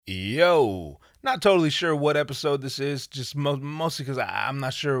Yo, not totally sure what episode this is. Just mostly because I'm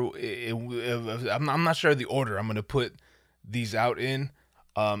not sure. I'm not sure the order I'm gonna put these out in.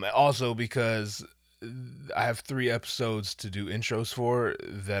 Also because I have 3 episodes to do intros for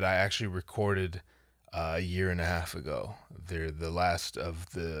that I actually recorded a year and a half ago. They're the last of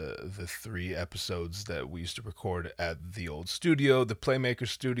the 3 episodes that we used to record at the old studio, the Playmaker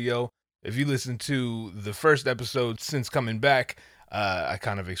Studio. If you listen to the first episode since coming back, I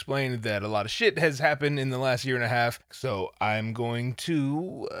kind of explained that a lot of shit has happened in the last year and a half. So I'm going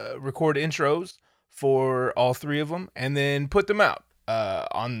to record intros for all 3 of them and then put them out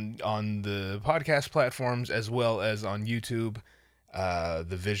on the podcast platforms as well as on YouTube.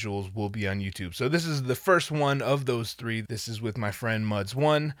 The visuals will be on YouTube. So this is the first one of those 3. This is with my friend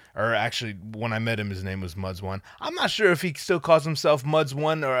Muds1, or actually, when I met him, his name was Muds1. I'm not sure if he still calls himself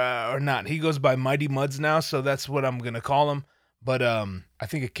Muds1 or not. He goes by Mighty Muds now, so that's what I'm gonna call him. But I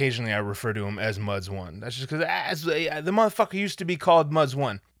think occasionally I refer to him as Muds1. That's just because the motherfucker used to be called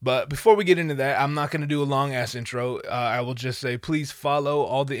Muds1. But before we get into that, I'm not going to do a long ass intro. I will just say, please follow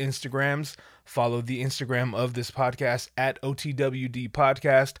all the Instagrams. Follow the Instagram of this podcast at OTWD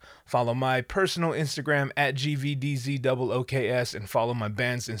Podcast. Follow my personal Instagram at GVDZOOKS. And follow my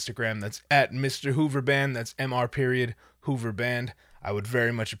band's Instagram. That's at Mr. Hoover Band. That's MR Hoover Band. I would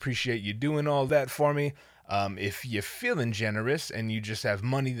very much appreciate you doing all that for me. If you're feeling generous and you just have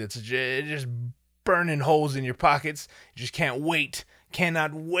money that's just burning holes in your pockets, you just cannot wait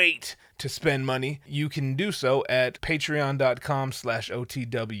to spend money, you can do so at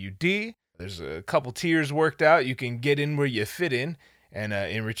patreon.com/OTWD. There's a couple tiers worked out. You can get in where you fit in, and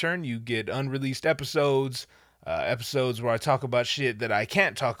in return, you get unreleased episodes, episodes where I talk about shit that I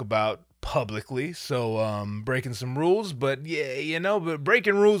can't talk about publicly, so breaking some rules, but yeah, but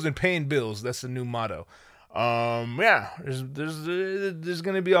breaking rules and paying bills, that's the new motto. Yeah, there's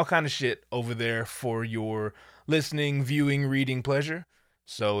gonna be all kind of shit over there for your listening, viewing, reading pleasure.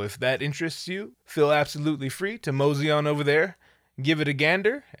 So if that interests you, feel absolutely free to mosey on over there, give it a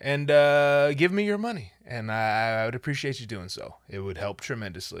gander, and give me your money. And I would appreciate you doing so. It would help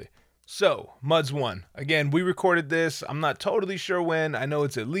tremendously. So, Muds1. Again, we recorded this. I'm not totally sure when. I know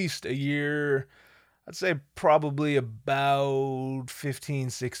it's at least a year. I'd say probably about 15,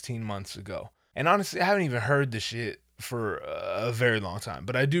 16 months ago. And honestly, I haven't even heard the shit for a very long time.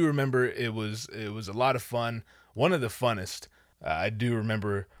 But I do remember it was a lot of fun. One of the funnest. I do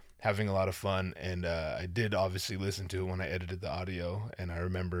remember having a lot of fun. And I did obviously listen to it when I edited the audio. And I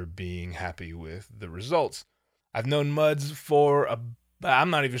remember being happy with the results. I've known Muds for I'm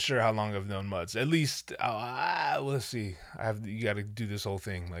not even sure how long I've known Muds. At least, let's see. You got to do this whole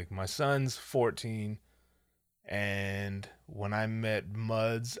thing. Like, my son's 14. And when I met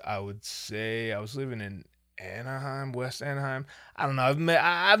Muds, I would say I was living in Anaheim, West Anaheim. I don't know.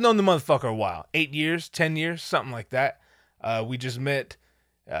 I've known the motherfucker a while. 8 years, 10 years, something like that. We just met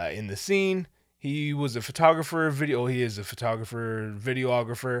in the scene. He was a photographer, he is a photographer,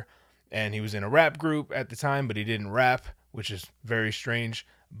 videographer, and he was in a rap group at the time, but he didn't rap, which is very strange.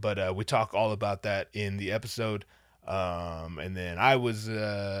 But we talk all about that in the episode. And then I was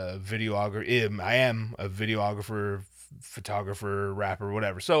a videographer. I am a videographer, photographer, rapper,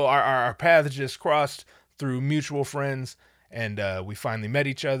 whatever. So our paths just crossed through mutual friends, and we finally met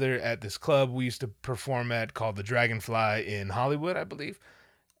each other at this club we used to perform at called the Dragonfly in Hollywood, I believe.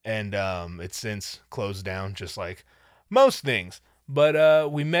 And it's since closed down, just like most things.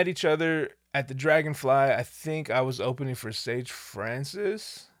 But we met each other at the Dragonfly. I think I was opening for Sage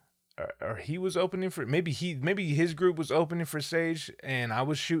Francis. Or he was opening for maybe his group was opening for Sage and I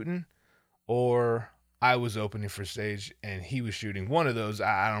was shooting, or I was opening for Sage and he was shooting. One of those,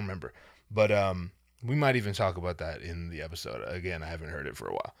 I don't remember. But we might even talk about that in the episode. Again, I haven't heard it for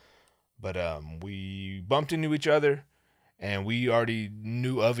a while. But we bumped into each other and we already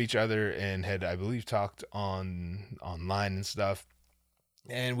knew of each other and had, I believe, talked online and stuff.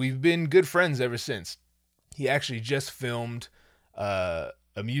 And we've been good friends ever since. He actually just filmed a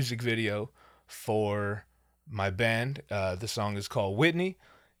music video for my band. The song is called Whitney,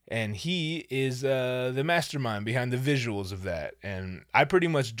 and he is the mastermind behind the visuals of that. And I pretty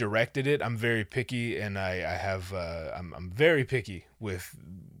much directed it. I'm very picky, and I'm very picky with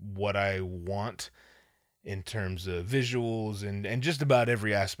what I want in terms of visuals and just about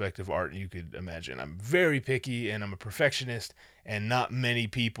every aspect of art you could imagine. I'm very picky, and I'm a perfectionist, and not many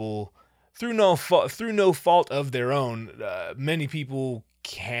people, through no fault of their own, many people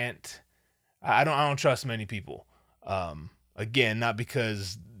can't. I don't trust many people. Again, not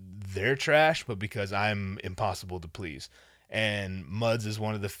because they're trash, but because I'm impossible to please. And Muds is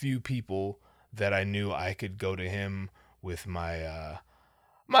one of the few people that I knew I could go to him with my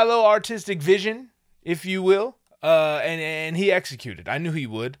my little artistic vision, if you will. And he executed. I knew he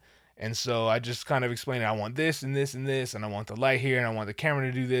would. And so I just kind of explained, I want this and this and this, and I want the light here, and I want the camera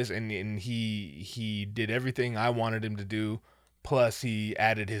to do this, and he did everything I wanted him to do, plus he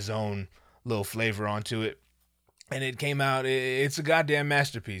added his own little flavor onto it, and it came out, it's a goddamn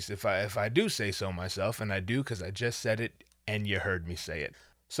masterpiece, if I do say so myself, and I do because I just said it, and you heard me say it.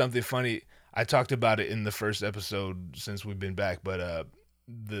 Something funny, I talked about it in the first episode since we've been back, but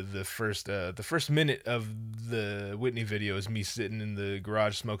the first minute of the Whitney video is me sitting in the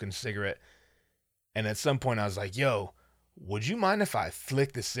garage smoking a cigarette, and at some point I was like, yo, would you mind if I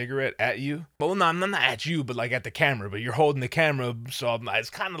flick the cigarette at you? Well, no, I'm not at you, but like at the camera, but you're holding the camera, so it's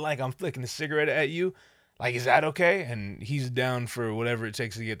kind of like I'm flicking the cigarette at you. Like, is that okay? And he's down for whatever it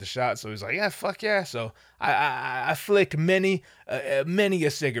takes to get the shot, so he's like, yeah, fuck yeah. So I flicked many a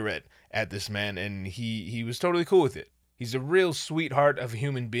cigarette at this man, and he was totally cool with it. He's a real sweetheart of a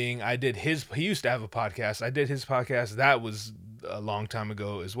human being. He used to have a podcast. I did his podcast. That was a long time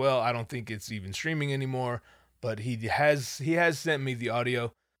ago as well. I don't think it's even streaming anymore, but he has sent me the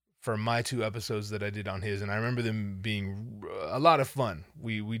audio for my 2 episodes that I did on his, and I remember them being a lot of fun.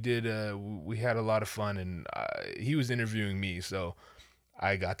 We had a lot of fun, and he was interviewing me, so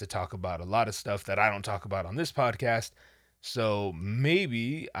I got to talk about a lot of stuff that I don't talk about on this podcast. So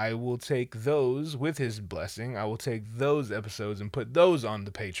maybe I will take those, with his blessing, I will take those episodes and put those on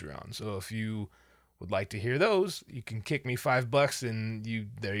the Patreon. So if you would like to hear those, you can kick me $5 and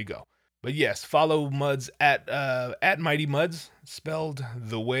there you go. But yes, follow Muds at Mighty Muds, spelled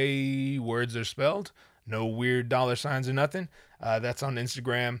the way words are spelled. No weird $ or nothing. That's on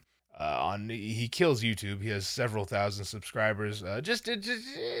Instagram. He kills YouTube. He has several thousand subscribers. Just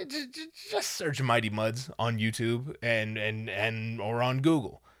search Mighty Muds on YouTube and or on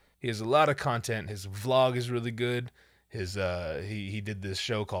Google. He has a lot of content. His vlog is really good. He did this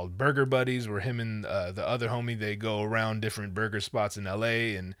show called Burger Buddies, where him and the other homie, they go around different burger spots in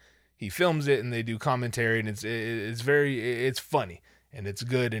LA, and he films it and they do commentary, and it's funny and it's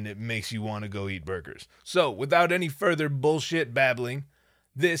good, and it makes you want to go eat burgers. So without any further bullshit babbling,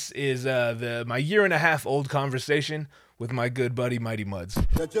 this is my 1.5-year-old conversation with my good buddy Mighty Muds.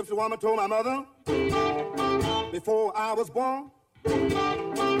 The gypsy woman told my mother before I was born,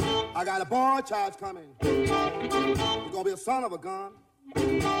 I got a boy child coming. He's gonna be a son of a gun.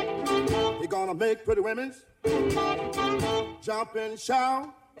 He's gonna make pretty women jump and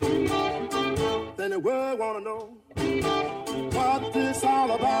shout. Then the world wanna know what this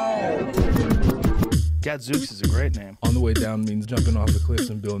all about. Gadzooks is a great name. On the way down means jumping off the cliffs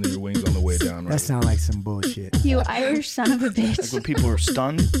and building your wings on the way down, right? That sounds like some bullshit. You Irish son of a Like bitch. when people are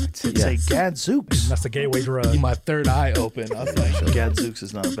stunned, say Gadzooks. That's the gateway drug. My third eye open. I was like, Gadzooks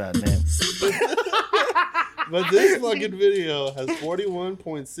is not a bad name. But this fucking video has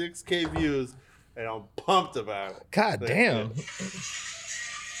 41.6K views, and I'm pumped about it. God damn.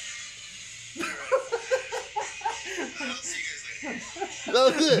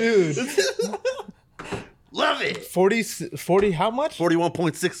 Dude. Love it. 40, how much?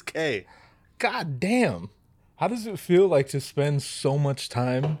 41.6K. God damn. How does it feel like to spend so much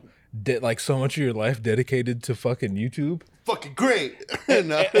time, like so much of your life dedicated to fucking YouTube? Fucking great. And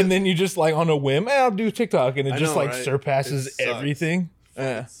then you just like on a whim, I'll do TikTok, and it just know, like right? surpasses It sucks. everything.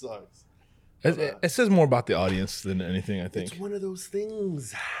 It sucks. It says more about the audience than anything, I think. It's one of those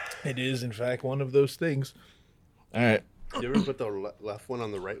things. It is, in fact, one of those things. All right. You ever put the left one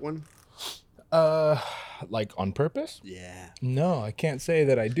on the right one? Like on purpose? Yeah. No, I can't say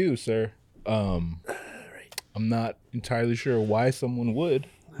that I do, sir. I'm not entirely sure why someone would,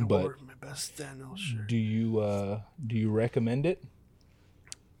 but wore my best Thanos shirt. do you recommend it?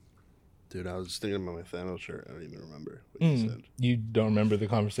 Dude, I was just thinking about my Thanos shirt. I don't even remember what you said. You don't remember the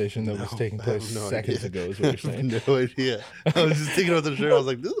conversation that was taking I have place no seconds idea. ago, is what you're saying? No idea. I was just thinking about the shirt. I was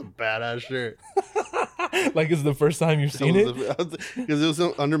like, this is a badass shirt. Like, it's the first time you've seen it? Because it was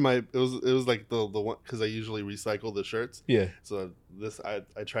under my, it was like the one, because I usually recycle the shirts. Yeah. So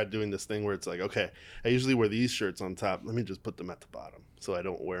I tried doing this thing where it's like, okay, I usually wear these shirts on top. Let me just put them at the bottom so I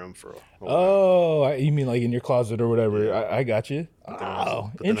don't wear them for a while. Oh, you mean like in your closet or whatever? Yeah. I got you. Oh,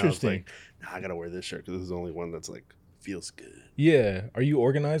 interesting. Like, nah, I gotta wear this shirt because this is the only one that's like feels good. Yeah. Are you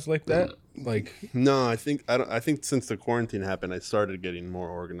organized like that? Like, no, I think since the quarantine happened, I started getting more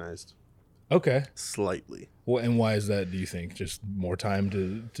organized. okay. Slightly. Well, and why is that? Do you think just more time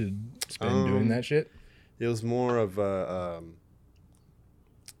to spend doing that shit? It was more of a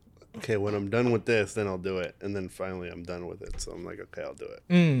okay, when I'm done with this, then I'll do it, and then finally I'm done with it. So I'm like, okay, I'll do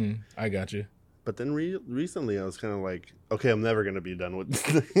it. I got you. But then recently, I was kind of like, okay, I'm never gonna be done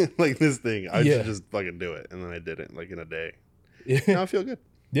with like this thing. I should just fucking do it, and then I did it like in a day. Yeah. Now I feel good.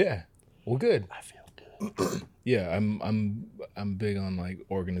 Yeah. Well, good. I feel good. Yeah, I'm big on like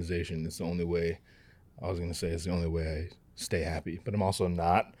organization. It's the only way. I was gonna say it's the only way I stay happy, but I'm also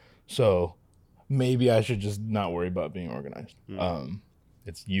not. So maybe I should just not worry about being organized.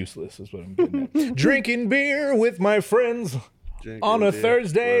 It's useless, is what I'm getting at. Drinking beer with my friends on a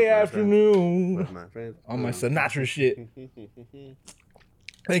Thursday afternoon With my friends. on my Sinatra shit.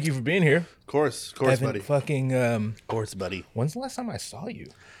 Thank you for being here. Of course, Evan, buddy. fucking. Of course, buddy. When's the last time I saw you?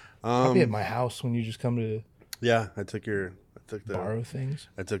 Probably at my house when you just come to Yeah, I took the borrow things.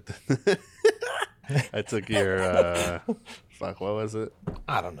 I took the I took your fuck, what was it?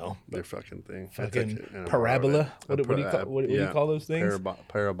 I don't know. Your fucking thing. Fucking parabola. What do you call those things?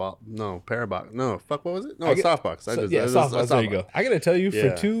 Parabol. No, fuck, what was it? No, I it's get- softbox. Softbox. There you go. I gotta tell you, Yeah.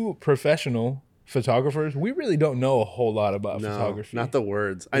 for two professional photographers, we really don't know a whole lot about No, photography. not the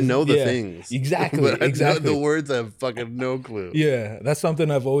words. I know the Yeah, things. exactly, But I know exactly. the words, I have fucking no clue. Yeah, that's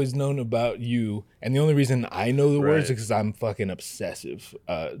something I've always known about you, and the only reason I know the words is Right. because I'm fucking obsessive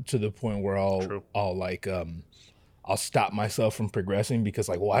to the point where True. I'll like I'll stop myself from progressing because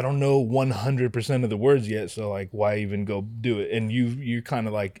like, well, I don't know 100% of the words yet, so like, why even go do it? And you're kind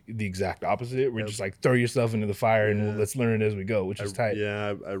of like the exact opposite. We're just like throw yourself into the fire and let's learn it as we go, which is tight.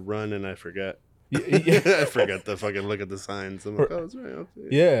 Yeah, I run and I forget. Yeah. I forget to fucking look at the signs. I'm like, oh, that's right. Okay.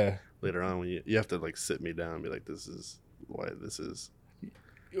 Yeah. Later on, when you have to like sit me down and be like, this is why this is.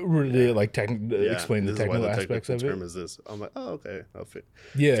 Really like Yeah, explain the this is why technical aspects technical of term it. is this. I'm like, oh, okay. I'll figure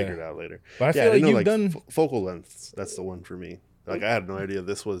Yeah. it out later. But I Yeah, feel I like didn't know, you've done focal lengths. That's the one for me. Like I had no idea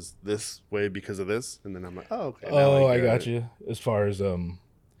this was this way because of this, and then I'm like, oh, okay. now Oh, I get got it. you. As far as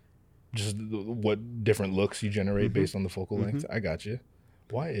just what different looks you generate Mm-hmm. based on the focal length, I got you.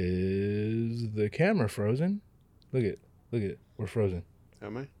 Why is the camera frozen? Look at, we're frozen.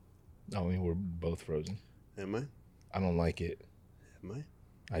 Am I? I mean, we're both frozen. Am I? I don't like it. Am I?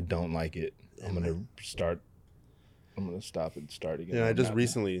 I don't like it. I'm gonna start. I'm gonna stop and start again. Yeah, I I'm just not-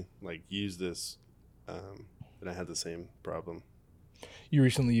 recently like used this, and I had the same problem. You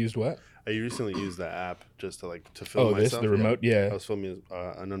recently used what? I recently used that app just to like to film Oh, this myself. the remote. I Yeah, was filming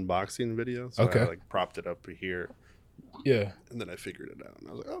an unboxing video, so Okay. I like propped it up here, yeah. and then I figured it out, and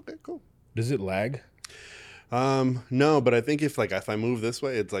I was like, okay, cool. Does it lag? No, but I think if I move this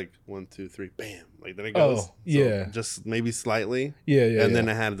way, it's like 1, 2, 3, bam, like then it goes. Oh, yeah. just maybe slightly, Yeah, yeah. and yeah. then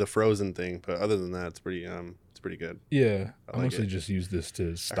I had the frozen thing, but other than that, it's pretty good. Yeah, I like mostly it. just use this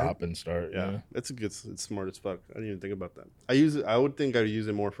to stop and start. Yeah, Yeah. it's smart as fuck. I didn't even think about that. I use it. I would think I'd use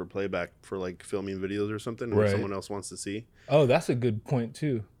it more for playback for like filming videos or something, where Right. someone else wants to see. Oh, that's a good point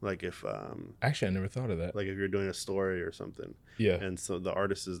too. Like if Actually, I never thought of that. like if you're doing a story or something, Yeah. and so the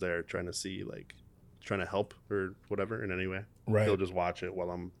artist is there trying to see trying to help or whatever in any way. Right. He'll just watch it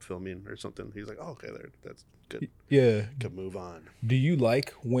while I'm filming or something. He's like, oh, okay, that's good. Yeah. Could move on. Do you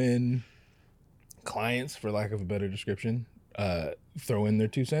like when clients, for lack of a better description, throw in their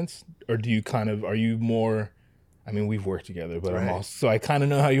 2 cents? Or do you are you more, I mean, we've worked together, but I'm Right. also, so I kind of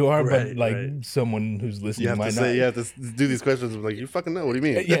know how you are, Right, but like right. someone who's listening You have to might say, not. you have to do these questions. I'm like, you fucking know. What do you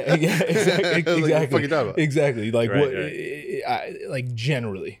mean? Yeah, exactly. Like, what the fuck you talking about? Exactly. Like Right, what? right. Like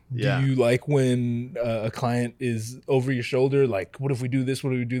generally, Yeah. do you like when a client is over your shoulder? Like, what if we do this?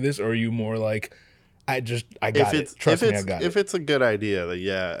 What if we do this? Or are you more like, I got it. Trust me, I got if it. it's a good idea, then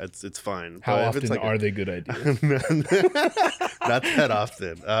yeah, it's fine. How But if often it's like are they good ideas? not that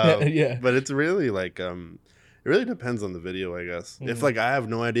often. Yeah. But it's really it really depends on the video, I guess. Mm-hmm. If I have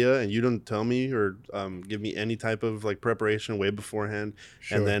no idea and you don't tell me or give me any type of like preparation way beforehand,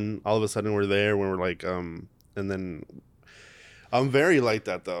 Sure. and then all of a sudden we're there when we're like and then I'm very like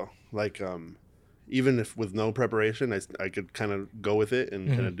that though. Like even if with no preparation, I could kind of go with it and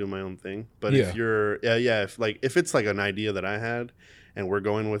kind of do my own thing. But Yeah. if you're if it's like an idea that I had and we're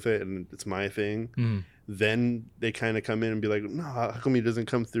going with it and it's my thing, then they kind of come in and be like, no, how come he doesn't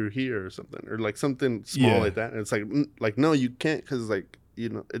come through here or something, or like something small Yeah. like that. And it's like no, you can't, because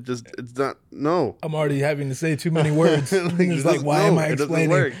it's not, no. I'm already having to say too many words. Like, It's like, why am I it doesn't explaining?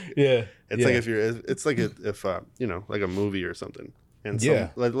 work. Yeah. It's yeah. like it's like if like a movie or something. And Yeah.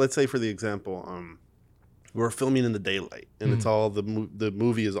 let's say for the example, we're filming in the daylight, and it's all the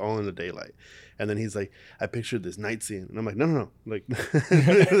movie is all in the daylight. And then he's like, I pictured this night scene, and I'm like, no, like,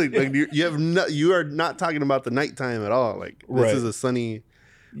 you are not talking about the nighttime at all. Like, this Right. is a sunny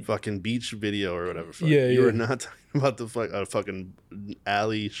fucking beach video or whatever. Fuck. Yeah, you yeah. are not talking about the fucking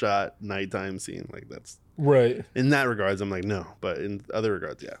alley shot nighttime scene. Like, that's Right. in that regards. I'm like, no, but in other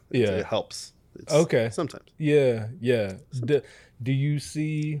regards, yeah, it helps. It's, Okay. sometimes. Yeah, yeah. Do you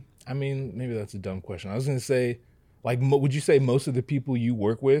see? I mean, maybe that's a dumb question. I was gonna say, like, would you say most of the people you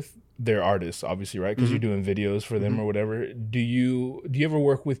work with they're artists, obviously, right? Because you're doing videos for them or whatever. Do you ever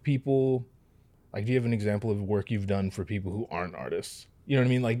work with people? Like, do you have an example of work you've done for people who aren't artists? You know what I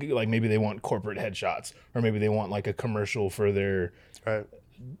mean? Like maybe they want corporate headshots, or maybe they want like a commercial for their Right.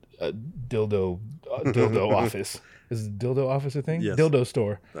 dildo office. Is dildo office a thing? Yes. Dildo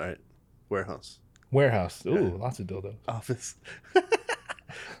store, All right. Warehouse. warehouse. Ooh, lots of dildos. Office.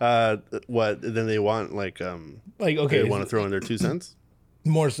 What? Then they want like Like, okay, they want to throw in their 2 cents.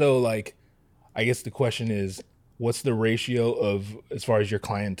 more so like, I guess the question is, what's the ratio of, as far as your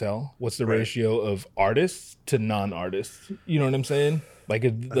clientele, what's the Right. ratio of artists to non-artists? You know what I'm saying? Like, I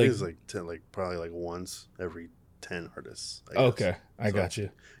think it's like 10, like probably like once every 10 artists. I guess. okay, I So got you.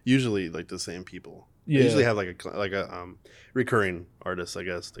 Usually like the same people. Yeah. They usually have like a recurring artist, I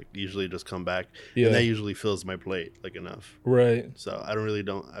guess. They usually just come back, Yeah. and that usually fills my plate like enough. Right. So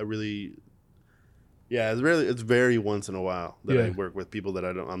it's very once in a while that I Yeah. work with people that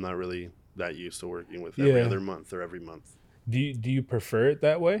I'm not really that used to working with Yeah. every other month or every month. Do you prefer it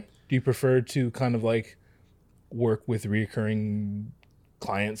that way? Do you prefer to kind of like work with recurring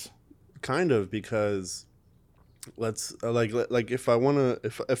clients? Kind of, because let's like if I want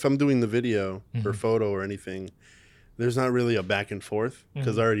to, if I'm doing the video or photo or anything, there's not really a back and forth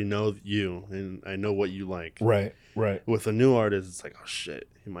because I already know you and I know what you like. Right. Right. With a new artist, it's like, oh shit,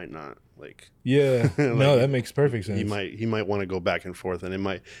 he might not like. Yeah. No, Like, that makes perfect sense. He might want to go back and forth, and it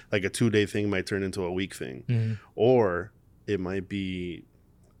might, like, a 2-day thing might turn into a week thing, Mm-hmm. or it might be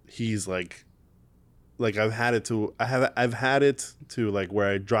he's like I've had it to like where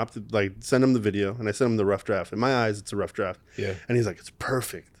I dropped it, like send him the video and I send him the rough draft. In my eyes, it's a rough draft. Yeah. And he's like, it's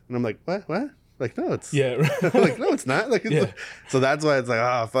perfect, and I'm like, what? Like, no, it's Yeah. like, no, it's not. Like, it's Yeah. so that's why it's like,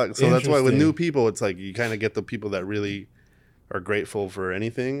 ah, fuck. So that's why with Interesting. new people, it's like you kind of get the people that really are grateful for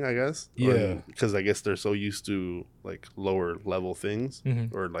anything, I guess. Yeah. Because I guess they're so used to like lower level things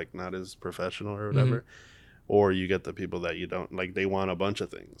Mm-hmm. or like not as professional or whatever. Or you get the people that you don't like, they want a bunch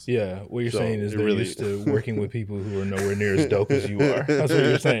of things. Yeah, what you're So saying is it they're really- used to working with people who are nowhere near as dope as you are. That's what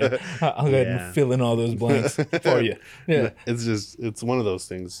you're saying. I'll go ahead Yeah. and fill in all those blanks for you. Yeah. It's one of those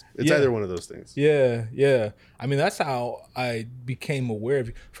things. It's Yeah. either one of those things. Yeah, yeah. I mean, that's how I became aware of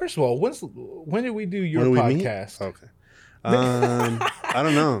you. First of all, when did we do your When did we meet? podcast? Okay. I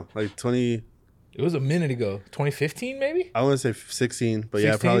don't know. Like 20, It was a minute ago. 2015, maybe? I want to say 16, but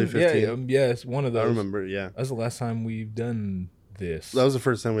yeah, probably 15. Yeah, it's one of those. I remember, yeah. That's the last time we've done this. That was the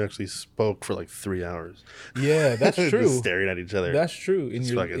first time we actually spoke for like 3 hours. Yeah, that's Just true. staring at each other. That's true. In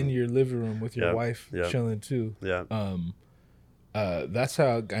It's your fucking- in your living room with your Yeah, wife yeah. chilling too. Yeah. That's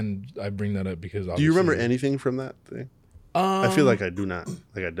how, and I bring that up because Do you remember obviously- anything from that thing? I feel like I do not.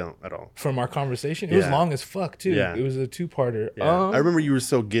 Like I don't at all. from our conversation? It was Yeah. long as fuck too. Yeah. It was a 2-parter. Yeah. I remember you were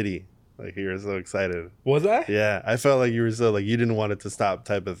so giddy. Like you were so excited. Was I? Yeah. I felt like you were so like you didn't want it to stop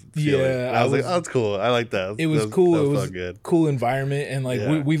type of feeling. Yeah, And I was like, was- oh, it's cool. I like that. It was cool. That It was felt good. cool environment, and like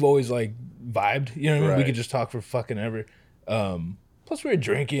Yeah. we've always like vibed. You know what I mean? We Right. could just talk for fucking ever. Plus, we were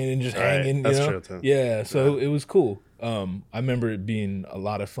drinking and just Right. hanging. That's you know? true, too. Yeah, so it was cool. I remember it being a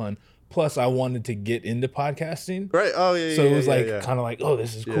lot of fun. Plus, I wanted to get into podcasting, Right. Oh yeah. so yeah, it was yeah, like yeah. kind of like, oh,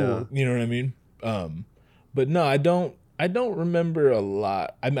 this is cool. Yeah. You know what I mean? But no, I don't remember a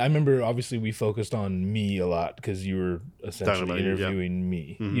lot. I remember obviously we focused on me a lot because you were essentially about you, yeah. interviewing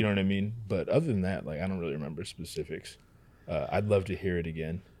me. Mm-hmm. You know what I mean? But other than that, like I don't really remember specifics. I'd love to hear it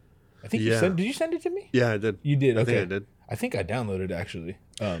again. I think you Yeah. did you send it to me? Yeah, I did. You did. I Okay. think I did. I think I downloaded it actually.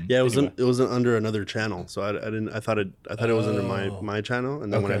 Yeah, it was anyway. it was under another channel, so I didn't. I thought it was under my channel,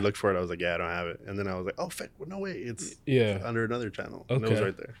 and then when I Okay. looked for it, I was like, yeah, I don't have it. And then I was like, oh, fuck, no way, it's Yeah. under another channel. And it was Okay.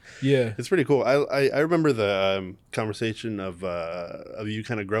 right there. Yeah. It's pretty cool. I remember the conversation of you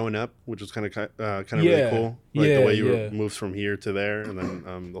kind of growing up, which was kind of Yeah. really cool. Like Yeah, the way you yeah. were moved from here to there, and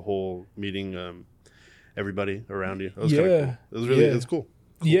then the whole meeting everybody around you. It was kind of Yeah. cool. It was really Yeah. it's cool.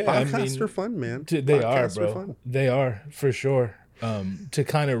 Yeah, I Podcasts mean, are fun, man. They are, Podcasts bro. fun. They are for sure. To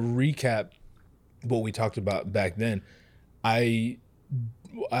kind of recap what we talked about back then, I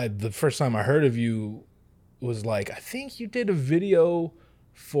the first time I heard of you was like I think you did a video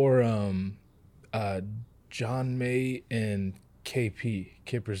for John May and Kid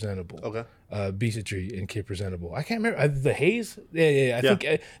Presentable. Okay. Beasatry and Kid Presentable. I can't remember the Haze. Yeah. I Yeah.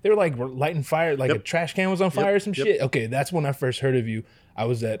 think they were like lighting fire, like a Yep. trash can was on fire or some Yep. shit. Okay, that's when I first heard of you. I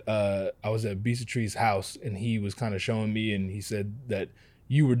was at Beasatry's house and he was kind of showing me, and he said that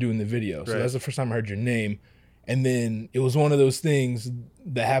you were doing the video. So Right. that's the first time I heard your name. And then it was one of those things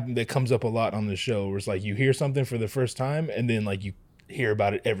that comes up a lot on the show, where it's like you hear something for the first time, and then like you hear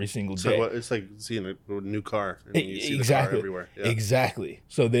about it every single It's day. like seeing a new car, and then you see the car Exactly. everywhere. Yeah. Exactly.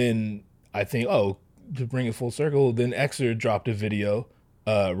 So then I think, to bring it full circle, then Xer dropped a video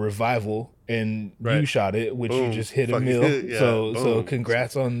Revival, and you Right. shot it, which Boom. you just hit a Fuck mill. yeah, so boom.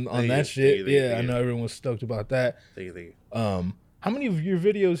 congrats on Thank that you, shit. thank you, Yeah, I thank know you. everyone was stoked about that. Thank you. How many of your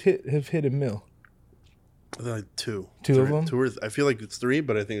videos have hit a mill? I think like two. Two of them? Two or I feel like it's three,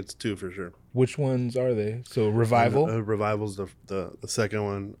 but I think it's two for sure. Which ones are they? So Revival. Revival's the second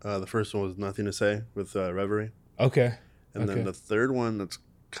one. The first one was Nothing to Say with Reverie. Okay. And then the third one that's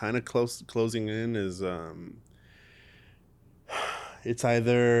kind of closing in is it's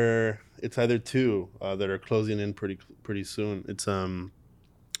either two that are closing in pretty soon. It's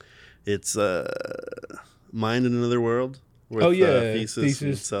Mind in Another World with Thesis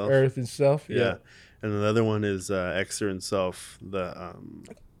and Self. Earth and Self. Yeah. And another one is Exer and Self, the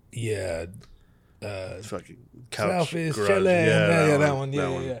fucking couch Self is garage. chillin'. Yeah, that one. That Yeah,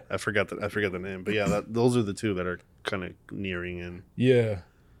 one. yeah. I forgot the name, but yeah, those are the two that are kind of nearing in. Yeah.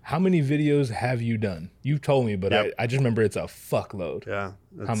 How many videos have you done? You've told me, but Yep. I just remember it's a fuckload. Yeah,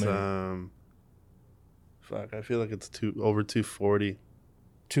 How it's, many? Fuck, I feel like it's over 240.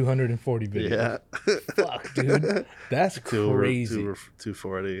 240 videos. Yeah, Fuck, dude. That's crazy.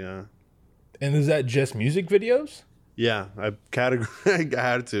 240. Yeah. And is that just music videos? Yeah, I had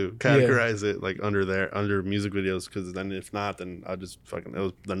to categorize it like under music videos, because then if not, then I'll just fucking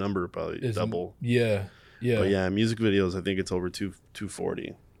the number probably double. Yeah. Yeah. But yeah, music videos, I think it's over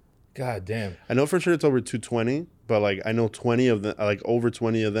 240. God damn. I know for sure it's over 220, but like I know 20 of them, like over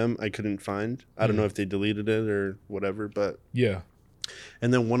 20 of them, I couldn't find. I don't know if they deleted it or whatever, but Yeah.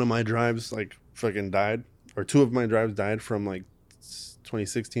 and then one of my drives like fucking died, or two of my drives died from like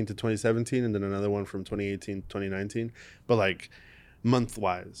 2016 to 2017, and then another one from 2018 to 2019, but like month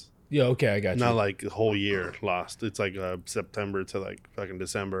wise. Yeah, okay, I got you. Not like a whole year lost. It's like September to like fucking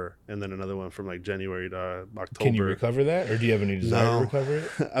December, and then another one from like January to October. Can you recover that, or do you have any desire No. to recover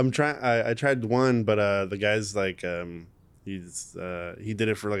it? I'm trying. I tried one, but the guy's like he did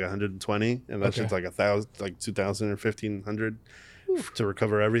it for like 120, and that's Okay. just like 1,000, like 2,000 or 1,500 to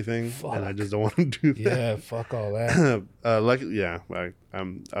recover everything, and I Fuck. just don't want to do that. Yeah, fuck all that.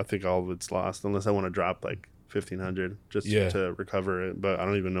 I think all of it's lost unless I want to drop like 1,500 just Yeah. to recover it. But I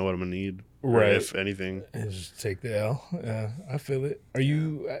don't even know what I'm gonna need, or Right. if anything. And just take the L. Yeah, I feel it. Are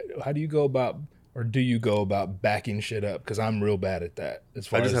you? How do you go about, or do you go about backing shit up? Because I'm real bad at that. As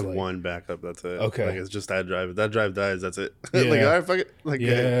far I just as have like, one backup. That's it. Okay. Like it's just that drive. If that drive dies, that's it. Yeah. Like all right, fuck it. Like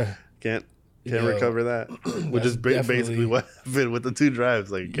Yeah. can't Yeah. recover that. Which is That's basically definitely- what happened with the two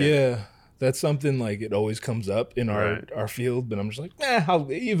drives. Like can't. Yeah, that's something like it always comes up in our field, but I'm just like, I'll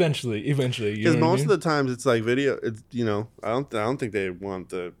eventually. Because most of the times it's like video. It's I don't think they want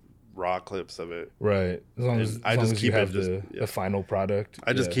the raw clips of it. right. As long as, I as, long just as you keep it have just- the final product.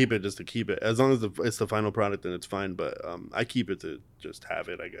 I just Yeah. keep it just to keep it. As long as it's the final product, then it's fine. But I keep it to just have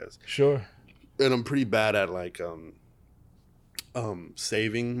it, I guess. Sure. And I'm pretty bad at like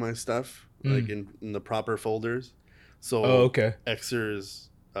saving my stuff like in the proper folders. So Oh, okay. Xers,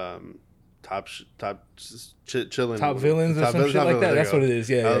 chilling, Top villains or some shit like that. That's what it is.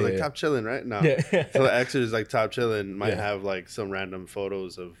 Yeah, I was yeah, like yeah. top chilling, right? No. Yeah. So Xers like top chilling might Yeah. have like some random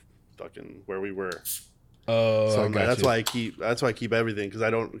photos of fucking where we were. Oh, So I I'm got like, that's you. why I keep everything, because I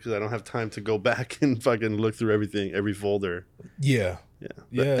don't have time to go back and fucking look through every folder. Yeah. Yeah.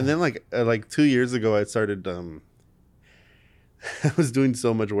 Yeah. And then like 2 years ago, I started. I was doing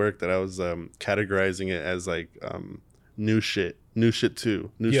so much work that I was categorizing it as like new shit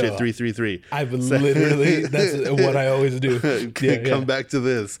 2, new Yo, shit 333. I've literally, that's what I always do. Yeah, Come yeah. back to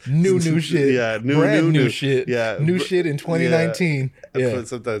this. New shit. Yeah, Brand new shit. Yeah, New shit in 2019. Yeah.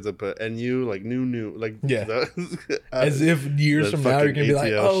 Sometimes I put NU like new like Yeah. As if years the from now you're gonna be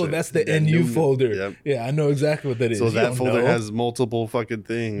like, fucking oh, ATL that's the shit. Yeah, NU new- folder. yep. Yeah, I know exactly what that is. So You that don't folder know. has multiple fucking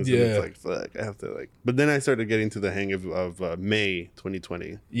things. Yeah. And it's like, fuck, I have to like. But then I started getting to the hang of May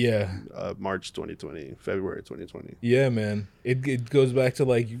 2020, Yeah. March 2020, February 2020. Yeah, man. It goes back to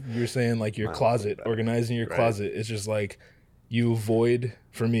like you're saying, like your Miles closet, back. organizing your Right. closet. It's just like you avoid,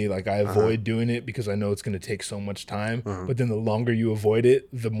 for me, like I avoid doing it because I know it's going to take so much time. But then the longer you avoid it,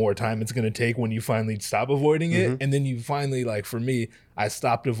 the more time it's going to take when you finally stop avoiding it. And then you finally, like for me, I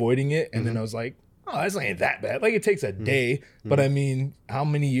stopped avoiding it. And then I was like, oh, this ain't that bad. Like it takes a day. But I mean, how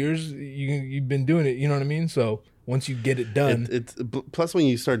many years you've been doing it? You know what I mean? So once you get it done, Plus when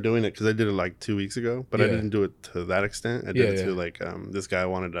you start doing it, because I did it like 2 weeks ago, but I Yeah. didn't do it to that extent. I did it Yeah, to yeah. like this guy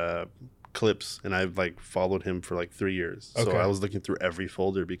wanted clips, and I've like followed him for like 3 years. So Okay. I was looking through every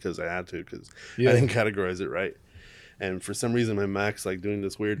folder because I had to, because Yeah. I didn't categorize it right. And for some reason, my Mac's like doing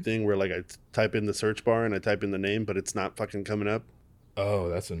this weird thing where like I type in the search bar and I type in the name, but it's not fucking coming up. Oh,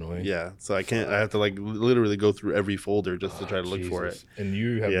 that's annoying. Yeah, so I can't. I have to like literally go through every folder just to try to look for it. Jesus. And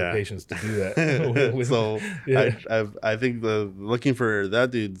you have Yeah. the patience to do that. So Yeah. I think the looking for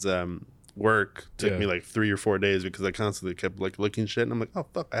that dude's work took Yeah. me like 3 or 4 days because I constantly kept like looking shit and I'm like, oh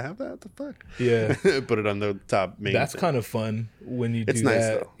fuck, I have that. What the fuck? Yeah. Put it on the top main. That's thing. kind of fun when you do It's nice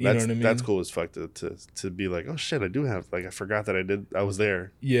that. though. You know That's what I mean? that's cool as fuck to be like, oh shit, I do have, like, I forgot that I was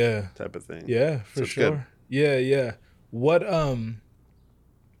there Yeah. type of thing. Yeah, for So it's sure. good. Yeah, yeah. What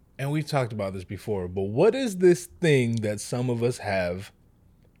and we've talked about this before, but what is this thing that some of us have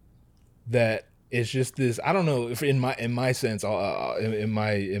that it's just this, I don't know, if in my sense, in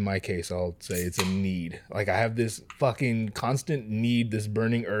my case, I'll say it's a need. Like I have this fucking constant need, this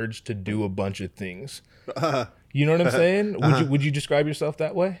burning urge to do a bunch of things. You know what I'm saying? Would you describe yourself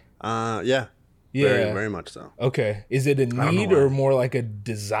that way? Yeah. Yeah. Very, very much so. Okay. Is it a know need why. or more like a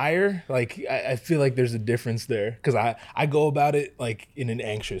desire? Like I feel like there's a difference there because I go about it like in an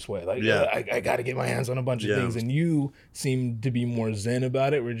anxious way. Like Yeah. I got to get my hands on a bunch of Yeah. things, and you seem to be more zen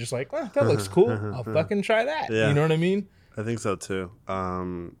about it. We're just like, well, that looks cool. I'll fucking try that. Yeah. You know what I mean? I think so too. I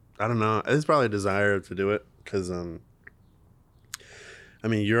don't know. It's probably a desire to do it because I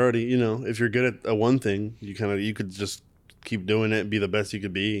mean, you're already, you know, if you're good at a one thing, you could just keep doing it and be the best you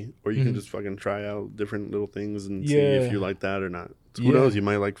could be, or you can just fucking try out different little things and see Yeah. if you like that or not. So Yeah. who knows? You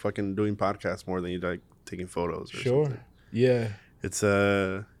might like fucking doing podcasts more than you like taking photos or Sure. something. Yeah. It's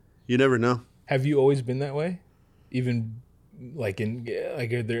you never know. Have you always been that way? Even like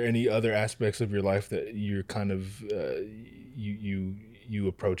are there any other aspects of your life that you're kind of you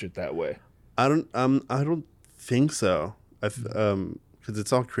approach it that way? I don't think so. Because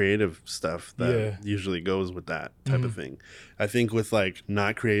it's all creative stuff that Yeah. usually goes with that type of thing. I think with like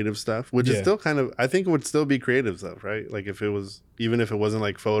not creative stuff, which is still kind of, I think it would still be creative stuff, right? Like if it was, even if it wasn't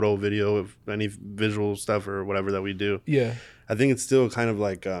like photo, video, of any visual stuff or whatever that we do, Yeah. I think it's still kind of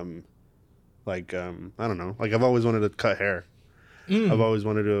like I don't know. Like I've always wanted to cut hair. I've always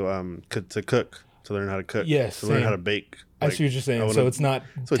wanted to cook, to learn how to cook, Yes, to learn same. how to bake. I Like, see what you're saying. I wanna- So it's not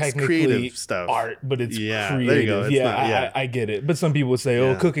so it's technically creative stuff. art, but it's Yeah, creative. there you go. It's Yeah, not- yeah. I get it. But some people would say,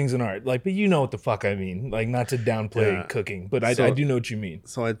 "Oh, Yeah. cooking's an art." Like, but you know what the fuck I mean. Like, not to downplay Yeah. cooking, but I So- do know what you mean.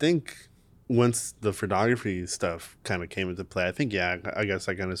 So I think once the photography stuff kind of came into play, I think, yeah, I guess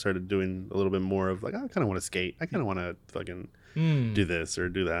I kind of started doing a little bit more of like, I kind of want to skate. I kind of want to fucking do this or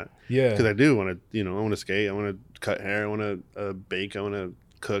do that. Yeah. Because I do want to, you know, I want to skate. I want to cut hair. I want to bake. I want to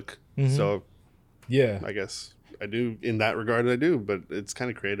cook. So Yeah. I guess I do in that regard. I do, but it's kind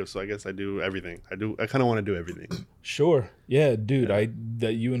of creative. So I guess I do everything. I kind of want to do everything. Sure. Yeah, dude.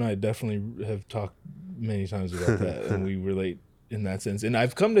 That you and I definitely have talked many times about that, and we relate in that sense. And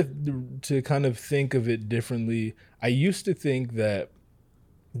I've come to kind of think of it differently. I used to think that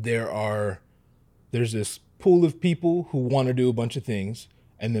there's this pool of people who want to do a bunch of things,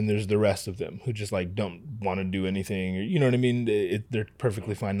 and then there's the rest of them who just like don't want to do anything, or you know what I mean. They're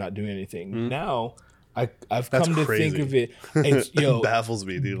perfectly fine not doing anything. Now I've That's come to crazy. think of it. It's, It baffles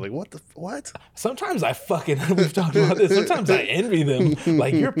me, dude. Like, what? sometimes I fucking, we've talked about this. Sometimes I envy them.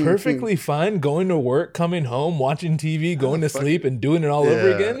 Like, you're perfectly fine going to work, coming home, watching TV, going to sleep, and doing it all over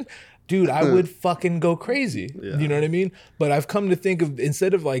Yeah. again. Dude, I would fucking go crazy. You know what I mean? But I've come to think of,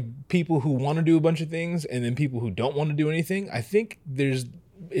 instead of like people who want to do a bunch of things and then people who don't want to do anything, I think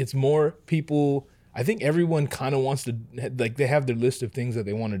it's more people. I think everyone kind of wants to, like, they have their list of things that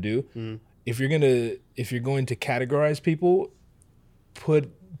they want to do. If you're going to categorize people, put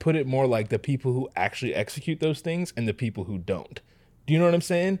it more like the people who actually execute those things and the people who don't. Do you know what I'm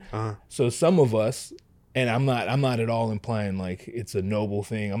saying? So some of us, and I'm not at all implying like it's a noble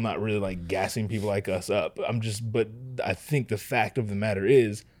thing. I'm not really like gassing people like us up. But I think the fact of the matter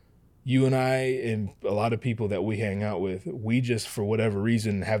is, you and I and a lot of people that we hang out with, we just, for whatever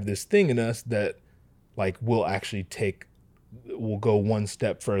reason, have this thing in us that like we'll go one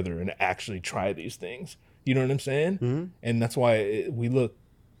step further and actually try these things. You know what I'm saying? And that's why we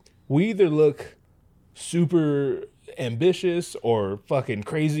either look super ambitious or fucking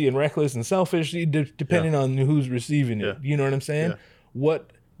crazy and reckless and selfish, depending on who's receiving it. Yeah. You know what I'm saying? Yeah.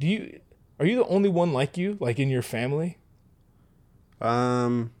 Are you the only one like you, like in your family?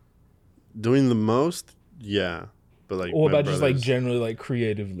 Doing the most, yeah. But like, Or my about just like brothers- generally like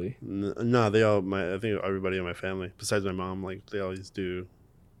creatively? No, I think everybody in my family, besides my mom, like they always do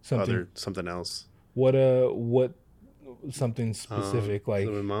something else. What something specific like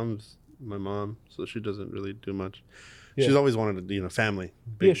So my mom, so she doesn't really do much. Yeah. She's always wanted to, family.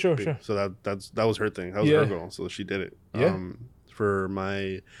 Yeah, sure. So that was her thing. That was Yeah. her goal. So she did it. Yeah. For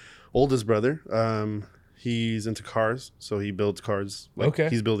my oldest brother, He's into cars, so he builds cars. Like, Okay.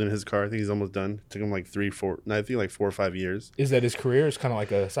 He's building his car. I think he's almost done. Took him like 4 or 5 years. Is that his career? It's kind of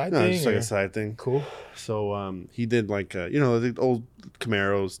like a side No, thing? it's just like or- a side thing. Cool. So he did like the old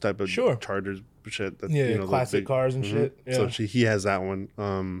Camaros type of Sure. Chargers shit. That, Yeah, the classic big- cars and Mhm. shit. Yeah. So he has that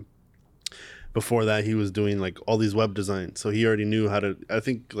one. Before that, he was doing like all these web designs. So he already knew how to. I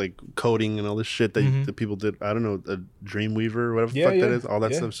think like coding and all this shit that people did. I don't know, a Dreamweaver or whatever the Yeah, fuck that yeah, is. All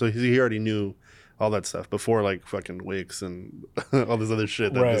that yeah. stuff. So he already knew all that stuff before like fucking Wix and all this other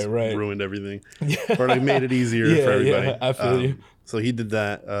shit that Right, just right. ruined everything Yeah. or like made it easier Yeah, for everybody. yeah, I feel you. So he did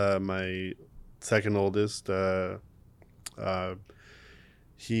that. My second oldest,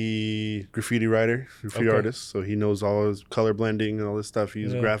 he graffiti Okay. artist. So he knows all his color blending and all this stuff.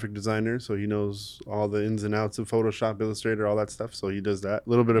 He's a Yeah. graphic designer, so he knows all the ins and outs of Photoshop, Illustrator, all that stuff. So he does that. A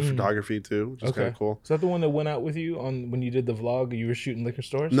little bit of photography too, which is kind of cool. Is that the one that went out with you on when you did the vlog? You were shooting liquor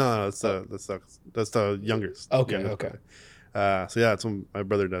stores? No, that's the youngest. Okay, youngest okay. brother. So yeah, that's what my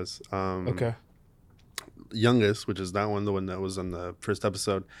brother does. Okay. Youngest, which is that one, the one that was on the first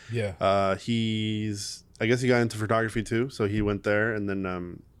episode. Yeah. I guess he got into photography too, so he went there, and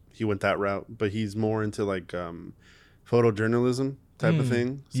then he went that route. But he's more into like photojournalism type of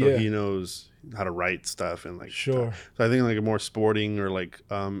thing, so yeah. he knows how to write stuff and like. Sure. So I think like a more sporting or like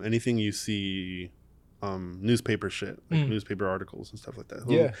anything you see, newspaper shit, like newspaper articles and stuff like that.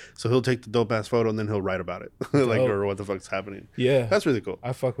 Yeah. So he'll take the dope ass photo and then he'll write about it, like Dope. or what the fuck's happening. Yeah. That's really cool.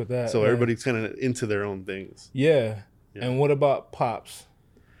 I fuck with that. So yeah. everybody's kind of into their own things. Yeah. Yeah. And what about Pops?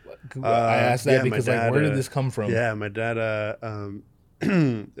 I asked that yeah, my because like, dad, where did this come from? Yeah, my dad.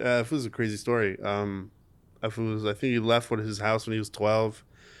 It was a crazy story. I think he left with his house when he was 12.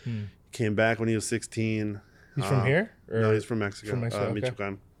 Came back when he was 16. He's from here? Or? No, he's from Mexico. From Mexico, okay.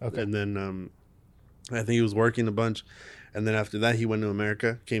 Michoacan. Okay. And then I think he was working a bunch, and then after that he went to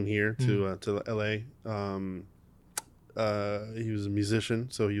America. Came here to L.A. He was a musician,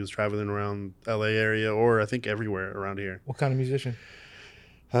 so he was traveling around L.A. area, or I think everywhere around here. What kind of musician?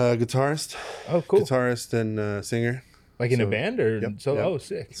 Guitarist. Oh, cool. Guitarist and singer. Like in a So- band or Yep, so? yep. Oh,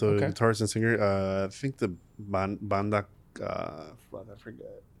 sick. So okay. guitarist and singer. I think the banda. Fuck, I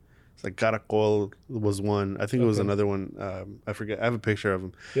forget. It's like Caracol was one. I think it was Okay. another one. I forget. I have a picture of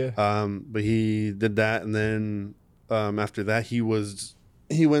him. Yeah. But he did that, and then after that, he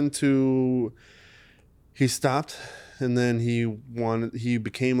stopped, and then he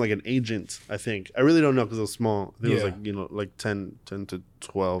became like an agent. I think. I really don't know because it was small. I think it was Yeah. like like 10 to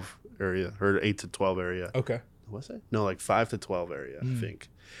 12 area or 8 to 12 area. Okay. Was it? No, like 5 to 12 area, Hmm. I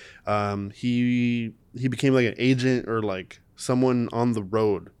think. He became like an agent or like someone on the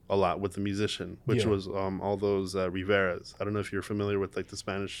road a lot with the musician, which Yeah. was all those Riveras. I don't know if you're familiar with like the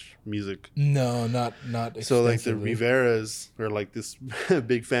Spanish music. No, not So like the extensively. Riveras are like this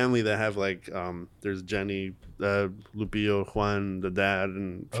big family that have like there's Jenny, Lupillo, Juan, the dad,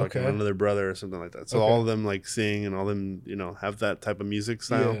 and fucking Okay. another brother or something like that. So Okay. all of them like sing and all of them have that type of music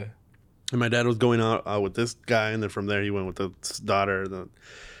style. Yeah. And my dad was going out with this guy, and then from there he went with the daughter,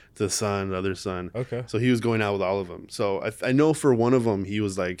 the son, the other son. Okay. So he was going out with all of them. So I know for one of them, he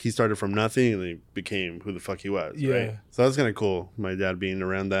was like, he started from nothing and he became who the fuck he was. Yeah. Right? So that's kind of cool. My dad being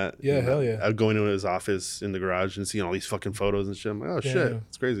around that. Yeah, And, hell yeah. I'd go into his office in the garage and seeing all these fucking photos and shit. I'm like, oh Yeah. shit,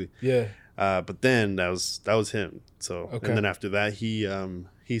 it's crazy. Yeah. But then that was him. So Okay. and then after that,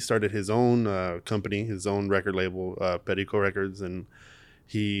 he started his own company, his own record label, Perico Records, and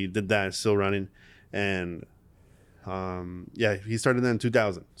he did that. It's still running, and he started that in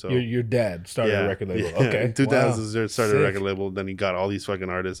 2000. So Your dad started a record label. yeah. Okay. In 2000 Wow. started Sick. a record label. Then he got all these fucking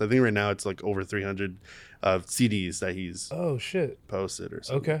artists. I think right now it's like over 300 CDs that he's Oh shit. posted or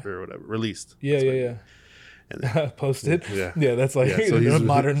something Okay. or whatever released. Yeah, That's what- yeah. And Posted. Yeah. Yeah, that's like yeah, so he's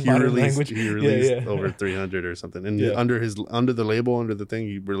modern he released, language. He released yeah. over 300 or something, and Yeah. under the label, under the thing,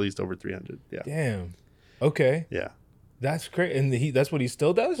 he released over 300. Yeah, Damn. Okay. yeah. That's great. And that's what he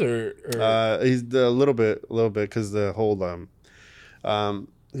still does, or He's a little bit because the whole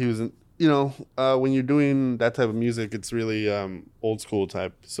he was in, when you're doing that type of music, it's really old school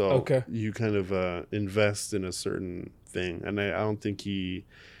type. So Okay. you kind of invest in a certain thing, and I don't think he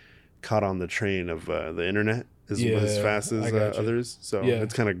caught on the train of the internet as Yeah, fast as I got you. others. So Yeah.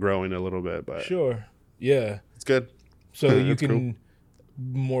 it's kind of growing a little bit, but sure. Yeah. it's good. So you That's can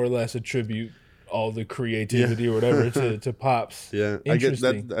more or less attribute all the creativity or whatever to Pops. Yeah, I get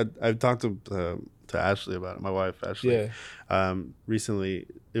Interesting. that. I've talked to Ashley about it. My wife, Ashley. Yeah. Recently,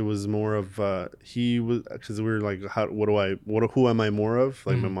 it was more of he was because we were like, who am I more of?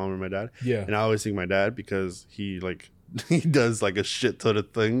 Like my mom or my dad? Yeah. And I always think my dad because he like he does like a shit ton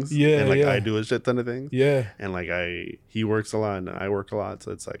of things. Yeah, and like yeah. I do a shit ton of things. Yeah. And like he works a lot and I work a lot,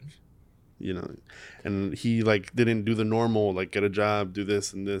 so it's like you know, and he like didn't do the normal like get a job, do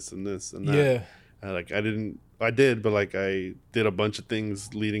this and this and this and that. Yeah. I did, but like I did a bunch of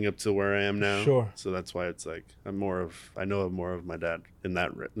things leading up to where I am now. Sure. So that's why it's like I know more of my dad in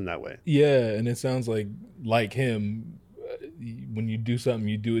that way. Yeah, and it sounds like him. When you do something,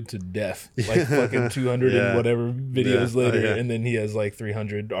 you do it to death. Like fucking 200 Yeah. and whatever videos Yeah. later, Yeah. and then he has like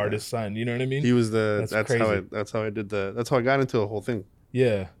 300 artists signed. You know what I mean? He was That's that's crazy. how I did that's how I got into the whole thing.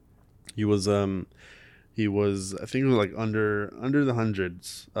 Yeah. He was I think it was like under the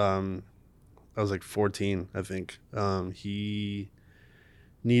hundreds. I was like 14, I think. He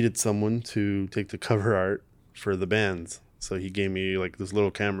needed someone to take the cover art for the bands. So he gave me like this little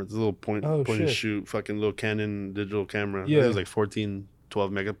camera, this little point and shit. shoot fucking little Canon digital camera. Yeah. It was like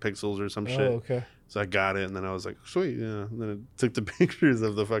 12 megapixels or some shit. Oh, okay. So I got it, and then I was like, sweet, yeah. And then I took the pictures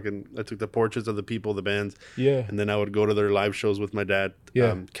of I took the portraits of the people, the bands, Yeah. and then I would go to their live shows with my dad,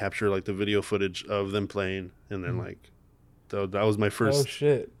 Yeah. capture like the video footage of them playing, and then like, that was my first Oh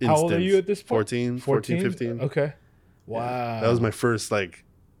shit. How old are instance. you at this point? 14, 15. Okay. Wow. That was my first like,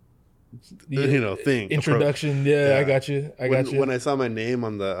 thing. Introduction. Yeah, I Yeah. got you. I got you. When I saw my name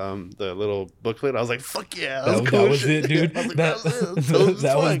on the little booklet, I was like, fuck yeah, that was cool that as was shit. it, dude. I was like, that that was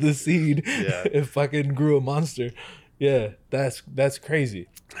was the seed. Yeah. It fucking grew a monster. Yeah, that's crazy.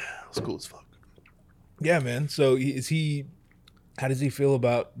 That was cool as fuck. Yeah, man. So is he? How does he feel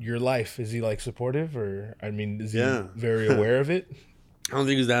about your life? Is he like supportive, or I mean, is he Yeah. very aware of it? I don't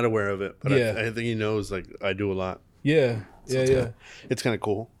think he's that aware of it, but Yeah. I think he knows like I do a lot. Yeah, yeah. It's kind of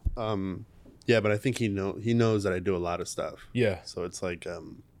cool. Yeah, but I think he knows that I do a lot of stuff. Yeah, So it's like,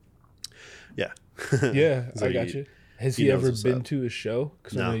 yeah. yeah. So I got he- you. Has he he knows ever what's been up. to a show?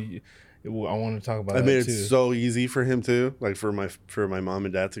 Because No. I want to talk about I that made it too. so easy for him too, like for my mom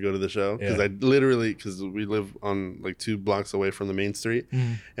and dad to go to the show, because Yeah. because we live on like 2 blocks away from the main street,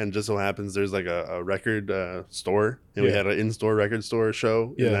 Mhm. and just so happens there's like a record store, and we Yeah. had an in-store record store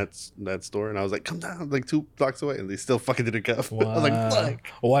show in Yeah. that store, and I was like, come down, like 2 blocks away, and they still fucking didn't come. I was like, Wow. fuck.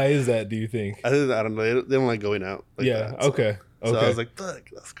 Why is that? Do you think? I don't know. They don't like going out. Like Yeah. that, so- Okay. So Okay. I was like, fuck,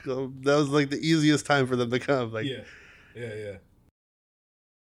 let's go. That was like the easiest time for them to come. Like, yeah. Yeah.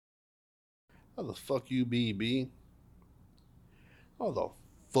 how the fuck you be, B? How the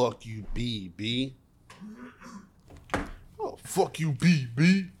fuck you be, B? How the fuck you be,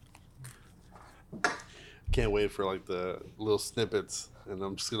 B? Can't wait for like the little snippets, and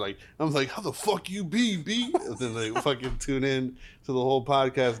I'm just like, how the fuck you be, B? And then they fucking tune in to the whole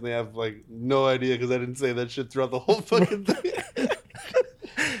podcast, and they have like no idea because I didn't say that shit throughout the whole fucking thing.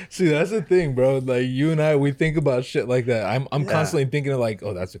 See, that's the thing, bro. Like you and I, we think about shit like that. I'm Yeah. constantly thinking of like,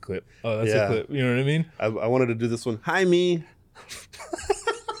 oh, that's a clip. Oh, that's Yeah. a clip. You know what I mean? I wanted to do this one. Hi, me.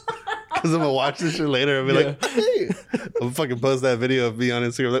 Because I'm gonna watch this shit later and be like, hey. I'll fucking post that video of me on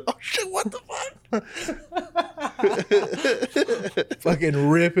Instagram like, oh shit, what the fuck? Fucking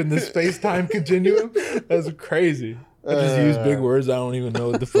rip in the space time continuum. That's crazy. I just use big words. I don't even know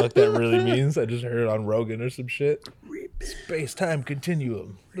what the fuck that really means. I just heard it on Rogan or some shit. Space time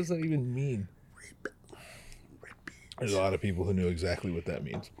continuum. What does that even mean? There's a lot of people who knew exactly what that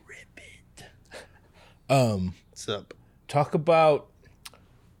means. What's up? Talk about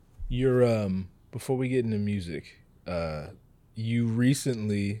your before we get into music. You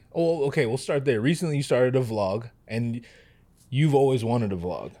recently we'll start there. Recently you started a vlog, and you've always wanted a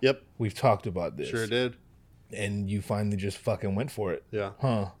vlog. Yep, We've talked about this. sure did. And you finally just fucking went for it. Yeah.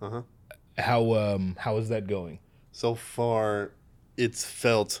 Huh. Uh-huh. How is that going? So far, it's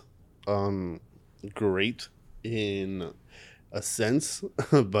felt great in a sense,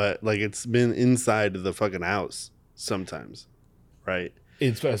 but like it's been inside the fucking house sometimes, right?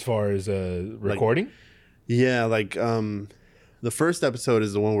 It's as far as recording? Yeah, like the first episode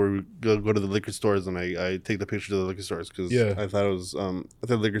is the one where we go to the liquor stores and I take the pictures of the liquor stores because Yeah. I thought it was I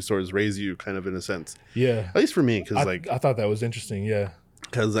thought liquor stores raise you kind of in a sense, Yeah. at least for me, because I thought that was interesting. Yeah.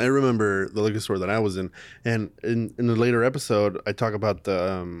 because I remember the liquor store that I was in, and in the later episode I talk about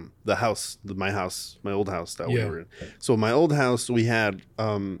the house, my old house that we Yeah. were in. So my old house, we had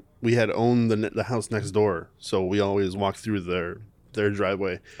owned the house next door, so we always walked through their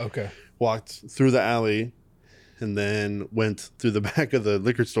driveway, Okay. walked through the alley, and then went through the back of the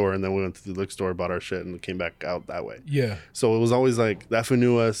liquor store, and then we went to the liquor store, bought our shit, and came back out that way. Yeah. So it was always like that fool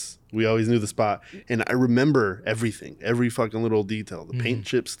knew us. We always knew the spot, and I remember everything, every fucking little detail. The paint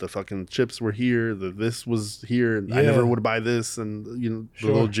chips, the fucking chips were here. This was here. And I Yeah. never would buy this, and the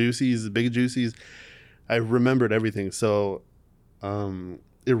Sure. little juicies, the big juicies. I remembered everything. So,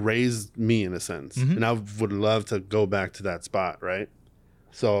 it raised me in a sense, and I would love to go back to that spot, right?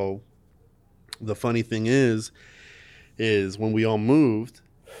 So, the funny thing is when we all moved,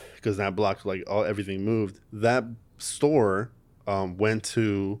 because that block, like everything moved. That store went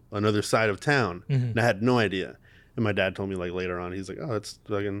to another side of town, and I had no idea. And my dad told me like later on, he's like, "Oh, that's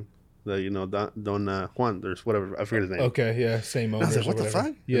fucking Don Juan, there's whatever, I forget his name." Okay, yeah, same And I was owners like, or "What the whatever.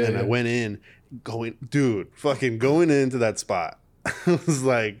 fuck?" Yeah, and then I went in, going into that spot. I was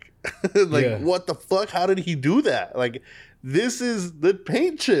like, Yeah. what the fuck? How did he do that? Like, this is the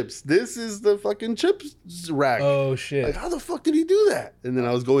paint chips. This is the fucking chips rack. Oh shit. Like, how the fuck did he do that? And then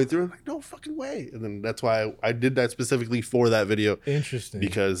I was going through, I'm like, no fucking way. And then that's why I did that specifically for that video, Interesting.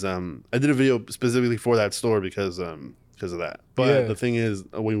 because I did a video specifically for that store because of that. But Yeah. the thing is,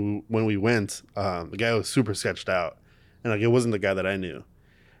 when we went, the guy was super sketched out, and like it wasn't the guy that I knew.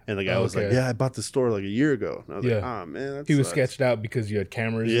 And the guy was like, Okay. "Yeah, I bought this store like a year ago." And I was like, Yeah. "Oh man, that He was sucks." sketched out because you had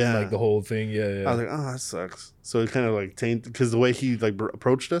cameras Yeah. and like the whole thing. Yeah, yeah. I was like, "Oh, that sucks." So it kind of like tainted, because the way he like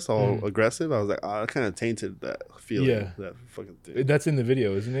approached us, all aggressive. I was like, "Oh, it kind of tainted that feeling." Yeah. That fucking thing. That's in the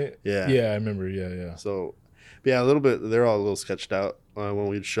video, isn't it? Yeah. Yeah, I remember. Yeah, yeah. So, but yeah, a little bit. They're all a little sketched out when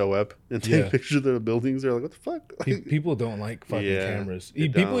we'd show up and take Yeah. pictures of the buildings. They're like, "What the fuck?" People don't like fucking Yeah, cameras. they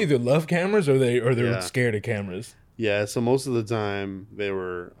People don't. either love cameras or they're Yeah. scared of cameras. Yeah. So most of the time they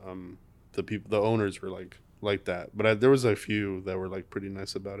were the owners were like that, but there was a few that were like pretty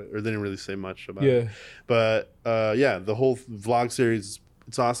nice about it, or they didn't really say much about it. Yeah. But yeah, the whole vlog series,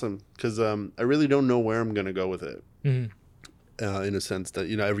 it's awesome because I really don't know where I'm gonna go with it. Mhm. In a sense that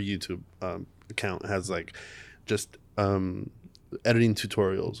every YouTube account has like just editing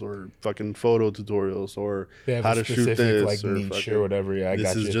tutorials or fucking photo tutorials or They have how a to shoot specific this like or niche fucking, or whatever. Yeah, I this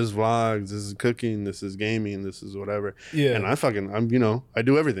got is you. just vlogs, this is cooking, this is gaming, this is whatever. Yeah. And I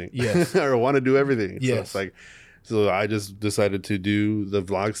do everything. Yes. or want to do everything. So Yes. it's like, so I just decided to do the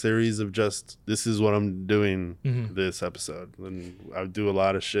vlog series of just, this is what I'm doing this episode. And I do a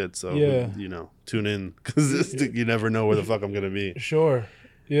lot of shit. So, Yeah. tune in because you never know where the fuck I'm going to be. Sure.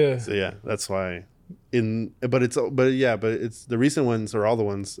 Yeah. So yeah, that's why but it's the recent ones, or all the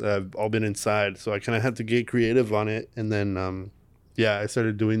ones, have all been inside. So I kind of had to get creative on it. And then, I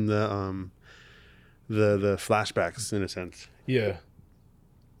started doing the flashbacks in a sense. Yeah.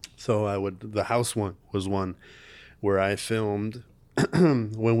 So the house one was one where I filmed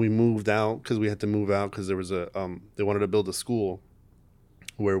when we moved out, because we had to move out because there was they wanted to build a school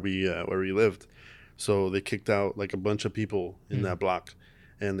where we lived. So they kicked out like a bunch of people in that block,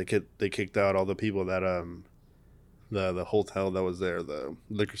 and they kicked out all the people that the hotel that was there, the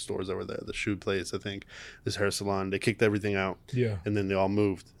liquor stores that were there, the shoe place, I think, this hair salon. They kicked everything out. Yeah. And then they all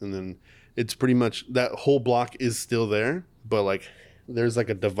moved, and then it's pretty much that whole block is still there, but like there's like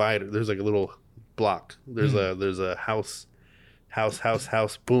a divider. There's like a little block. There's a house,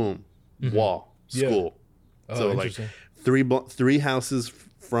 boom, wall, Yeah. school. Oh, So like interesting. three houses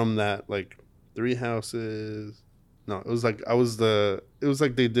from that, like 3 houses. No, it was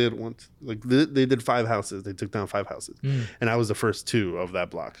like they did once, like they did 5 houses. They took down 5 houses, and I was the first 2 of that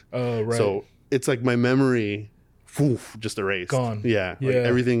block. Oh, right. So it's like my memory, just erased. Gone. Yeah. Like Yeah.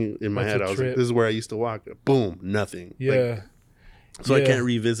 everything in my That's head. a I was like, trip. this is where I used to walk. Boom, nothing. yeah. Like, so I Yeah. can't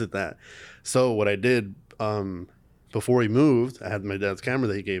revisit that. So what I did, before we moved, I had my dad's camera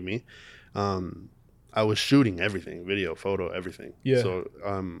that he gave me. I was shooting everything, video, photo, everything. Yeah. So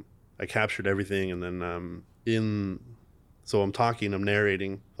I captured everything, and then so I'm talking, I'm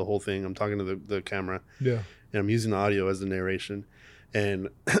narrating the whole thing. I'm talking to the camera, Yeah. and I'm using the audio as the narration, and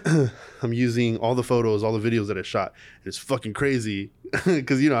I'm using all the photos, all the videos that I shot. And it's fucking crazy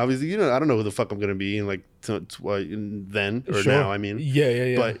because obviously I don't know who the fuck I'm gonna be in like then or Sure. now. I mean,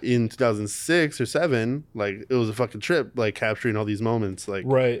 Yeah. but in 2006 or 7, like it was a fucking trip, like capturing all these moments, like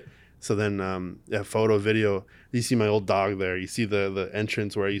Right. So then, photo, video. You see my old dog there. You see the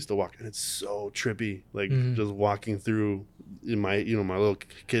entrance where I used to walk, and it's so trippy. Like just walking through in my my little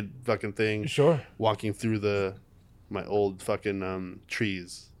kid fucking thing, Sure. walking through my old fucking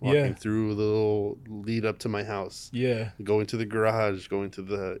trees, walking Yeah. through the little lead up to my house, Yeah. going to the garage, going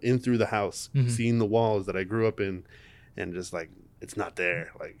to in through the house, seeing the walls that I grew up in, and just like it's not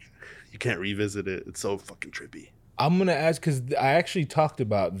there. Like you can't revisit it. It's so fucking trippy. I'm gonna ask because I actually talked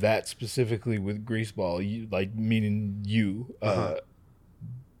about that specifically with Greaseball, meaning you,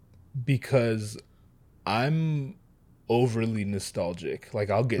 because I'm overly nostalgic.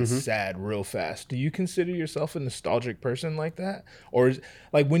 Like I'll get sad real fast. Do you consider yourself a nostalgic person like that, or is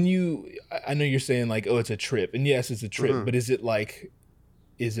like when you? I know you're saying like, oh, it's a trip, and yes, it's a trip, but is it like?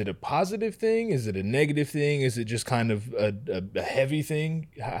 Is it a positive thing? Is it a negative thing? Is it just kind of a heavy thing?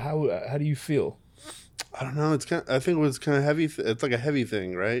 How do you feel? I don't know. I think it was kind of heavy. It's like a heavy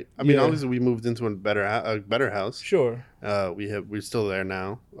thing, right? I mean, Yeah. obviously we moved into a better house. Sure. We're still there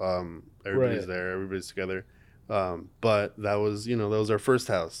now. Everybody's Right. there. Everybody's together. But that was, that was our first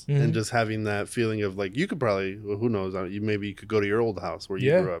house, and just having that feeling of like, you could probably, who knows, maybe you could go to your old house where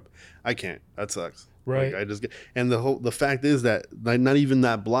you grew up. I can't. That sucks. Right. Like, I just get, and the fact is that like not even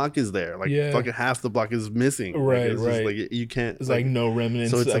that block is there. Like fucking half the block is missing. Right. Like, it's just, like you can't. It's like no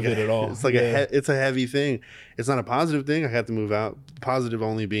remnants of it at all. It's like it's a heavy thing. It's not a positive thing. I had to move out. Positive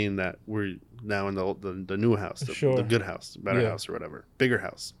only being that we're now in the new house, the good house, better house or whatever, bigger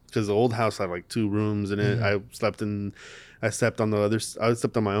house. Because the old house had like 2 rooms in it. I slept on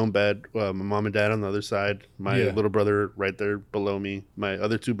my own bed. My mom and dad on the other side. My little brother right there below me. My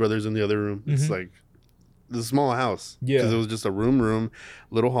other 2 brothers in the other room. It's like the small house. Because it was just a room,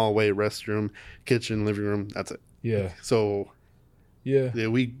 little hallway, restroom, kitchen, living room. That's it. Yeah. So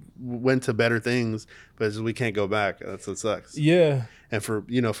we went to better things, but we can't go back. That's what sucks. Yeah. And for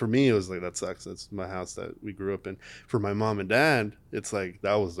me, it was like, that sucks. That's my house that we grew up in. For my mom and dad, it's like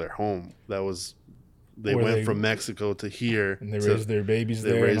that was their home. That was they went from Mexico to here, and they raised their babies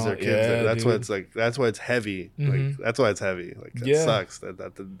there. They raised their kids there. That's why it's like. That's why it's heavy. Like that's why it's heavy. Like that sucks.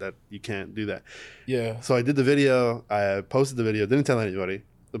 That you can't do that. Yeah. So I did the video. I posted the video. Didn't tell anybody,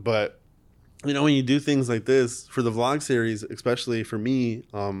 but when you do things like this for the vlog series, especially for me,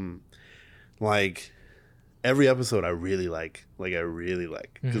 like every episode I really like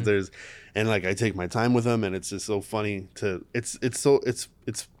because there's, and like I take my time with them, and it's just so funny to it's I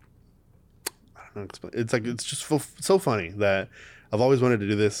don't know, it's just so funny that I've always wanted to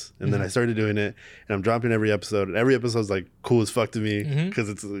do this, and then I started doing it, and I'm dropping every episode, and every episode's like cool as fuck to me because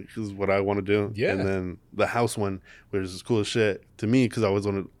it's what I want to do. Yeah. And then the house one, which is cool as shit to me because I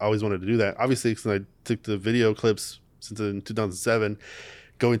always wanted to do that. Obviously, since I took the video clips since in 2007.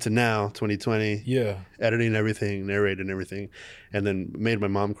 Going to now 2020, editing everything, narrating everything, and then made my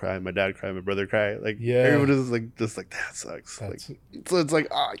mom cry, my dad cry, my brother cry. Like everybody was like, just like that sucks. Like, so it's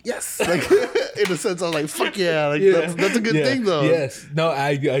like, yes, like in a sense, I'm like, fuck yeah, like that's a good thing though. Yes, no,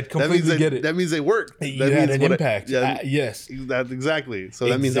 I completely get it. That means it worked. That you had an impact. Yes, that's exactly. So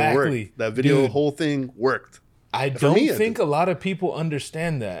that means it worked. That video, whole thing worked. I don't think a lot of people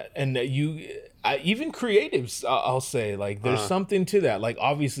understand that, and that even creatives, I'll say, like, there's something to that. Like,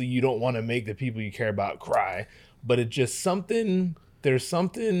 obviously, you don't want to make the people you care about cry, but it's just something. There's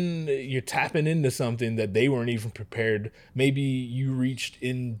something, you're tapping into something that they weren't even prepared. Maybe you reached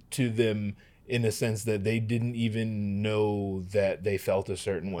into them in a sense that they didn't even know that they felt a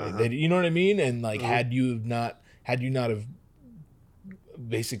certain way. They, you know what I mean? And like, had you not have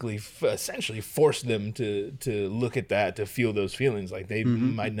basically essentially forced them to look at that, to feel those feelings, like they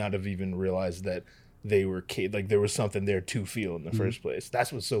might not have even realized that they were like there was something there to feel in the first place.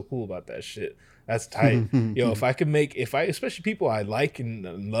 That's what's so cool about that shit. That's tight. Especially people I like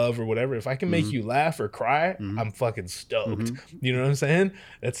and love or whatever, if I can make you laugh or cry, I'm fucking stoked. You know what I'm saying?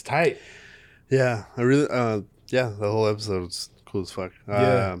 That's tight. Yeah, I really the whole episode's cool as fuck.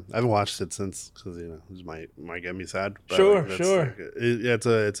 I haven't watched it since because it might get me sad. But sure. Like,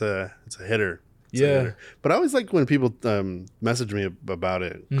 it's a hitter. But I always like when people message me about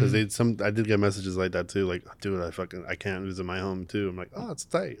it because I did get messages like that too, like, dude, I can't visit my home too. I'm like, oh, it's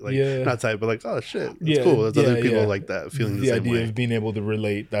tight, like not tight, but like, oh shit, it's cool. There's other people like that feeling the same way. The idea of being able to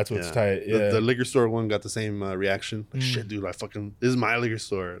relate, that's what's tight. The liquor store one got the same reaction. Like, shit, dude, this is my liquor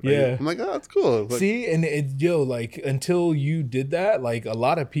store. Like, I'm like, oh, it's cool. Like, see, and like until you did that, like a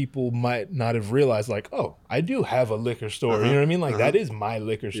lot of people might not have realized, like, oh, I do have a liquor store. You know what I mean? Like that is my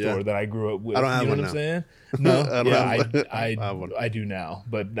liquor store that I grew up with. I don't have you know one what I'm now. saying? No, I do now,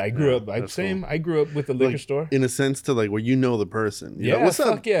 but I grew up. I grew up with a liquor store in a sense to like where you know the person. What's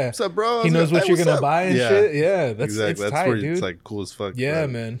up? Yeah, what's up, bro? He knows what you're gonna buy and shit. Yeah, that's exactly. It's that's tight, where dude. It's like cool as fuck. Yeah,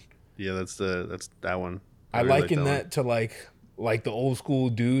 man. Yeah, that's that one. I liken that to like the old school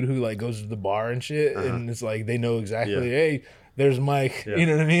dude who like goes to the bar and shit, and it's like they know exactly. Hey, there's Mike. You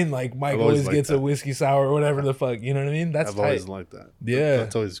know what I mean? Like Mike always gets a whiskey sour or whatever the fuck. You know what I mean? That's I've tight. always liked that. Yeah,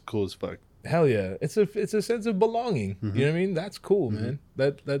 that's always cool as fuck. Hell yeah, it's a sense of belonging. You know what I mean? That's cool, man.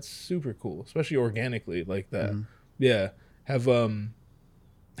 That's super cool, especially organically like that. Yeah. Have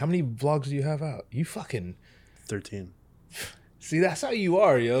how many vlogs do you have out? You fucking 13. See, that's how you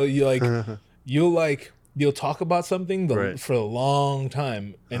are, yo. You like you'll talk about something for a long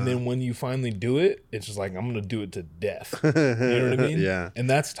time, and then when you finally do it, it's just like, I'm gonna do it to death. You know what I mean? Yeah. And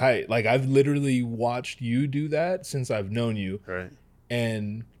that's tight. Like I've literally watched you do that since I've known you. Right.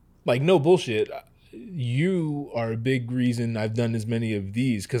 And like, no bullshit, you are a big reason I've done as many of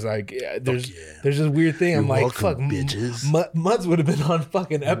these because like there's this weird thing. I'm like, fuck, bitches. Muds would have been on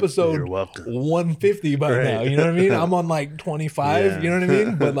fucking episode You're welcome. 150 by Right. now. You know what I mean? I'm on like 25. Yeah. You know what I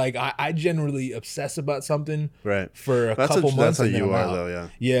mean? But like I generally obsess about something Right. for a couple months. That's how and then you I'm are, out. though. Yeah.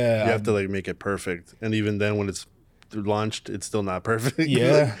 Yeah, You have to like make it perfect, and even then, when it's launched, it's still not perfect.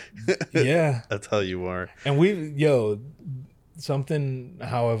 Yeah, yeah. That's how you are. And something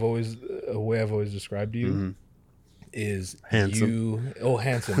a way I've always described you is Handsome.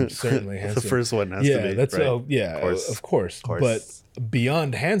 handsome, certainly That's handsome. the first one has to be. That's right. of course. But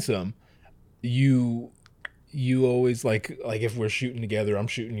beyond handsome, you always like if we're shooting together, I'm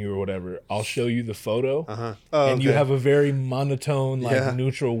shooting you or whatever, I'll show you the photo, and you have a very monotone, like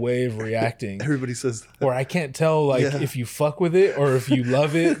neutral way of reacting. Everybody says that. Or I can't tell like if you fuck with it or if you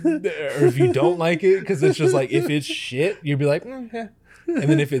love it or if you don't like it, because it's just like if it's shit, you'd be like, yeah. And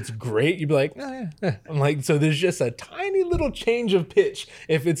then if it's great, you'd be like, yeah. I'm like, so there's just a tiny little change of pitch.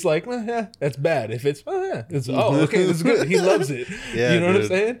 If it's like, yeah, that's bad. If it's, it's okay, that's good. He loves it. Yeah, you know what I'm dude.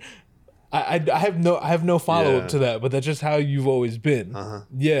 saying? I have no follow up to that, but that's just how you've always been.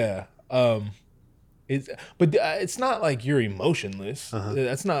 Yeah. It's not like you're emotionless.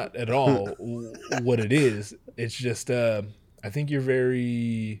 That's not at all what it is. It's just I think you're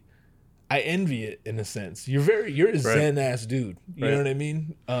very. I envy it in a sense. You're a zen ass dude. You know what I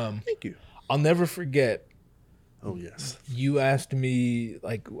mean? Thank you. I'll never forget. Oh yes. You asked me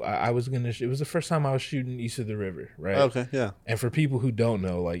like I was gonna. It was the first time I was shooting East of the River, right? Okay. Yeah. And for people who don't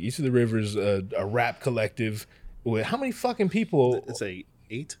know, like East of the River is a rap collective with how many fucking people? It's a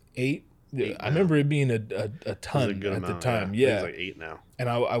 8. 8. I remember it being a ton It's a good at amount, the time. Yeah. Yeah. It's like 8 now.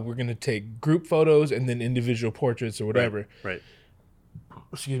 And we're gonna take group photos and then individual portraits or whatever. Right.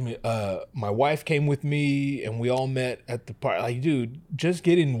 Excuse me. My wife came with me, and we all met at the park. Like, dude, just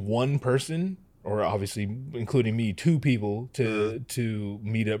getting one person, or obviously including me, 2 people to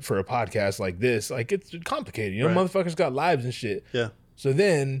meet up for a podcast like this, like it's complicated. You know, motherfuckers got lives and shit. Yeah. So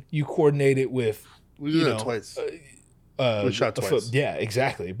then you coordinate it with. We did that twice. We shot twice. Yeah,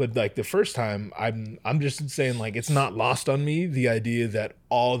 exactly. But like the first time, I'm just saying like it's not lost on me the idea that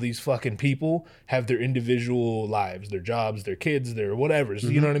all these fucking people have their individual lives, their jobs, their kids, their whatever. So,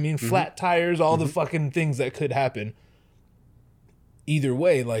 you know what I mean? Flat tires, all the fucking things that could happen. Either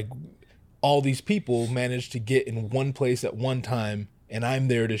way, like all these people managed to get in one place at one time, and I'm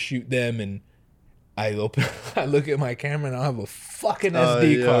there to shoot them. And I look at my camera and I have a fucking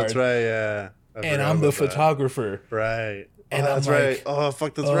SD card. That's right. Yeah. And I'm the photographer. Right. And that's I'm like, right. Oh,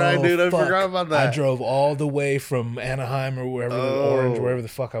 fuck, that's right, dude. I forgot about that. I drove all the way from Anaheim or wherever, Orange, wherever the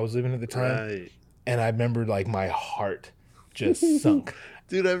fuck I was living at the time. Right. And I remember like my heart just sunk.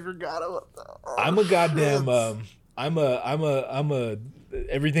 Dude, I forgot about that. Oh, I'm a goddamn, I'm a,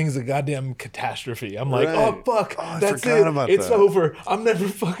 everything's a goddamn catastrophe. I'm like, oh, fuck, that's it. It's over. I'm never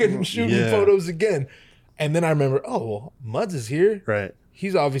fucking shooting photos again. And then I remember, oh, well, Muds is here. Right. He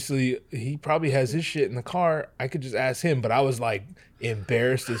probably has his shit in the car. I could just ask him, but I was like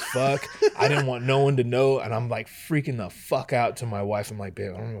embarrassed as fuck. I didn't want no one to know. And I'm like freaking the fuck out to my wife. I'm like,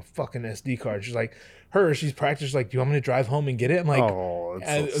 babe, I don't have a fucking SD card. She's like, she's practiced like, do you want me to drive home and get it? I'm like, oh,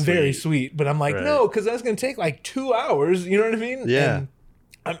 that's so very sweet. But I'm like, no, because that's going to take like 2 hours. You know what I mean? Yeah. And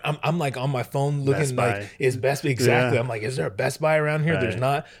I'm like on my phone looking like, is Best Buy exactly? I'm like, is there a Best Buy around here? There's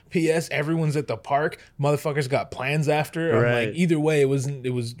not. P.S. Everyone's at the park. Motherfuckers got plans after. I'm like, either way, it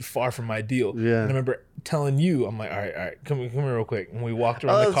was far from ideal. Yeah. And I remember telling you, I'm like, all right, come here real quick. And we walked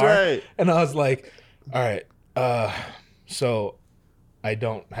around the car, and I was like, all right, so I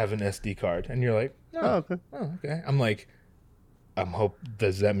don't have an SD card, and you're like, no, okay. I'm like,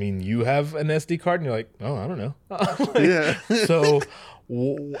 does that mean you have an SD card? And you're like, oh, I don't know. Like, so.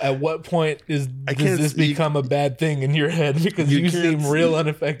 At what point does this become a bad thing in your head? Because you seem real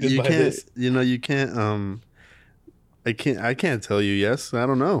unaffected by this. You know, you can't. I can't tell you. Yes, I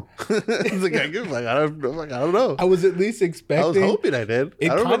don't know. It's like I don't know. I was at least expecting. I was hoping I did.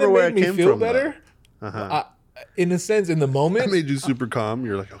 It I don't kind of remember where made me I came feel from, better. In a sense, in the moment, I made you super calm.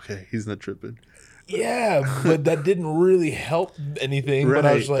 You're like, okay, he's not tripping. Yeah, but that didn't really help anything. But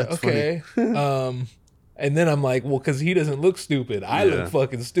I was like, okay. And then I'm like, well, because he doesn't look stupid. I look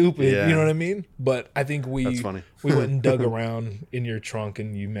fucking stupid. Yeah. You know what I mean? But I think we funny. we went and dug around in your trunk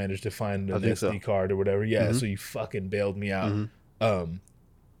and you managed to find an SD card or whatever. Yeah, so you fucking bailed me out.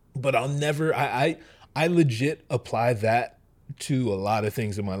 But I'll never, I legit apply that to a lot of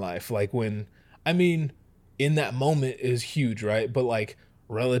things in my life. Like in that moment is huge, right? But like,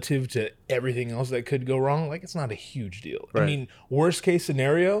 relative to everything else that could go wrong, like it's not a huge deal. Right. I mean, worst case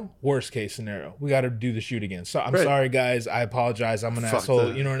scenario, we got to do the shoot again. So I'm sorry, guys. I apologize. I'm an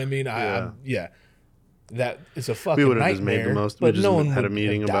asshole. You know what I mean? that is a fucking We would have nightmare. just made the most. But We just no one had a would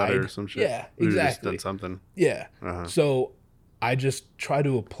meeting have about it died. or some shit. Yeah, We would've just exactly. done something. Yeah. Uh-huh. So I just try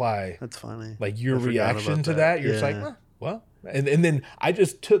to apply That's funny. like your I forgot reaction about to that. You're just like, Yeah. well, and then I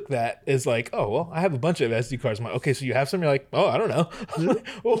just took that as like, oh well, I have a bunch of SD cards. I'm like, okay, so you have some? You're like, oh, I don't know. I'm like,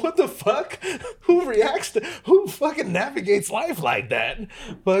 well, what the fuck? Who fucking navigates life like that?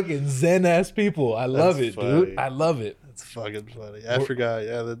 Fucking zen ass people. I love That's it, dude. funny. I love it. That's fucking funny. I forgot.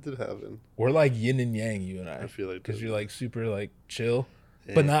 Yeah, that did happen. We're like yin and yang, you and I. I feel like because that. you're like super like chill.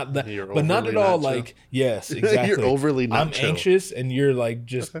 But not that, You're but not at overly all. not chill. Like, yes, exactly. You're overly not I'm chill. anxious, and you're like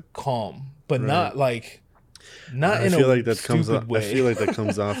just calm, but not like, not I in feel a like that comes stupid off. way. I feel like that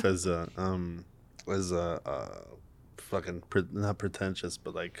comes off as a fucking not pretentious,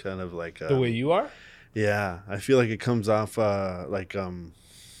 but like kind of like the way you are. yeah. I feel like it comes off like I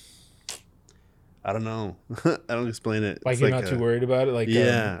don't know. I don't explain it. Like It's you're not too worried about it. Like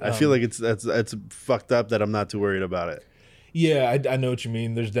Yeah, I feel like it's fucked up that I'm not too worried about it. yeah, I know what you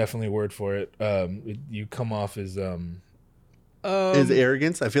mean. There's definitely a word for it. You come off as Is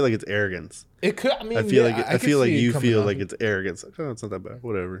arrogance? I feel like it's arrogance. it could. I mean, I feel yeah, like I could feel like see it you coming feel off. like it's arrogance. Like, oh, it's not that bad.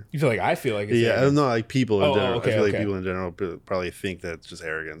 Whatever. You feel like I feel like it's Yeah, arrogance. no, like people in Oh, general. okay, I feel like okay. people in general probably think that it's just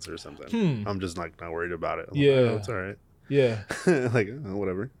arrogance or something. I'm just like not worried about it. I'm like, Yeah. oh, it's all right. Yeah. Like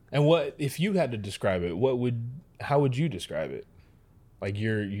whatever. And what if you had to describe it? How would you describe it? Like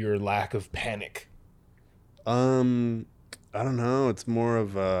your lack of panic. I don't know. It's more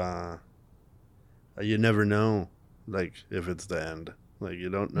of you never know, like if it's the end. Like you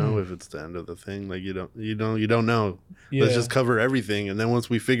don't know if it's the end of the thing. Like you don't know. Yeah. Let's just cover everything, and then once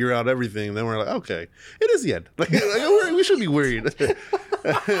we figure out everything, then we're like, okay, it is the end. Like we should be worried.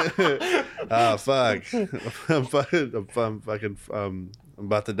 Ah, fuck. I'm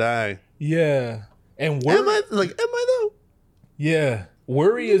about to die. Yeah. And Am I though? Yeah.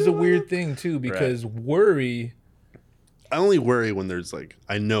 Worry is a weird thing too, because worry, I only worry when there's like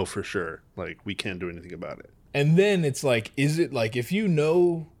I know for sure like we can't do anything about it. and then it's like, is it like if you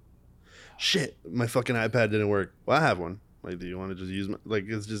know? Shit, my fucking iPad didn't work. Well, I have one. Like, do you want to just use my? Like,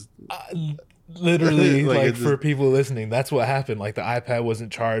 it's just Literally, Like, like it's for just- people listening, that's what happened. Like the iPad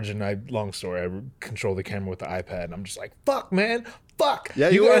wasn't charged, and long story, I control the camera with the iPad, and I'm just like, fuck, man, fuck. Yeah,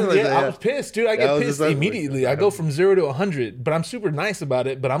 you are like that, I yeah. was pissed, dude. I Yeah, I get was pissed just like- immediately. I go from 0 to 100, but I'm super nice about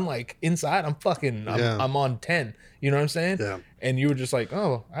it. But I'm like inside, I'm on 10. You know what I'm saying? Yeah. And you were just like,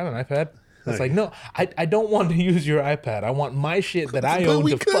 oh, I have an iPad. It's like, no, I don't want to use your iPad. I want my shit that I But own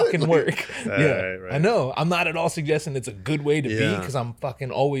we to could. fucking work. Yeah, right. I know. I'm not at all suggesting it's a good way to be Yeah. because I'm fucking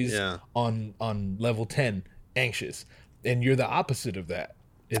always Yeah. on level 10 anxious, and you're the opposite of that.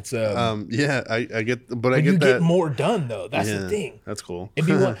 It's yeah, I get, but I but you get that. get more done though. That's Yeah, the thing. That's cool.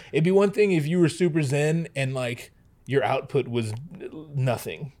 It'd be one thing if you were super zen and like your output was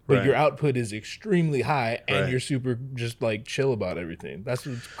nothing, but Right. your output is extremely high and Right. you're super just like chill about everything. That's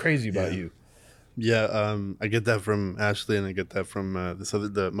what's crazy about you. Yeah, I get that from Ashley, and I get that from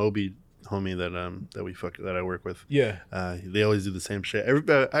the Moby homie that I work with. Yeah. They always do the same shit.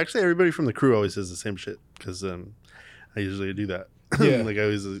 Everybody from the crew always does the same shit because I usually do that. Yeah. Like I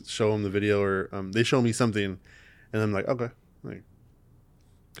always show them the video, or they show me something, and I'm like, okay, like,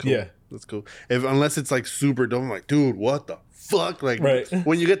 cool. Yeah. That's cool. Unless it's like super dumb, I'm like, dude, what the fuck? Like, Right.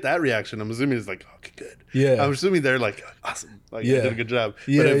 when you get that reaction, I'm assuming it's like, okay, good. Yeah. I'm assuming they're like, awesome. Like, Yeah. I did a good job.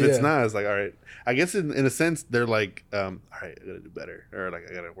 Yeah, But if it's yeah. not, it's like, all right. I guess in a sense, they're like, all right, I gotta do better, or like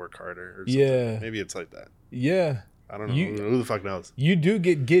I gotta work harder, or something. Yeah. Maybe it's like that. Yeah. I don't know. You- Who the fuck knows? You do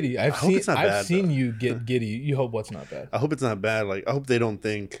get giddy. I've hope it's not I've bad, seen though. you get giddy. You hope what's not bad. I hope it's not bad. Like, I hope they don't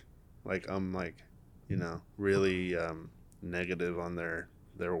think like I'm like, really negative on their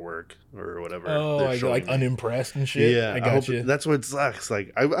work or whatever. Oh, they're I get showing like me. unimpressed and shit. Yeah, I hope got you. that's what sucks.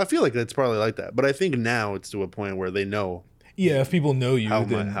 Like, I feel like that's probably like that, but I think now it's to a point where they know Yeah, if people know you, how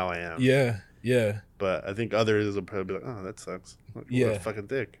then I am. yeah, yeah, But I think others will probably be like, oh, that sucks. Like, what Yeah. a fucking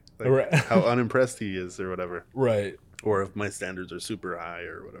dick. Like, Right. how unimpressed he is or whatever. right, Or if my standards are super high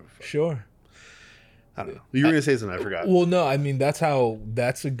or whatever. sure. I don't know. You were going to say something. I forgot. Well, no, I mean that's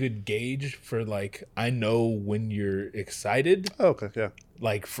a good gauge for like I know when you're excited. Oh, okay. Yeah.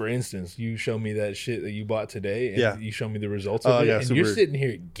 Like for instance, you show me that shit that you bought today, and Yeah. you show me the results Oh, of it, yeah, and you're super- sitting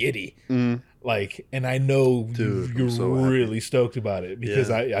here giddy. Mm. Like, and I know Dude, you're I'm so happy. really stoked about it because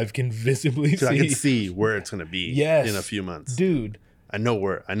Yeah. I can visibly 'Cause I can see, see where it's going to be Yes. in a few months. dude. I know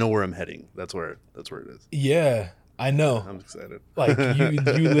where I'm heading. That's where it is. Yeah. I know. I'm excited. Like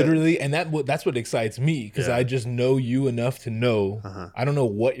you literally, and that's what excites me because Yeah. I just know you enough to know. Uh-huh. I don't know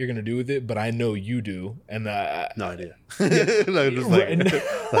what you're gonna do with it, but I know you do, and No idea. No, just like,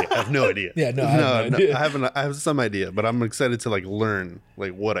 like I have no idea. Yeah, no, I have no idea. I have some idea, but I'm excited to like learn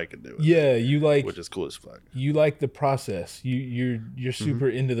like what I can do. With yeah, it, you like which is cool as fuck. you like the process. You're super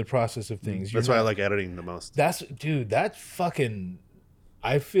into the process of things. That's You're why I not- like editing the most. That fucking.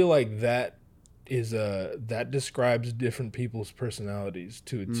 I feel like that is that describes different people's personalities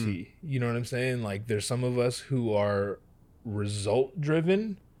to a T. You know what I'm saying? Like there's some of us who are result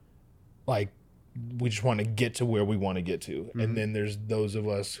driven, like we just want to get to where we want to get to, and then there's those of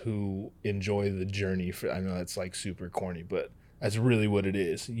us who enjoy the journey. I know that's like super corny, but that's really what it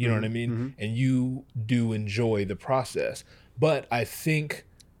is. You know what I mean? And you do enjoy the process, but I think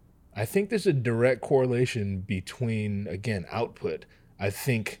there's a direct correlation between, again, output.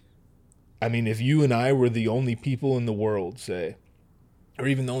 I mean, if you and I were the only people in the world, say, or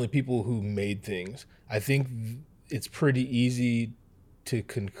even the only people who made things, I think it's pretty easy to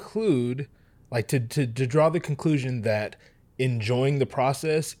conclude, like to draw the conclusion that enjoying the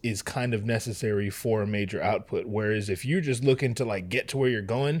process is kind of necessary for a major output. Whereas if you're just looking to like get to where you're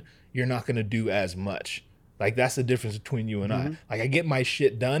going, you're not going to do as much. Like that's the difference between you and I. Like I get my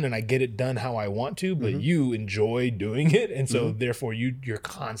shit done and I get it done how I want to, but you enjoy doing it, and so therefore you're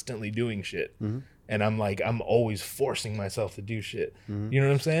constantly doing shit. And I'm always forcing myself to do shit. You know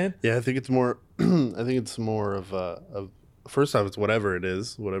what I'm saying? Yeah, I think it's more. I think it's more of first off, it's whatever it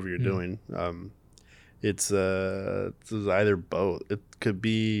is, whatever you're doing. It's either both. It could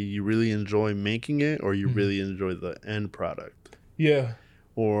be you really enjoy making it, or you really enjoy the end product. Yeah.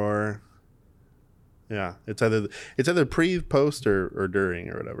 Or yeah, it's either pre, post, or during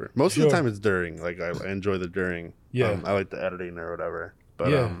or whatever. Most of the Sure. time it's during. Like I enjoy the during. Yeah. I like the editing or whatever. But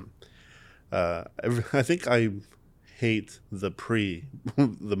Yeah. I think I hate the pre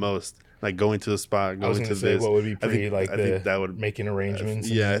the most. Like going to the spot, I was going gonna to say this. what would be I pretty think that would making arrangements.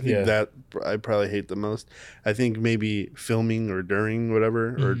 and- yeah, I think that I probably hate the most. I think maybe filming or during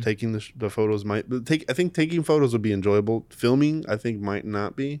whatever or taking the photos might I think taking photos would be enjoyable. Filming I think might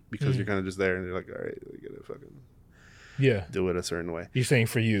not be because you're kind of just there and you're like, all right, we gotta fucking Yeah. do it a certain way. You're saying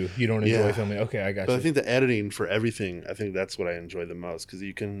for you don't enjoy Yeah. filming. Okay, I got But you. I think the editing for everything, I think that's what I enjoy the most because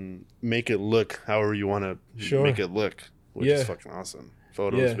you can make it look however you want to Sure. make it look, which Yeah. is fucking awesome.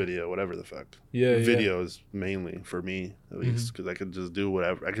 Photos, Yeah. video, whatever the fuck. Yeah, yeah. Video is mainly for me at least because I could just do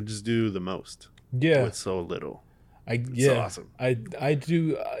whatever. I could just do the most Yeah. with so little. Yeah. so awesome. I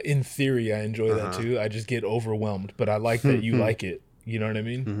do. In theory, I enjoy that too. I just get overwhelmed, but I like that you like it. You know what I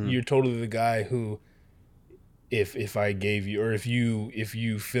mean? You're totally the guy who, if I gave you, or if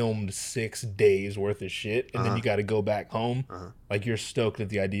you filmed 6 days worth of shit and then you got to go back home, like you're stoked at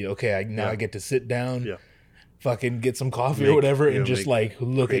the idea. Okay, I get to sit down. Yeah. Fucking get some coffee or Make- whatever, yeah, and just make- like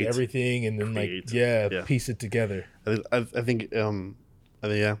look create- at everything, and then create. like Yeah. piece it together. I think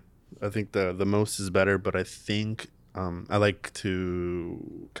I think the most is better, but I think I like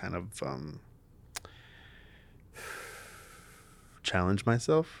to kind of challenge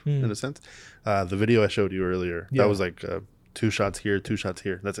myself in a sense. The video I showed you earlier, Yeah. that was like 2 shots here, 2 shots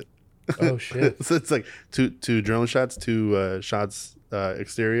here. That's it. Oh shit! So it's like two drone shots, 2 shots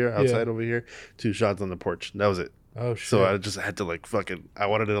exterior outside over here, 2 shots on the porch. That was it. Oh shit! So I just had to like I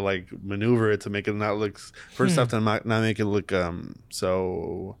wanted to like maneuver it to make it not look first off to not make it look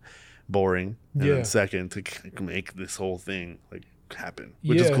so boring, and Yeah. then second to make this whole thing like happen,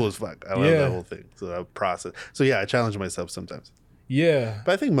 which is Yeah. cool as fuck. I love Yeah. that whole thing. So that process. So yeah, I challenge myself sometimes, yeah,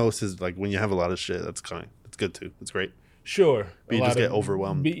 but I think most is like when you have a lot of shit. That's fine. It's good too. It's great. sure. But you A just lot get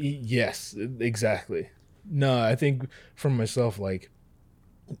overwhelmed. Yes, exactly. No, I think for myself, like,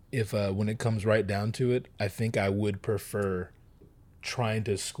 if when it comes right down to it, I think I would prefer trying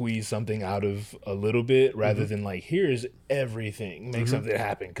to squeeze something out of a little bit rather than like, here's everything, make something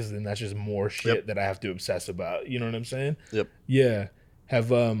happen, because then that's just more shit that I have to obsess about. You know what I'm saying? Yep. Yeah.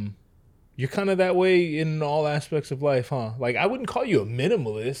 Have you're kind of that way in all aspects of life, huh? Like, I wouldn't call you a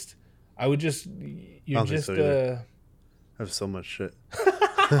minimalist. I would just you're don't think just so either. I have so much shit.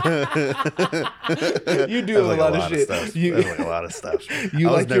 you do I have have a like lot of shit. Stuff. You, I have like a lot of stuff. you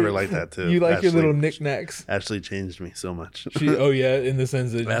I was like never your- like that too. You like your Ashley- little knickknacks. Ashley changed me so much. Oh yeah, in the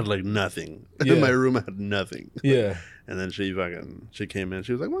sense that I had like nothing. Yeah. In my room, I had nothing. yeah, And then she came in.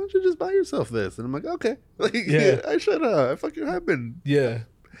 She was like, "Why don't you just buy yourself this?" And I'm like, "Okay." Like, Yeah. I should have. I fucking have been. yeah.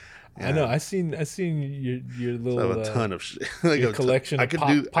 I Yeah. know. I seen your I little have a ton of shit. Like your a ton- collection I of could pop,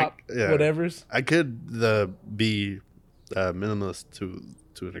 do pop yeah. whatevers. I could be minimalist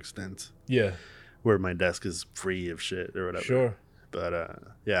to an extent Yeah, where my desk is free of shit or whatever. sure. But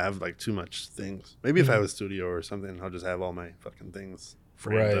yeah, I have like too much things. Maybe if I have a studio or something, I'll just have all my fucking things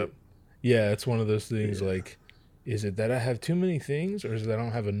framed up. Yeah, it's one of those things like, is it that I have too many things, or is it that I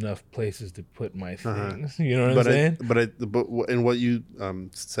don't have enough places to put my things? You know what I'm saying? But in what you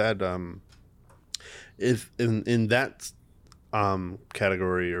said, if in that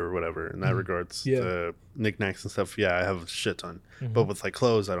category or whatever, in that regards, the knickknacks and stuff, yeah, I have a shit ton. But with like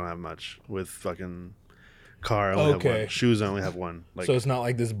clothes, I don't have much. With fucking car, I only have one. Shoes, I only have one. Like, so it's not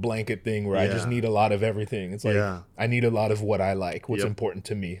like this blanket thing where I just need a lot of everything. It's like I need a lot of what I like, what's important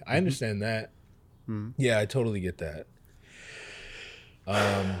to me. I understand that. Yeah, I totally get that. I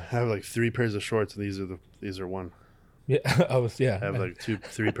have like 3 pairs of shorts, and these are one. Yeah, I have like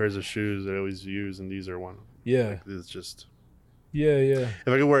 3 pairs of shoes that I always use, and these are one. Yeah, like, it's just. Yeah. If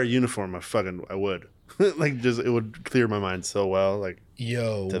I could wear a uniform, I would. Like, just it would clear my mind so well. Like,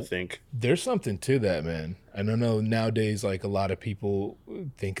 to think there's something to that, man. I don't know, nowadays, like a lot of people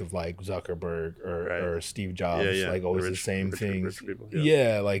think of like Zuckerberg or Steve Jobs, like always the same things. Rich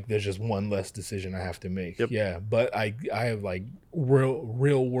people, like there's just one less decision I have to make. Yeah, but I have like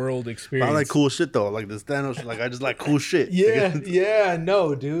real world experience. But I like cool shit though, like this Thanos. Like I just like cool shit. Yeah,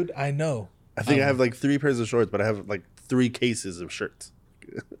 no, dude, I know. I think I have like 3 pairs of shorts, but I have like 3 cases of shirts.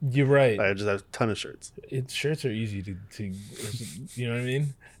 You're right. I just have a ton of shirts. Shirts are easy to you know what I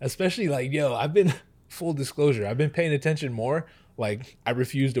mean? Especially like, I've been, full disclosure, I've been paying attention more. Like, I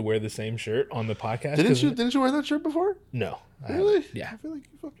refuse to wear the same shirt on the podcast. Didn't you wear that shirt before? No. Really? Yeah. I feel like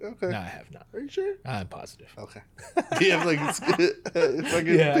you okay. No, I have not. Are you sure? I'm positive. Okay. You have like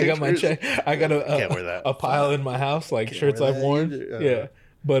I got my check. I got can't wear that. A pile in my house, like shirts I've worn. Yeah.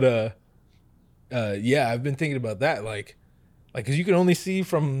 But I've been thinking about that, like, because you can only see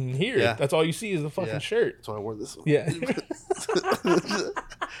from here. Yeah. That's all you see is the fucking shirt. That's why I wore this one. Yeah.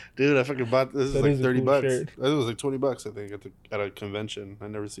 Dude, I fucking bought this. Is like $30. Shirt. It was like $20, I think, at a convention.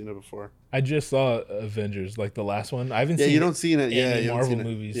 I'd never seen it before. I just saw Avengers, like the last one. I haven't seen. Yeah, you don't see it. Any Marvel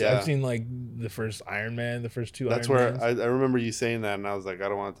movies. Yeah. I've seen like the first Iron Man, the first 2. That's Iron where I remember you saying that, and I was like, I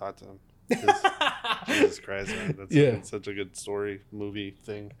don't want to talk to him. Jesus Christ, man! That's such a good story, movie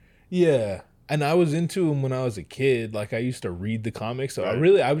thing. Yeah. And I was into him when I was a kid. Like, I used to read the comics. So I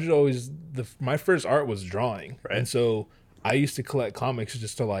was always, my first art was drawing. Right. And so I used to collect comics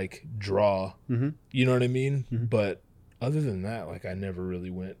just to, like, draw. Mm-hmm. You know what I mean? Mm-hmm. But other tthan that, like, I never really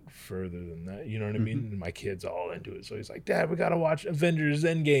went further than that. You know what I mean? And my kid's all into it. So he's like, Dad, we got to watch Avengers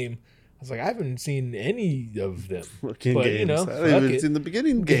Endgame. I was like, I haven't seen any of them. Fucking games. You know, I haven't even seen the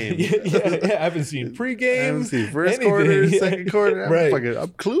beginning game. I haven't seen pregame. I haven't seen first quarter, second quarter. I'm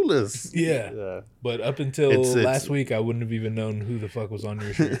clueless. Yeah. But up until last week, I wouldn't have even known who the fuck was on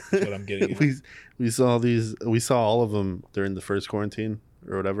your shirt. That's what I'm getting at. We saw all of them during the first quarantine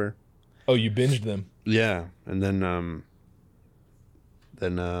or whatever. Oh, you binged them? Yeah. And then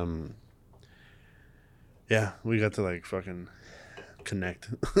we got to like fucking connect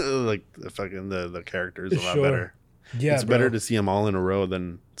like fucking the characters a lot better. Yeah, it's better to see them all in a row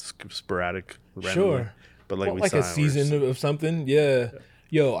than sporadic randomly. But like a season of something. Yeah.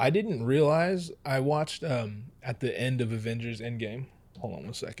 Yo, I didn't realize I watched at the end of Avengers Endgame. Hold on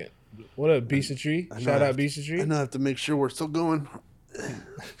one second. What up, Beast Tree? Shout out Beast Tree. I know I have to make sure we're still going.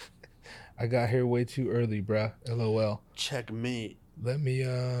 I got here way too early, bruh. LOL. Checkmate. Let me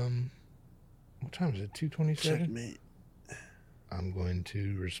what time is it? 2:27? Checkmate. I'm going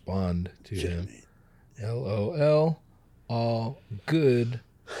to respond to him. LOL. All good.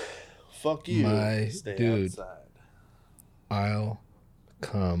 Fuck you. My Stay dude. Outside. I'll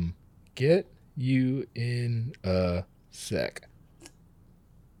come get you in a sec.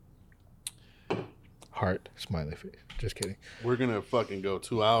 Heart. Smiley face. Just kidding. We're going to fucking go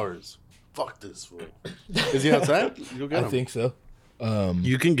 2 hours. Fuck this fool. Is he outside? You'll get him. I think so.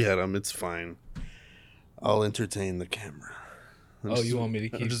 You can get him. It's fine. I'll entertain the camera. You want me to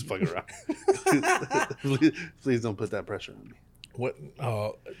keep... I'm just fucking around. Please don't put that pressure on me. What?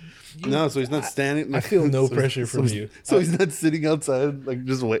 Oh, no, so he's not standing... I feel no pressure from you. So he's not sitting outside, like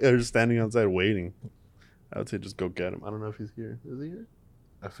just wait, or standing outside waiting. I would say just go get him. I don't know if he's here. Is he here?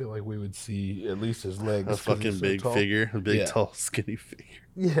 I feel like we would see at least his legs. A fucking big figure. A big, tall, skinny figure.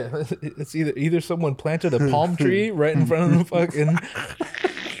 Yeah, it's either someone planted a palm tree right in front of the fucking...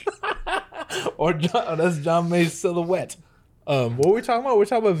 or that's John May's silhouette. What were we talking about? We're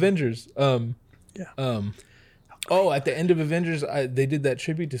talking about Avengers. At the end of Avengers, they did that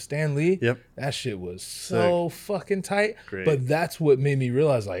tribute to Stan Lee. Yep. That shit was so fucking tight. Great. But that's what made me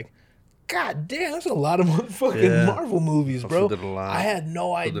realize, like, God damn, there's a lot of motherfucking Marvel movies, bro. I had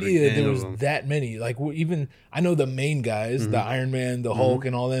no idea there was that many. Like, even I know the main guys, the Iron Man, the Hulk,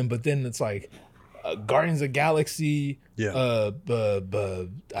 and all them. But then it's like Guardians of the Galaxy. Yeah. I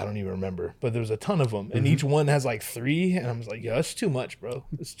don't even remember, but there was a ton of them, and each one has like 3, and I was like, yo, it's too much, bro.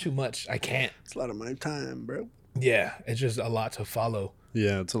 It's too much. I can't. It's a lot of my time, bro. Yeah, it's just a lot to follow.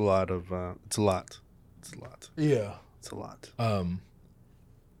 Yeah, it's a lot of. It's a lot. It's a lot. Yeah. It's a lot.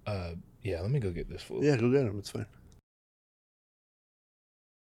 Yeah. Let me go get this food. Yeah, go get him. It's fine.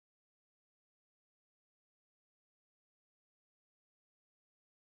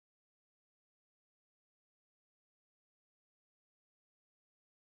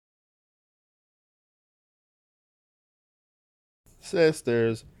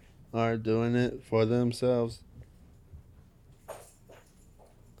 Sisters are doing it for themselves.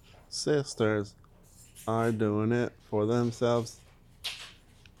 Sisters are doing it for themselves.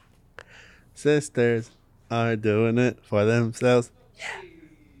 Sisters are doing it for themselves. Yeah.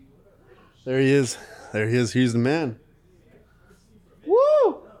 There he is. There he is. He's the man.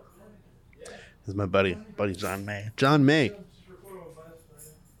 Woo! This is my buddy John May. John May.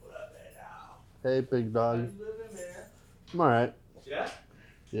 Hey, big dog. I'm all right. Yeah?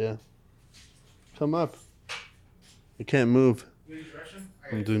 Yeah. Come up. I can't move.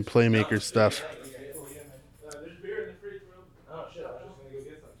 I'm doing playmaker stuff.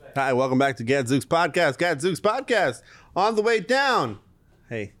 Hi, welcome back to Gadzooks Podcast. Gadzooks Podcast on the way down.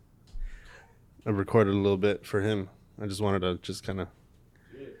 Hey, I recorded a little bit for him. I just wanted to just kind of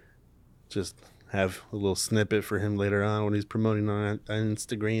just have a little snippet for him later on when he's promoting on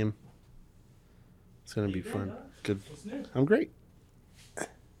Instagram. It's going to be fun. Good. I'm great.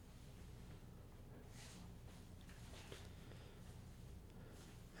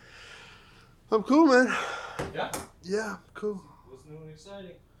 I'm cool, man. Yeah? Yeah, cool. What's new and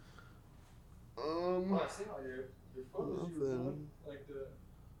exciting? I see all your photos you were nothing. doing, like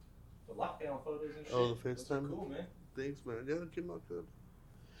the lockdown photos and shit. Oh, the Those FaceTime? are cool, man. Thanks, man. Yeah, it came out good.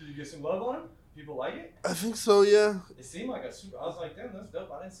 Did you get some love on them? People like it? I think so, yeah. It seemed like a super. I was like, damn, that's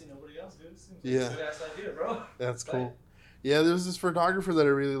dope. I didn't see nobody else do it. Seems like Yeah. a good ass idea, bro. That's Tight. cool. Yeah, there's this photographer that I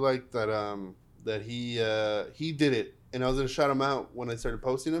really liked that he did it, and I was gonna shout him out when I started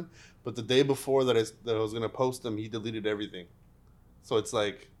posting him, but the day before that I was gonna post him, he deleted everything. So it's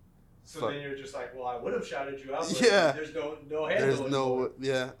like, So fuck. then you're just like, well, I would have shouted you out, but Yeah. there's no handle There's anymore. no,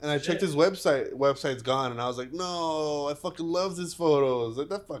 yeah. And I checked Shit. his website. Website's gone, and I was like, no, I fucking love his photos. Like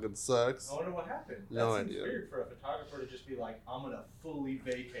that fucking sucks. I wonder what happened. No That seems idea. weird for a photographer to just be like, I'm gonna fully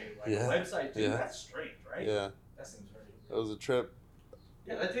vacate. Like Yeah. a website too. Yeah. That's strange, right? Yeah, That seems very. that was a trip.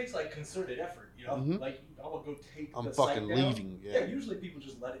 Yeah, that takes like concerted effort, you know. Mhm. Like I will go take. I'm the fucking site down. leaving. Yeah. Yeah, Usually people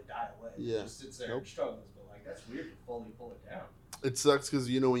just let it die away. Yeah. It just sits there Nope. and struggles, but like that's weird to fully pull it down. it sucks because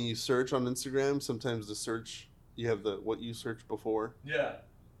you know when you search on Instagram, sometimes the search you have the what you searched before, Yeah.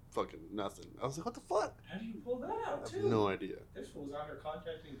 fucking nothing. I was like, what the fuck? How do you pull that I out have too? no idea. This fool's out here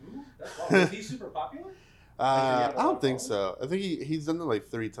contacting who? That's wrong. Is he super popular? I don't think so. I think he's done it like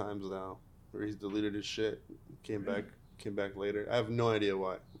 3 times now, where he's deleted his shit, came back later. I have no idea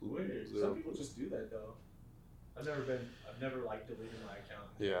why. Weird. Zero. Some people just do that though. I've never like deleted my account.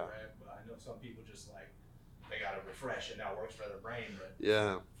 Yeah. Right? But I know some people just like they gotta refresh and now it works for their brain, but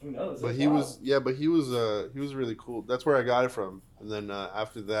Yeah, who knows? but That's he wild. was really cool. That's where I got it from. And then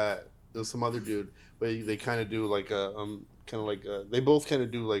after that, there was some other dude, but they kind of do like they both kind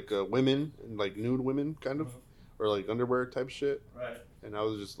of do like women and like nude women kind of, or like underwear type shit. Right. And I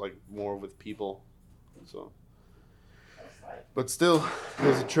was just like more with people, so. That's tight. But still, it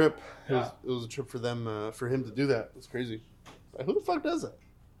was a trip. It Yeah. was a trip for them, for him to do that. It's crazy. Like, who the fuck does that?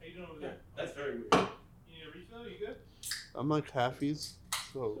 How you doing over Yeah, there? that's very weird. You need a refill? You good? I'm like halfies,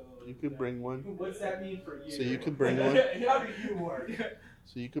 so you could bring one. What's that mean for you? So you could bring one. How do you work?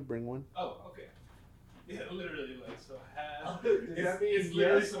 So you could bring one. Oh, okay. Yeah, literally, like, so half. Does that mean it's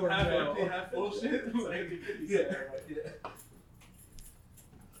literally yes some or half no? empty, half full shit. Like, Yeah.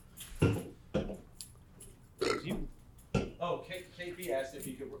 you, Oh, KP asked if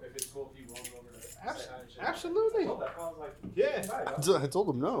it's cool if you rolled over to say hi and shit. absolutely. I told that. I was like, Yeah. hi, dog. I told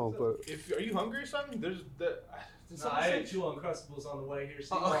him no, but Are you hungry or something? There's the. Nah, I ate 2 Uncrustables on the way here.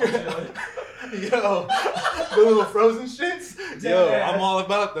 So Oh, okay. Yo, the little frozen shits. Yo, Yeah. I'm all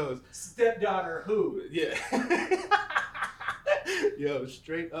about those. Stepdaughter who? Yeah. Yo,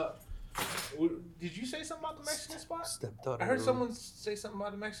 straight up. Did you say something about the Mexican spot? stepdaughter. I heard someone say something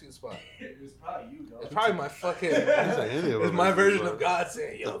about the Mexican spot. It was probably you, dog. It's probably my fucking. any of It's them my are version good, of God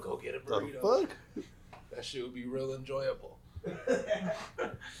saying, "Yo, go get a The burrito." fuck? That shit would be real enjoyable. I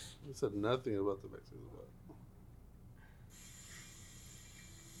said nothing about the Mexican spot.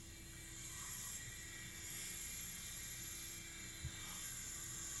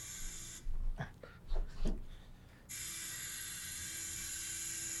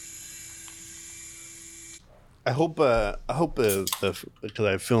 I hope because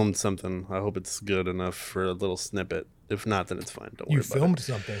I filmed something. I hope it's good enough for a little snippet. If not, then it's fine. Don't worry You about filmed it.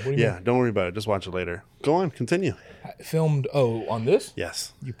 something. What do you Yeah, don't worry about it. Just watch it later. Go on, continue. mean? Filmed. Oh, on this?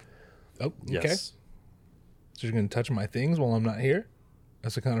 Yes. Oh, okay. Yes. So you're gonna touch my things while I'm not here?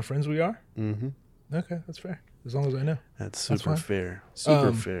 That's the kind of friends we are. Mm-hmm. Okay, that's fair. As long as I know. That's That's super fine. fair. Super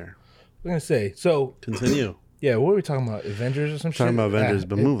Um, fair. I'm gonna say. So Continue. yeah, what were we talking about? Avengers or some shit? Talking about Avengers,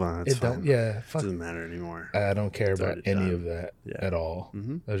 but it- move on. It's It don't. fine. Yeah. It Fuck. doesn't matter anymore. I don't care about already any done. of that Yeah. at all.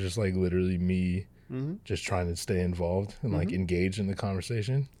 Mm-hmm. That was just like literally me Mm-hmm. just trying to stay involved and like engaged in the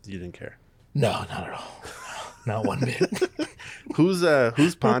conversation. You didn't care. No, not at all. Not one bit. Whose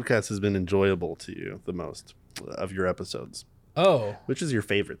podcast has been enjoyable to you the most of your episodes? Oh, Which is your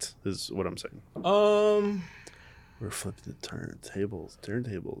favorite? Is what I'm saying. We're flipping the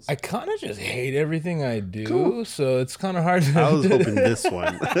turntables. I kind of just hate everything I do, so it's kind of hard to. I was hoping this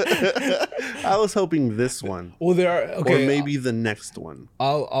one. I was hoping this one, Well, there are okay. or maybe the next one.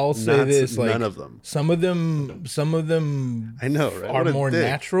 I'll say Not this: like none of them. some of them I know, right? are What a more dick.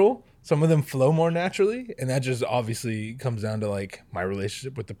 natural. Some of them flow more naturally, and that just obviously comes down to like my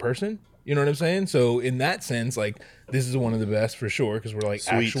relationship with the person. You know what I'm saying? So in that sense, like this is one of the best for sure because we're like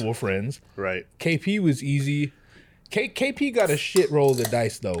Sweet. actual friends. Right. KP was easy. KP got a shit roll of the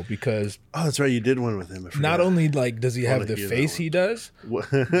dice though because Oh, that's right. You did one with him. I forgot. not only like does he have wanna the hear that face one. he does. What-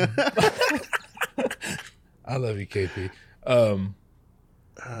 I love you, KP.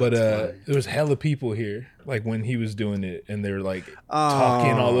 But there was hella people here, like when he was doing it, and they were like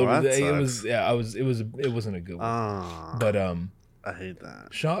talking all over. that It sucks. was it wasn't a good one. Ah, But I hate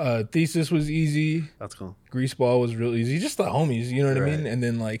that. Thesis was easy. That's cool. Greaseball was real easy. Just the homies, you know what I mean? Right. And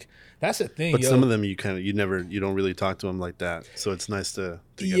then like that's the thing. But yo. some of them you don't really talk to them like that. So it's nice to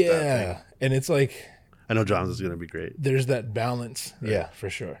get that yeah, thing. and it's like I know John's is gonna be great. there's that balance. Yeah, for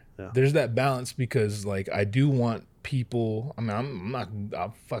sure. Yeah. There's that balance because like I do want people. I mean, I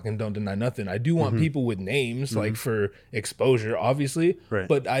fucking don't deny nothing. I do Mm-hmm. want people with names like for exposure, obviously. Right.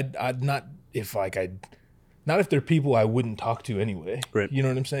 But I'd not if like not if they're people I wouldn't talk to anyway. Right. You know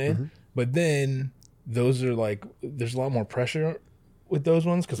what I'm saying? But then those are like there's a lot more pressure with those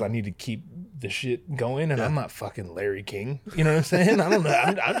ones because I need to keep the shit going, and I'm not fucking Larry King. You know what I'm saying? I don't know.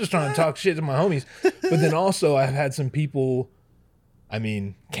 I'm just trying to talk shit to my homies. But then also I've had some people, I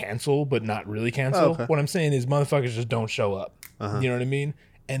mean, cancel, but not really cancel. Oh, okay. What I'm saying is motherfuckers just don't show up. You know what I mean?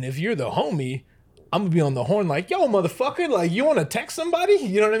 And if you're the homie, I'm gonna be on the horn like, yo, motherfucker, like you want to text somebody?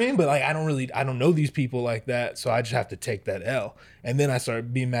 You know what I mean? But like, I don't know these people like that, so I just have to take that L. And then I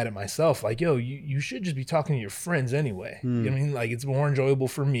start being mad at myself, like, yo, you should just be talking to your friends anyway. You know what I mean? Like it's more enjoyable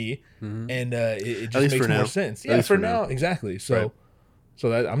for me, and it least just makes for more now. sense. At Yeah, least for for now, now. exactly. So, Right. so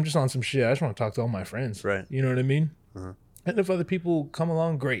that I'm just on some shit. I just want to talk to all my friends. Right. You know what I mean? And if other people come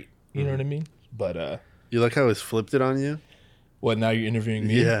along, great. You know what I mean? But You like how he's flipped it on you? what? Now you're interviewing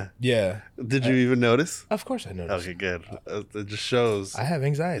me? Yeah. Yeah. Did you even notice? Of course I noticed. Okay, good. It just shows. I have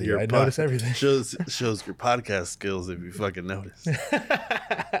anxiety. your I pod- notice everything. Shows your podcast skills if you fucking notice.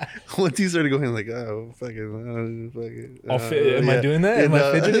 Once you started going like, oh, fucking. Am I doing that? Am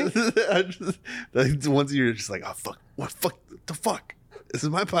I fidgeting? I just, like, once you're just like, oh fuck, what the fuck? This is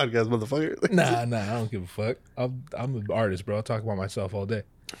my podcast, motherfucker. Nah, I don't give a fuck. I'm an artist, bro. I talk about myself all day.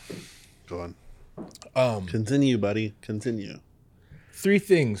 Go on. Continue, buddy. Continue. 3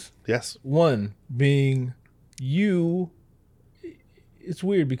 things. Yes. One being you. It's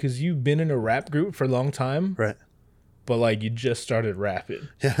weird because you've been in a rap group for a long time, Right. but like you just started rapping.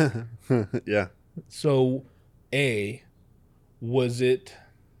 Yeah. Yeah. So, was it?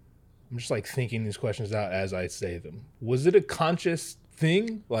 I'm just like thinking these questions out as I say them. Was it a conscious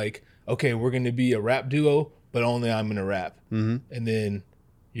thing? Like, okay, we're going to be a rap duo, but only I'm going to rap. Mm-hmm. And then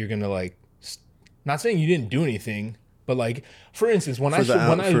you're going to like, not saying you didn't do anything, but like, for instance, when For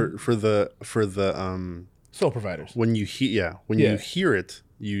the Soul Providers. when you hear Yeah. you hear it,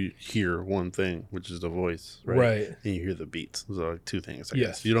 you hear one thing, which is the voice, right? Right. And you hear the beats. Those are like 2 things, I Yes.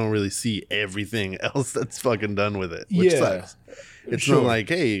 guess. You don't really see everything else that's fucking done with it, which Yeah. sucks. It's Sure. not like,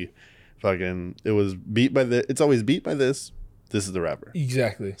 hey, fucking, it was beat by the. It's always beat by this. This is the rapper.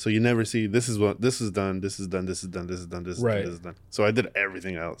 Exactly. So you never see this is what this is done. This is done. This is done. This is done. This is Right. done. This is done. So I did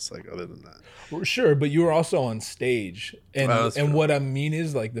everything else like other than that. Sure, but you were also on stage. And Oh, that's and true. what I mean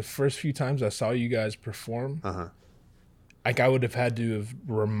is like the first few times I saw you guys perform, Uh huh. like I would have had to have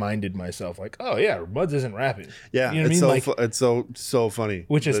reminded myself, like, oh yeah, Buds isn't rapping. Yeah, you know what I it's mean? so Like, it's so funny.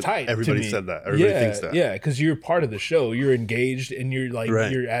 which is that tight. Everybody to me. said that. Everybody thinks that. Yeah, because you're part of the show. You're engaged, and you're like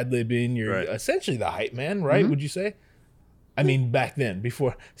Right. you're ad libbing. You're Right. essentially the hype man, right? Would you say? I mean, back then,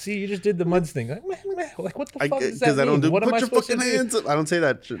 before. See, you just did the muds thing. Like, like what the fuck does that Because I don't mean? do What am put I your supposed fucking to do? hands up. I don't say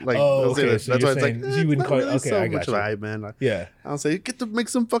that shit. Like, Oh, I don't say okay, that. so That's you're why it's like, saying you wouldn't not call it- really okay, so I much got of you. a hype man. Yeah. I don't say get to make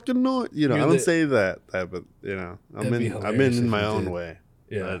some fucking noise. You know, You're I don't the- say that. But you know, That'd be I'm hilarious in if my you own did. way.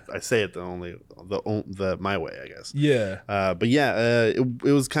 Yeah. I say it the my way, I guess. Yeah. But yeah, it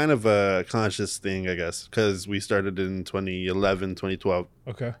was kind of a conscious thing, I guess, because we started in 2011, 2012,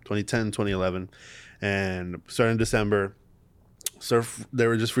 Okay. 2010, 2011, and started in December. They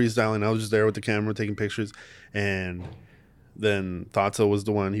were just freestyling. I was just there with the camera taking pictures, and then Thotso was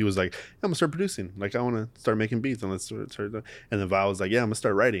the one. He was like, "I'm gonna start producing. Like, I want to start making beats, and let's start." And then Val was like, "Yeah, I'm gonna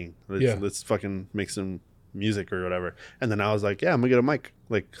start writing. Let's fucking make some music or whatever." And then I was like, "Yeah, I'm gonna get a mic.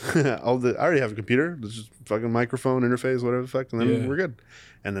 Like, I already have a computer. There's just fucking microphone interface, whatever the fuck, and then Yeah. we're good."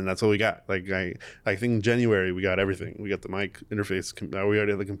 And then that's what we got. Like, I think in January we got everything. We got the mic interface. We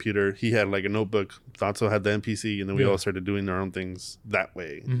already had the computer. He had like a notebook. Thotso had the MPC, and then we Yeah. all started doing our own things that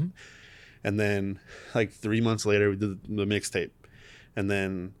way. Mm-hmm. And then like 3 months later, we did the mixtape, and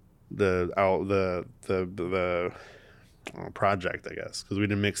then the project, I guess, because we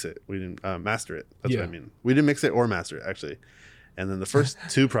didn't mix it, we didn't master it. That's what I Yeah. mean. We didn't mix it or master it actually. And then the first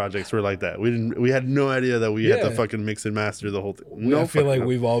two projects were like that. We had no idea that we had to Yeah. fucking mix and master the whole thing. I feel like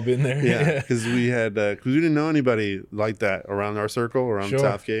we've all been there. yeah, because we didn't know anybody like that around our circle, around Sure.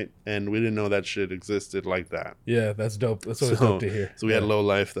 Southgate, and we didn't know that shit existed like that. Yeah, that's dope. That's always dope to hear. So we had Yeah. Low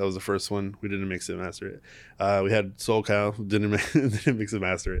Life. That was the first one. We didn't mix it, master it. We had Soul Cow. Didn't mix it,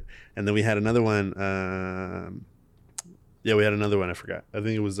 master it. And then we had another one. We had another one. I forgot. I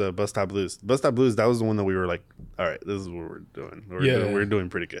think it was Bus Stop Blues. Bus Stop Blues. That was the one that we were like, all right, this is what we're doing. We're doing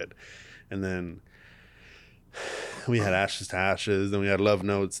pretty good. And then we had Ashes to Ashes. Then we had Love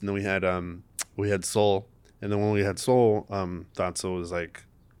Notes. And then we had Soul. And then when we had Soul, Thotso was like,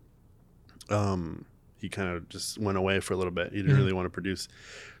 he kind of just went away for a little bit. He didn't really want to produce.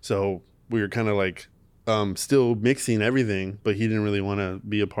 So we were kind of like still mixing everything, but he didn't really want to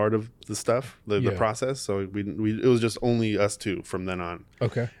be a part of the stuff, the process. So it was just only us two from then on.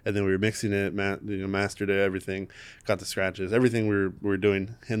 Okay. And then we were mixing it, mastered it, everything, got the scratches, everything we were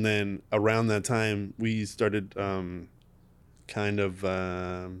doing. And then around that time, we started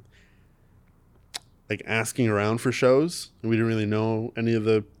like asking around for shows. We didn't really know any of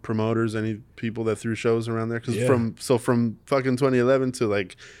the promoters, any people that threw shows around there. Because from fucking 2011 to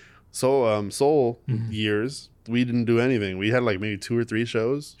like Soul years, we didn't do anything. We had like maybe 2 or 3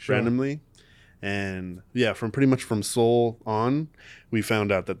 shows randomly. And yeah, pretty much from Soul on, we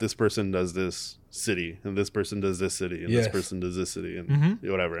found out that this person does this city, and this person does this city, and this person does this city, and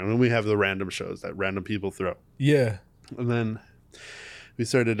whatever. And then we have the random shows that random people throw. Yeah. And then we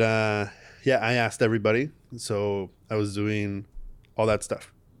started, I asked everybody. So I was doing all that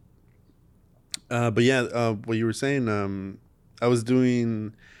stuff. What you were saying, I was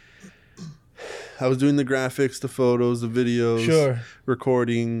doing the graphics, the photos, the videos,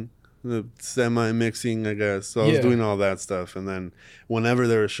 recording, the semi-mixing, I guess. So I was doing all that stuff. And then whenever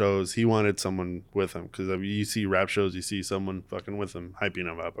there were shows, he wanted someone with him. Because you see rap shows, you see someone fucking with him,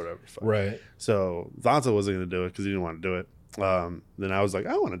 hyping him up, whatever. Right. So Thotso wasn't going to do it because he didn't want to do it. Then I was like,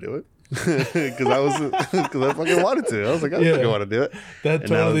 I want to do it. Because I fucking wanted to. I was like, I fucking want to do it.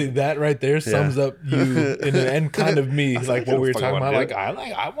 That right there sums up you and kind of me, like what we were talking about. Like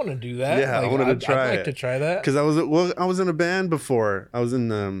I want to do that. Yeah, like, I wanted to try I'd it. like to try that. Because I was in a band before. I was in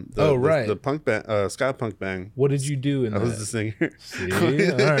the punk band, ska punk band. What did you do in that? I was the singer. See, all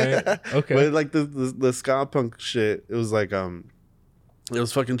right, okay. But like the ska punk shit, it was like it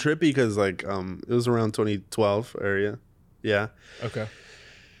was fucking trippy because like it was around 2012 area. Yeah. Okay.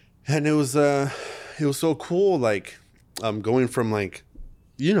 And it was so cool, like going from like,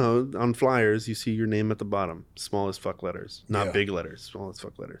 you know, on flyers you see your name at the bottom, small as fuck letters, not big letters, small as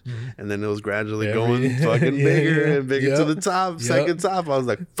fuck letters. And then it was gradually going fucking bigger and bigger to the top, second top. I was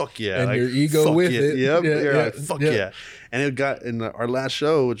like, fuck yeah. And like, your ego with it. Yep. You're like, fuck yeah. And it got in our last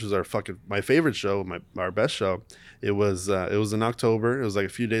show, which was my favorite show, our best show. It was in October. It was like a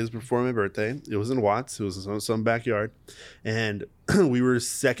few days before my birthday. It was in Watts. It was in some backyard, and we were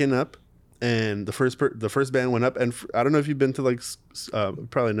second up. And the first band went up, and I don't know if you've been to like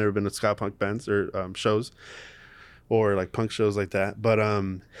probably never been to ska punk bands or shows, or like punk shows like that. But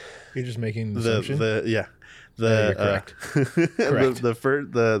you're just making the assumption? You're correct. Correct.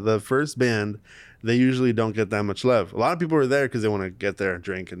 The first band, they usually don't get that much love. A lot of people are there because they want to get there and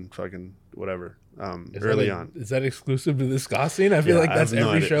drink and fucking whatever. Early on. Is that exclusive to the ska scene? I feel like that's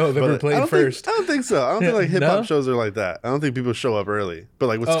every show I've ever played first. I don't think so. I don't think like hip hop shows are like that. I don't think people show up early. But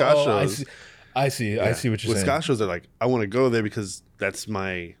like with ska shows, I see what you're With saying. ska shows, they're like, I want to go there because that's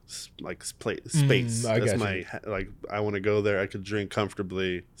my space. I That's got my you. like. I want to go there. I could drink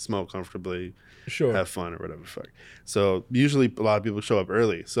comfortably, smoke comfortably, Sure. have fun or whatever. Fuck. So usually a lot of people show up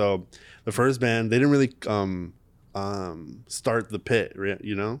early. So the first band, they didn't really start the pit,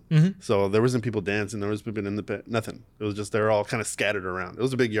 you know. Mm-hmm. So there wasn't people dancing. There was people in the pit. Nothing. It was just they're all kind of scattered around. It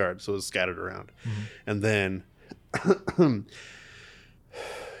was a big yard, so it was scattered around. Mm-hmm. And then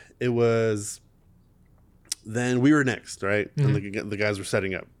it was. Then we were next, right? And the guys were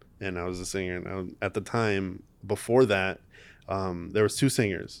setting up, and I was a singer. And at the time before that, there was two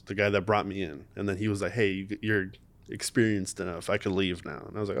singers. The guy that brought me in, and then he was like, "Hey, you're experienced enough. I could leave now."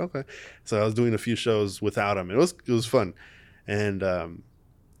 And I was like, "Okay." So I was doing a few shows without him. It was fun, and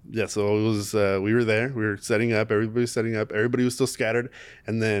yeah. So it was. We were there. We were setting up. Everybody was setting up. Everybody was still scattered.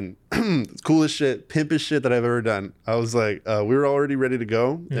 And then coolest shit, pimpest shit that I've ever done. I was like, we were already ready to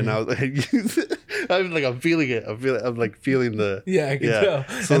go, and I was like. I'm feeling it. I'm like feeling the. Yeah, I can tell.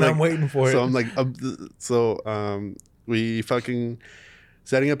 So and like, I'm waiting for it. So I'm like, we fucking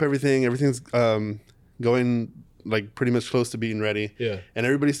setting up everything. Everything's going like pretty much close to being ready. Yeah. And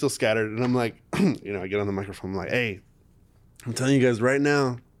everybody's still scattered. And I'm like, I get on the microphone. I'm like, hey, I'm telling you guys right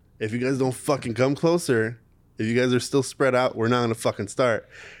now, if you guys don't fucking come closer, if you guys are still spread out, we're not gonna fucking start.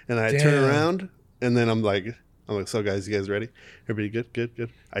 And I turn Damn. around, and then I'm like, so guys, you guys ready? Everybody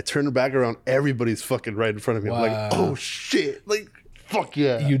good. I turn back around, everybody's fucking right in front of me. I'm like, Wow. oh shit, like fuck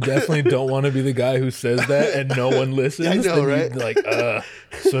yeah. You definitely don't want to be the guy who says that and no one listens. I know, Then right? you'd be like,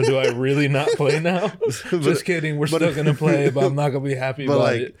 so do I really not play now? Just kidding. We're still gonna play, but I'm not gonna be happy But about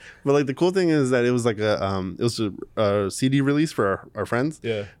like, it. the cool thing is that it was like a CD release for our friends.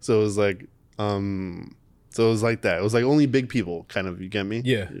 Yeah. So it was like so it was like that. It was like only big people, kind of. You get me?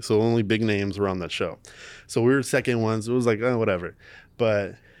 Yeah. So only big names were on that show. So we were second ones. It was like, oh, whatever.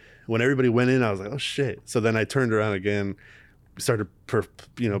 But when everybody went in, I was like, oh shit. So then I turned around again, started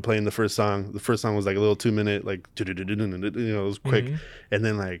playing the first song. The first song was like a little 2-minute, like it was quick. And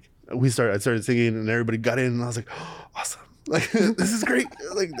then like I started singing, and everybody got in, and I was like, oh, awesome. Like this is great.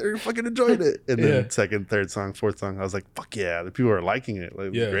 Like they're fucking enjoying it. And then second, third song, fourth song, I was like, fuck yeah, the people are liking it.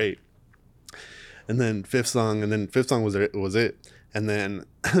 Like it was great. And then fifth song was it. And then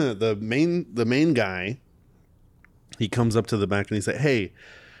the main guy, he comes up to the back and he said, hey,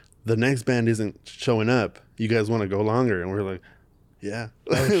 the next band isn't showing up. You guys want to go longer? And we're like, yeah.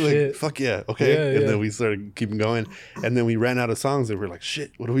 Oh, like, shit. fuck yeah. Okay. Yeah, and yeah. then we started keeping going. And then we ran out of songs, and we were like,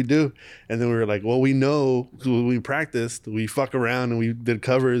 shit, what do we do? And then we were like, well, we know, when we practiced, we fuck around and we did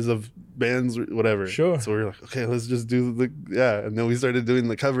covers of bands, or whatever. Sure. So we were like, okay, let's just do and then we started doing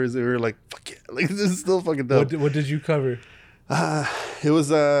the covers, and we were like, fuck yeah. Like, this is still fucking dope. What did you cover? It was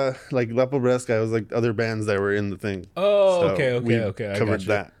like La Pobresca. It was like other bands that were in the thing. Oh, So okay. we I covered got you.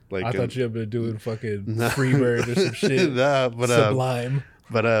 that. Like, I thought you had been doing fucking Freebird or some shit. Nah, but Sublime.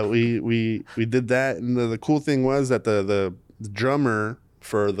 we did that, and the cool thing was that the drummer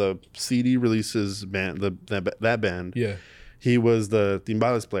for the CD releases band, that band, Yeah. he was the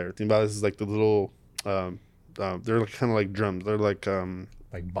timbales player. Timbales is like the little, they're like kind of like drums. They're like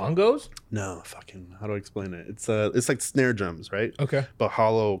Like bongos? no fucking, how do I explain it? It's like snare drums, right? Okay. But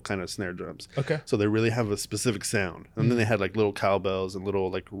hollow kind of snare drums. Okay. So they really have a specific sound. And then they had like little cowbells and little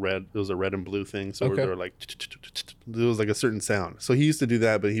like red. It was a red and blue thing. So Okay. they were like, it was like a certain sound. So he used to do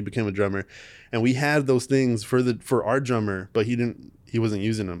that, but he became a drummer. And we had those things for our drummer, but he wasn't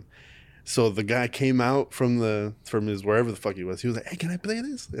using them. So the guy came out from his wherever the fuck he was. He was like, hey, can I play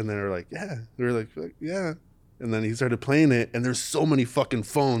this? And they were like, yeah. We were like, yeah. And then he started playing it, and there's so many fucking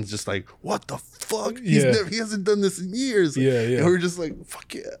phones just like, what the fuck? He hasn't done this in years. Yeah, yeah. And we're just like,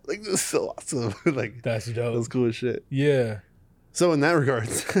 fuck yeah. Like, this is so awesome. Like, That's that dope. was cool as shit. Yeah. So in that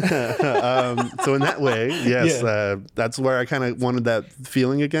regards, so in that way, yes, that's where I kind of wanted that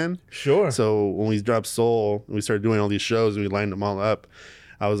feeling again. Sure. So when we dropped Soul, and we started doing all these shows, and we lined them all up,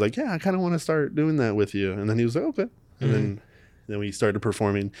 I was like, yeah, I kind of want to start doing that with you. And then he was like, okay. And then we started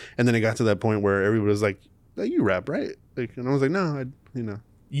performing, and then it got to that point where everybody was like, oh, you rap, right? Like, and I was like, no,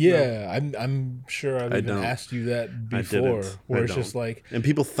 Yeah, I'm sure I've I even don't. asked you that I before, didn't. where I it's just don't. like. And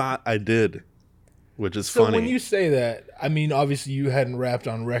people thought I did, which is So funny. when you say that, I mean, obviously you hadn't rapped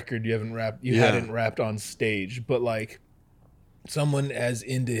on record, you hadn't rapped on stage, but like someone as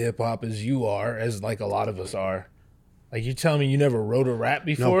into hip hop as you are, as like a lot of us are, like you tell me you never wrote a rap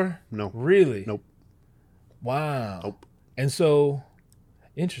before? No. Really? Nope. Wow. Nope. And so,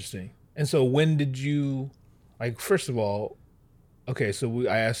 interesting. And so when did you, like, first of all, okay, so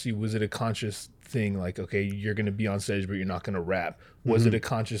I asked you, was it a conscious thing? Like, okay, you're going to be on stage, but you're not going to rap. Was it a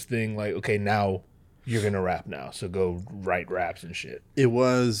conscious thing? Like, okay, now you're gonna rap now, so go write raps and shit. It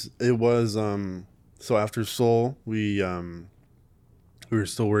was so after Soul we were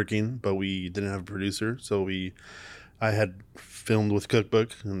still working, but we didn't have a producer, so I had filmed with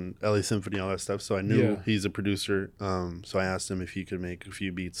Cookbook and LA Symphony, all that stuff, so I knew he's a producer. So I asked him if he could make a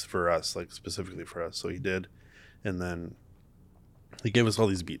few beats for us, like specifically for us, so he did. And then he gave us all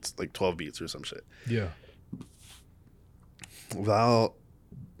these beats, like 12 beats or some shit. Yeah.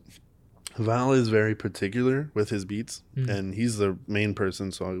 Val is very particular with his beats, and he's the main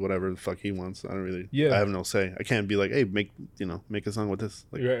person, so whatever the fuck he wants, I don't really, I have no say. I can't be like, hey, make a song with this.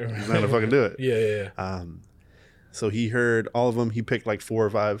 Like, right. he's not gonna fucking do it. Yeah. So he heard all of them. He picked like 4 or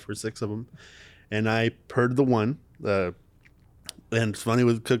 5 or 6 of them, and I heard the one. And it's funny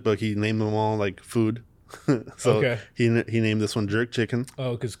with Cookbook, he named them all like food. So he named this one Jerk Chicken.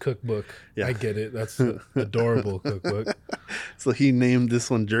 Oh, because Cookbook. Yeah. I get it. That's adorable, Cookbook. So he named this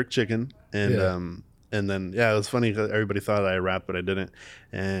one Jerk Chicken, and then it was funny because everybody thought I rapped, but I didn't.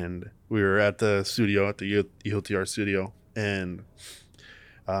 And we were at the studio, at the EOTR studio, and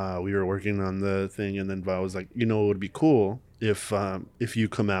we were working on the thing, and then Val was like, it would be cool if you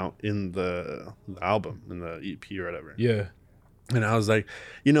come out in the album, in the EP or whatever. Yeah. And I was like,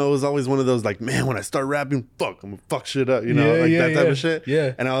 it was always one of those like, man, when I start rapping, I'm gonna fuck shit up, that type of shit.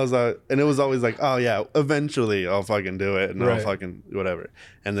 Yeah. And I was and it was always like, oh yeah, eventually I'll fucking do it, and I'll fucking whatever.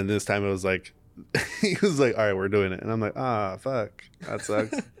 And then this time it was like, he was like, all right, we're doing it, and I'm like, fuck, that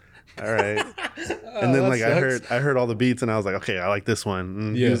sucks. All right. And then like I heard all the beats, and I was like, okay, I like this one.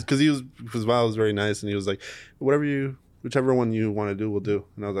 And because Val was very nice, and he was like, whichever one you want to do, we'll do.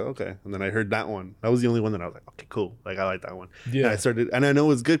 And I was like, okay. And then I heard that one. That was the only one that I was like, okay, cool. Like, I like that one. Yeah. And I know it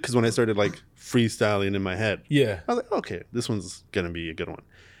was good because when I started like freestyling in my head, I was like, okay, this one's going to be a good one.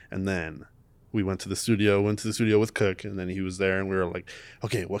 And then we went to the studio with Cook, and then he was there, and we were like,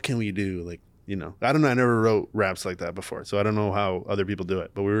 okay, what can we do? Like, I don't know. I never wrote raps like that before, so I don't know how other people do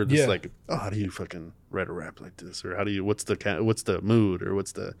it. But we were just like, oh, how do you fucking write a rap like this? Or what's the mood, or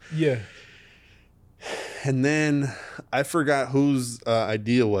what's the... Yeah. And then I forgot whose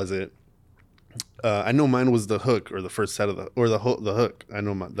idea was it. I know mine was the hook, or the first set of the hook. I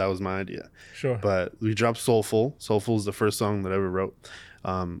know that was my idea. Sure. But we dropped Soulful. Soulful is the first song that I ever wrote.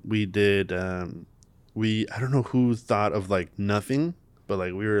 We did. I don't know who thought of like Nothing, but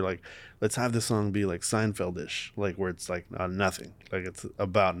like we were like, let's have this song be like Seinfeld-ish, like where it's like nothing, like it's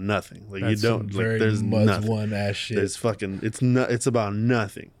about nothing. Like that's you don't like there's nothing. One ass shit. There's fucking it's about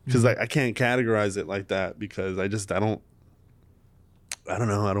nothing, because like I can't categorize it like that because I don't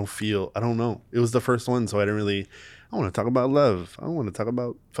know. It was the first one, so I didn't really. I want to talk about love. I want to talk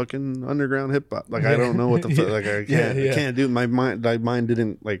about fucking underground hip hop. Like I don't know what the fuck. Like I can't do it. My mind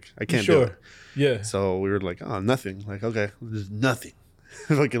didn't like. I can't do it. Yeah. So we were like, oh, nothing. Like okay, there's nothing.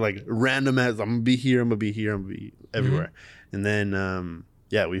 like random as I'm gonna be here. I'm gonna be everywhere. And then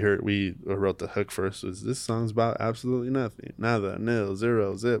we wrote the hook first. Was this song's about absolutely nothing. Nada, nil,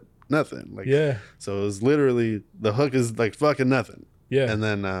 zero, zip, nothing. Like So it was literally the hook is like fucking nothing. Yeah. And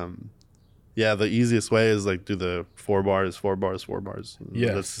then the easiest way is like do the 4 bars.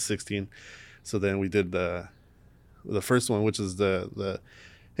 Yeah. That's the 16. So then we did the first one, which is the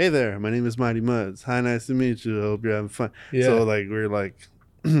hey there, my name is Mighty Muds. Hi, nice to meet you. I hope you're having fun. Yeah. So like we're like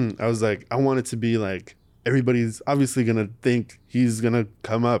I was like, I want it to be like everybody's obviously gonna think he's gonna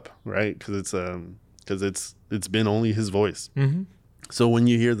come up, right? Because it's been only his voice. Mm-hmm. So when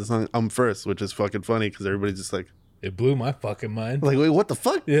you hear the song I'm First, which is fucking funny because everybody's just like, it blew my fucking mind. Like, wait, what the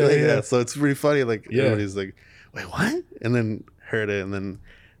fuck? Yeah. So it's pretty funny. Like everybody's like, wait, what? And then heard it, and then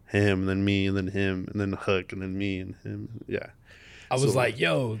him, and then me, and then him, and then Hook, and then me and him. Yeah. I was like,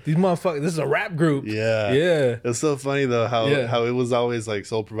 yo, these motherfuckers, this is a rap group. Yeah. Yeah. It's so funny though how it was always like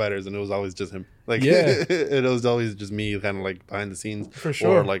Soul Providers, and it was always just him. Like it was always just me kind of like behind the scenes. For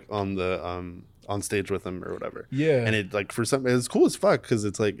sure. Or like on the on stage with him or whatever. Yeah. And it like it's cool as fuck because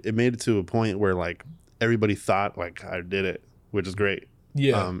it's like it made it to a point where like everybody thought like I did it, which is great.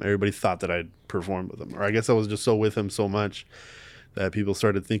 Yeah. Everybody thought that I'd performed with him. Or I guess I was just so with him so much that people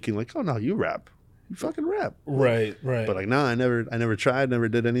started thinking like, oh no, you rap. You fucking rap. Right. But like, no, I never tried, never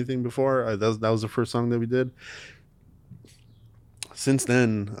did anything before. That was the first song that we did. Since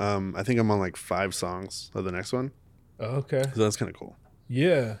then, I think I'm on like 5 songs of the next one. Okay. So that's kind of cool.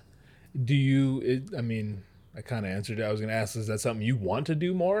 Yeah. Do you, I mean, I kind of answered it. I was going to ask, is that something you want to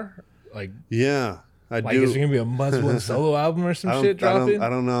do more? Like, yeah, I like do. Is there going to be a must-win solo album or some shit dropping? I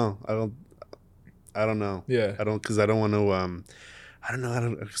don't know. I don't know. Yeah. Because I don't want to, I don't know how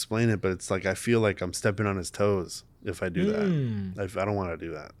to explain it, but it's like I feel like I'm stepping on his toes if I do that. I don't want to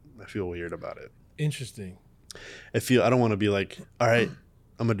do that. I feel weird about it. Interesting. I don't want to be like, all right,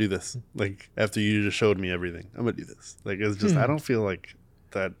 I'm gonna do this. Like after you just showed me everything, I'm gonna do this. Like it's just I don't feel like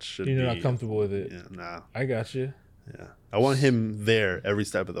that should. You're be, not comfortable with it. Yeah, nah. I got you. Yeah, I want him there every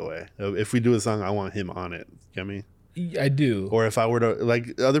step of the way. If we do a song, I want him on it. You get me? I do. Or if I were to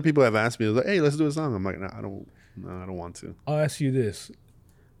like, other people have asked me, like, "Hey, let's do a song." I'm like, "No, I don't want to." I'll ask you this.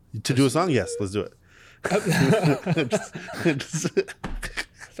 To do a song, yes, let's do it.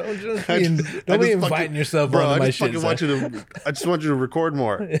 Don't be inviting yourself bro, onto my I just shit. fucking want you to. I just want you to record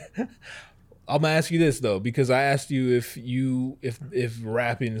more. I'm gonna ask you this though, because I asked you if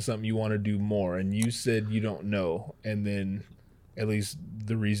rapping is something you want to do more, and you said you don't know, and then at least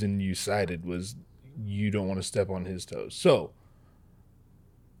the reason you cited was you don't want to step on his toes. So,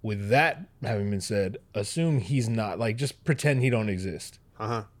 with that having been said, assume he's not, like, just pretend he don't exist.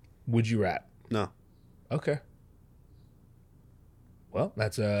 Would you rap? No. Okay. Well,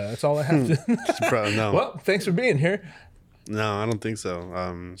 that's all I have to. No. Well, thanks for being here. No, I don't think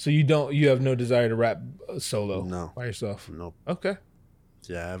so. So you have no desire to rap solo? No. By yourself? Nope. Okay.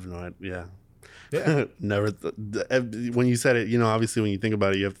 Yeah, I have no idea. Yeah. Never. When you said it, you know, obviously when you think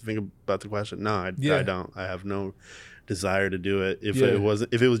about it, you have to think about the question. No, I don't. I have no desire to do it. If it was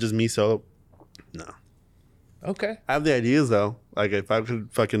just me solo, no. Okay. I have the ideas though. Like if I could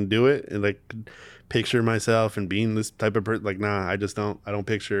fucking do it and like picture myself and being this type of person, like nah, I just don't. I don't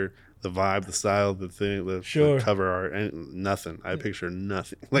picture the vibe, the style, the thing, the cover art, and nothing. I picture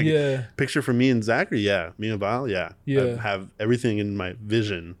nothing. Like picture for me and Zachary, me and Val, I have everything in my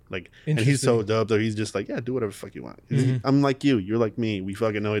vision. Like, and he's so dope that he's just like, do whatever the fuck you want. I'm like you, you're like me. We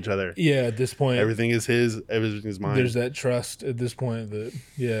fucking know each other. Yeah, at this point, everything is his, everything is mine. There's that trust at this point. That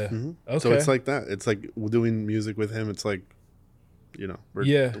okay. So it's like that. It's like doing music with him. It's like, you know,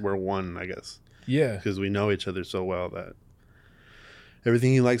 we're one, I guess. Yeah, because we know each other so well that.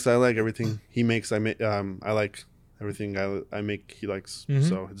 Everything he likes, I like. Everything he makes, I make. I like everything I make. He likes.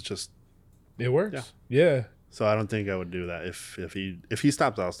 So it's just it works. Yeah. So I don't think I would do that. If he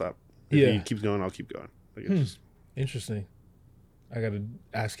stops, I'll stop. If he keeps going, I'll keep going. Like it's just... Interesting. I got to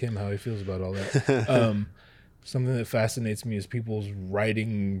ask him how he feels about all that. Something that fascinates me is people's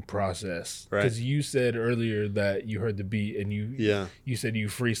writing process. Because you said earlier that you heard the beat and you said you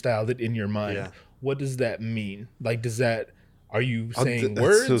freestyled it in your mind. Yeah. What does that mean? Like, are you saying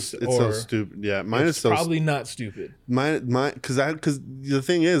words? It's so stupid. Yeah, mine is so probably not stupid. Because the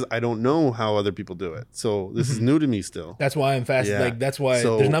thing is, I don't know how other people do it. So this is new to me still. That's why I'm fascinated. Yeah. Like that's why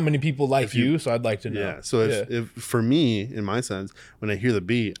there's not many people like you. So I'd like to know. Yeah. So if for me, in my sense, when I hear the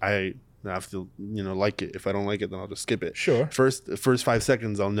beat, I have to like it. If I don't like it, then I'll just skip it. Sure. First 5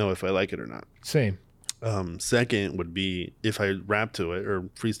 seconds, I'll know if I like it or not. Same. Second would be if I rap to it or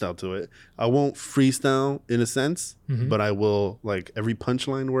freestyle to it. I won't freestyle in a sense, but I will, like, every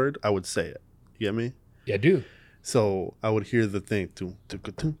punchline word, I would say it. You get me? Yeah, I do. So I would hear the thing. So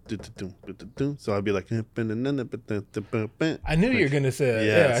I'd be like, I knew you were gonna say that.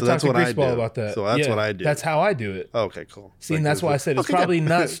 Yeah, so I talked to Chris Paul about that. So that's what I do. That's how I do it. Okay, cool. See, and that's why I said it's probably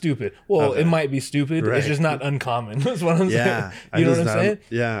not stupid. Well, it might be stupid. It's just not uncommon. That's what I'm saying. You know what I'm saying?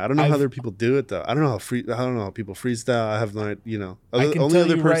 Yeah, I don't know how other people do it though. I don't know how people freestyle. I have no, I can tell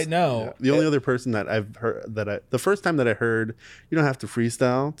you right now. The only other person that I've heard the first time that I heard you don't have to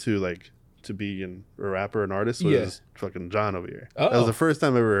freestyle to be a rapper, an artist was fucking John over here. That was the first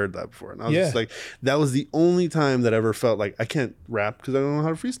time I ever heard that before. And I was just like, that was the only time that I ever felt like I can't rap because I don't know how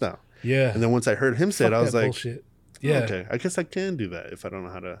to freestyle. Yeah. And then once I heard him say it, I was like, bullshit. Yeah. Okay, I guess I can do that if I don't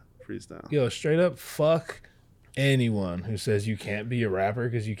know how to freestyle. Yo, straight up, fuck anyone who says you can't be a rapper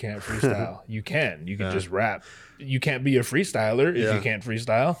because you can't freestyle. You can just rap. You can't be a freestyler if you can't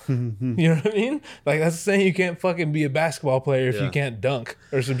freestyle. You know what I mean? Like, that's saying you can't fucking be a basketball player if you can't dunk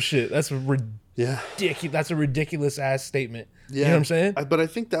or some shit. That's ridiculous. That's a ridiculous ass statement. Yeah. You know what I'm saying? But I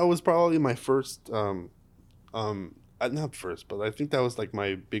think that was probably my first not first, but I think that was like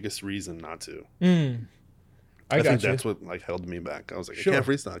my biggest reason not to. I think that's what like held me back. I was like, I can't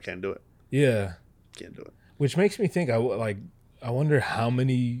freestyle, I can't do it. Yeah. Can't do it. Which makes me think, I wonder how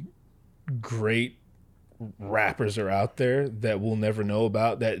many great rappers are out there that we'll never know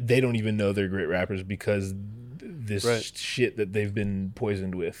about, that they don't even know they're great rappers because this shit that they've been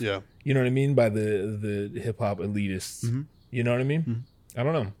poisoned with. Yeah. You know what I mean? By the hip hop elitists. Mm-hmm. You know what I mean? Mm-hmm. I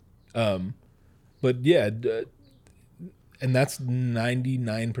don't know. But yeah, and that's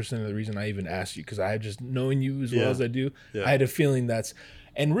 99% of the reason I even asked you, because I just, knowing you as well as I do, I had a feeling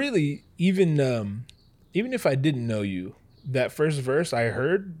and really, even if I didn't know you, that first verse I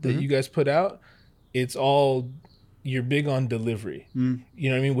heard that you guys put out, it's all, you're big on delivery. You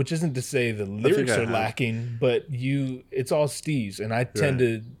know what I mean? Which isn't to say the lyrics are lacking, but it's all steez. And I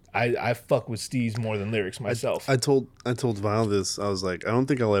I fuck with steez more than lyrics myself. I told Val this. I was like, I don't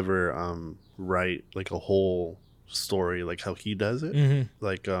think I'll ever write like a whole story like how he does it. Mm-hmm.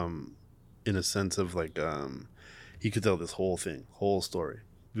 Like in a sense of like he could tell this whole story.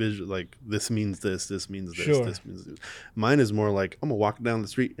 Visual, like this means this means this, Sure. this means this. Mine is more like I'm gonna walk down the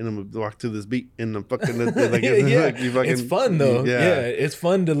street and I'm gonna walk to this beat and I'm fucking like, yeah, like, you fucking, it's fun though. Yeah, it's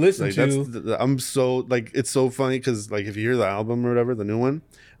fun to listen like, to. I'm so like it's so funny because like if you hear the album or whatever, the new one,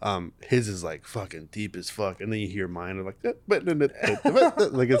 his is like fucking deep as fuck, and then you hear mine and like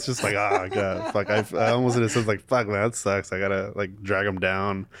like it's just like god, fuck. I almost in a sense like fuck, man, that sucks. I gotta like drag him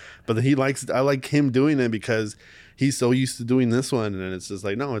down, but then I like him doing it because he's so used to doing this one, and it's just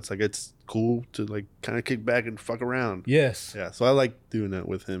like no, it's like it's cool to like kind of kick back and fuck around. Yes. Yeah, so I like doing that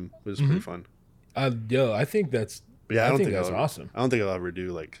with him. It was pretty fun. I think that's. But yeah, I don't think that's I'll, awesome. I don't think I'll ever do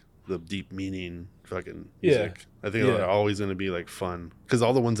like the deep meaning fucking Yeah. music. I think they're always gonna be like fun because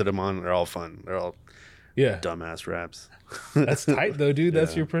all the ones that I'm on are all fun. They're all Yeah. dumbass raps. That's tight though, dude.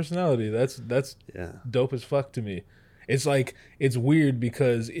 That's Yeah. your personality. That's Yeah. dope as fuck to me. It's like it's weird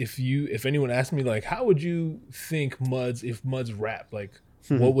because if anyone asked me like how would you think if Mud's rap, like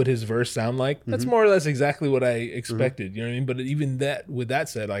what would his verse sound like? That's more or less exactly what I expected. You know what I mean? But even with that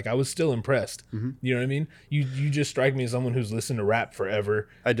said, like I was still impressed. You know what I mean? You just strike me as someone who's listened to rap forever.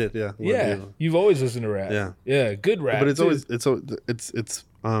 I did, yeah. Yeah. You've always listened to rap. Yeah. Yeah, good rap. But it's too. always it's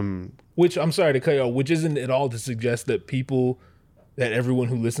Which I'm sorry to cut you off, which isn't at all to suggest that everyone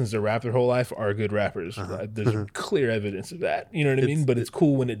who listens to rap their whole life are good rappers. Right? There's clear evidence of that. You know what I mean? But it's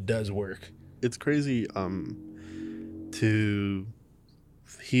cool when it does work. it's crazy to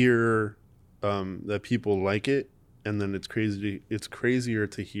hear that people like it, and then it's crazier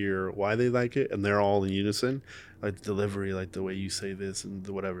to hear why they like it, and they're all in unison, like the delivery, like the way you say this and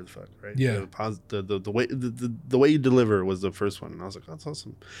the whatever the fuck, right? Yeah. The way you deliver was the first one, and I was like, oh, that's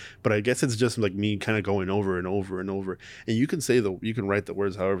awesome. But I guess it's just like me kind of going over and over and over, and you can write the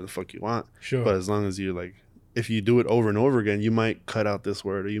words however the fuck you want, Sure. but as long as you like, if you do it over and over again, you might cut out this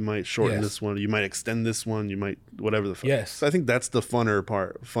word, or you might shorten Yes. this one, or you might extend this one, you might whatever the fuck. Yes. So I think that's the fun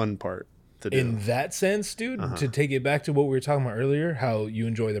part to do. In that sense, dude, to take it back to what we were talking about earlier, how you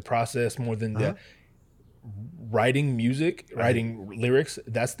enjoy the process more than the writing music, writing lyrics,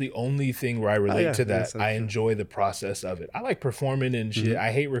 that's the only thing where I relate to that. Yes, that's I true. enjoy the process of it. I like performing and shit.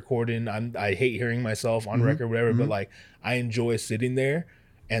 I hate recording. I hate hearing myself on record, whatever, but like I enjoy sitting there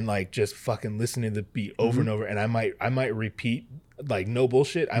and like just fucking listening to the beat over and over. And I might repeat, like no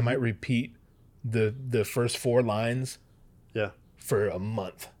bullshit, I might repeat the first 4 lines Yeah. for a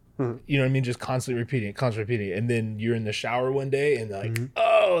month. You know what I mean? Just constantly repeating it. And then you're in the shower one day and like,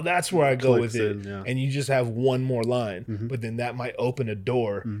 oh, that's where I go with Clicks it. in, yeah. And you just have one more line, but then that might open a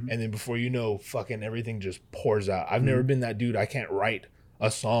door. And then before you know, fucking everything just pours out. I've never been that dude. I can't write a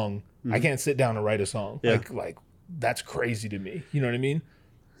song. I can't sit down and write a song. Yeah. Like that's crazy to me. You know what I mean?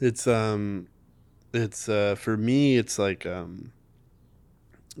 It's for me, it's like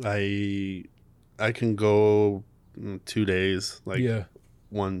I can go 2 days, like Yeah.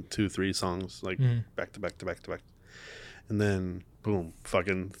 1, 2, 3 songs, like back to back to back to back, and then boom,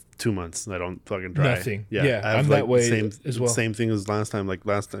 fucking 2 months. I don't fucking try. Nothing. Yeah, Yeah, I have I'm like that way same, as well. Same thing as last time. Like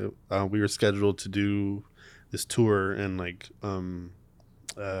last time, we were scheduled to do this tour and like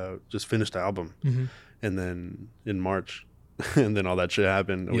just finished the album, and then in March. And then all that shit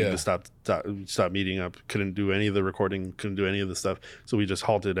happened. And we Yeah. just stopped meeting up. Couldn't do any of the recording. Couldn't do any of the stuff. So we just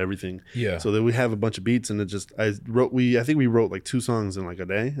halted everything. Yeah. So then we have a bunch of beats, and I think we wrote like 2 songs in like a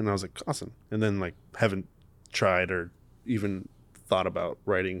day, and I was like, awesome. And then like haven't tried or even thought about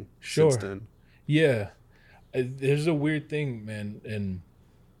writing Sure. since then. Yeah. There's a weird thing, man. And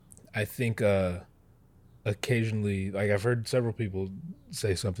I think occasionally, like I've heard several people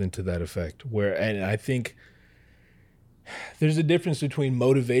say something to that effect and I think there's a difference between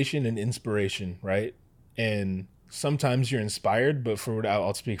motivation and inspiration, right? And sometimes you're inspired, but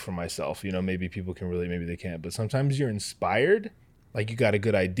I'll speak for myself, you know, maybe people can relate, maybe they can't, but sometimes you're inspired, like you got a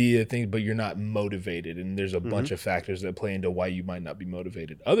good idea thing, but you're not motivated. And there's a bunch of factors that play into why you might not be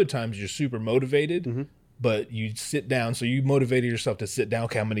motivated. Other times you're super motivated, but you sit down. So you motivated yourself to sit down.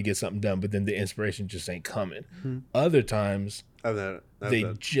 Okay, I'm going to get something done. But then the inspiration just ain't coming. Other times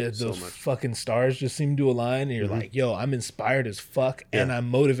those fucking stars just seem to align. And you're like, yo, I'm inspired as fuck. And I'm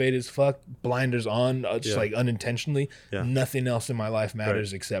motivated as fuck. Blinders on, just like unintentionally. Yeah. Nothing else in my life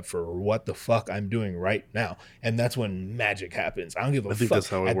matters except for what the fuck I'm doing right now. And that's when magic happens. I don't give a fuck. that's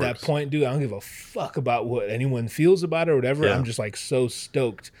how it At works. that point, dude, I don't give a fuck about what anyone feels about it or whatever. Yeah. I'm just like so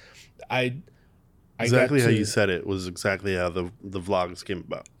stoked. I Exactly got how to- you said it was exactly how the vlogs came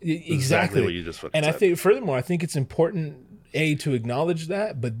about. Exactly what you just fucking And I said. think furthermore, I think it's important to acknowledge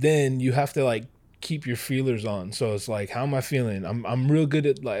that, but then you have to like keep your feelers on. So it's like, how am I feeling? I'm real good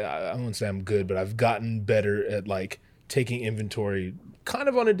at like, I wouldn't say I'm good, but I've gotten better at like taking inventory kind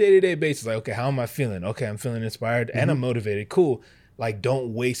of on a day-to-day basis. Like, okay, how am I feeling? Okay, I'm feeling inspired and I'm motivated. Cool. Like,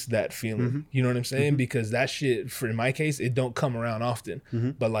 don't waste that feeling. You know what I'm saying? Because that shit, for in my case, it don't come around often.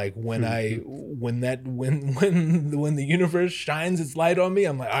 But like when the universe shines its light on me,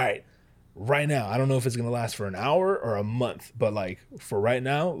 I'm like, all right, right now, I don't know if it's gonna last for an hour or a month, but like for right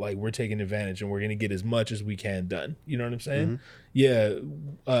now, like we're taking advantage and we're gonna get as much as we can done. You know what I'm saying? Yeah.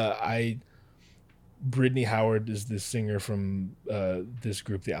 Brittany Howard is this singer from this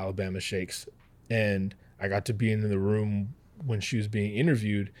group, the Alabama Shakes, and I got to be in the room when she was being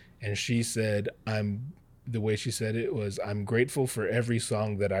interviewed, and she said, the way she said it was, I'm grateful for every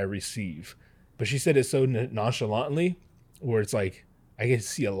song that I receive. But she said it so nonchalantly, where it's like, I can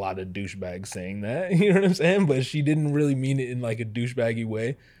see a lot of douchebags saying that, you know what I'm saying? But she didn't really mean it in like a douchebaggy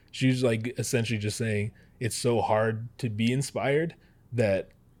way. She was like essentially just saying it's so hard to be inspired that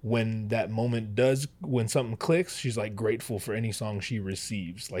when that moment does, when something clicks, she's like grateful for any song she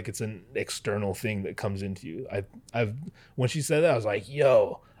receives. Like it's an external thing that comes into you. When she said that, I was like,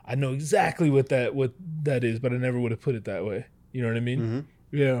 yo, I know exactly what that is, but I never would have put it that way. You know what I mean?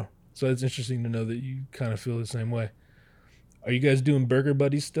 Yeah. So it's interesting to know that you kind of feel the same way. Are you guys doing Burger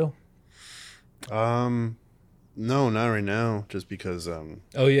Buddies still? No, not right now. Just because. Oh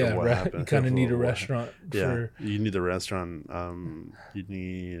yeah, you kind of need a restaurant. Yeah, you need a restaurant. You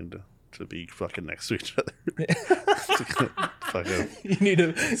need to be fucking next to each other. You need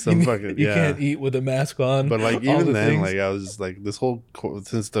you can't eat with a mask on. But like even then, like I was like this whole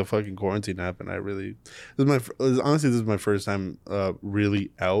since the fucking quarantine happened, this is my first time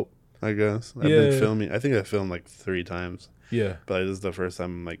really out. I guess I've been filming. I think I filmed like 3 times. Yeah, but this is the first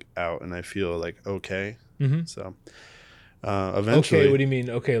time I'm like out and I feel like okay. So eventually, okay, what do you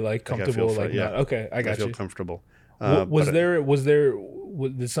mean? Okay, like comfortable, like not okay. I got you. I feel comfortable. What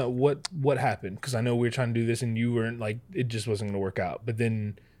happened? Because I know we were trying to do this and you weren't like, it just wasn't going to work out. But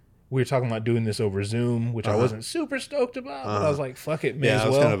then we were talking about doing this over Zoom, which I wasn't super stoked about. But I was like, fuck it, I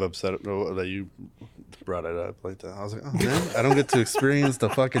was kind of upset that you brought it up like that. I was like, oh man, I don't get to experience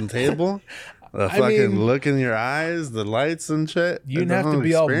the fucking table. The fucking look in your eyes, the lights and shit. You didn't have to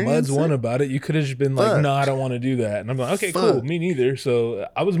be all Muds one about it. You could have just been like, no, I don't want to do that. And I'm like, okay, cool. Me neither. So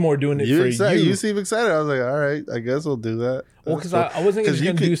I was more doing it for you. You seem excited. I was like, all right, I guess we'll do that. Well, because I wasn't just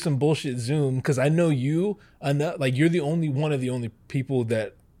going to do some bullshit Zoom because I know you enough. Like, you're the only one of the only people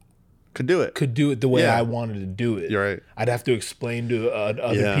that could do it the way I wanted to do it. You're right. I'd have to explain to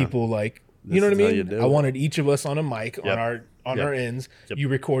other people, like, you know what I mean? I wanted each of us on a mic on our ends. You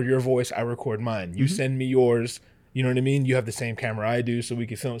record your voice, I record mine. You send me yours. You know what I mean? You have the same camera I do, so we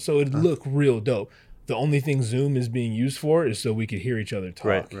could film. So it'd look real dope. The only thing Zoom is being used for is so we could hear each other talk.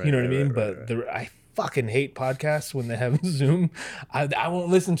 Right, you know what I mean? I fucking hate podcasts when they have Zoom. I won't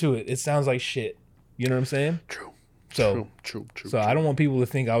listen to it. It sounds like shit. You know what I'm saying? True. So I don't want people to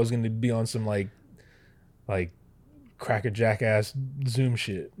think I was going to be on some like cracker jackass Zoom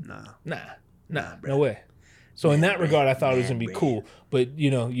shit. Nah, no way. So in that regard, I thought it was gonna be cool, but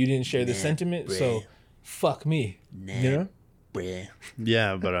you know, you didn't share the sentiment, so fuck me. You know?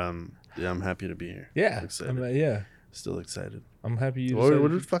 Yeah, but I'm happy to be here. Yeah, still excited. I'm happy.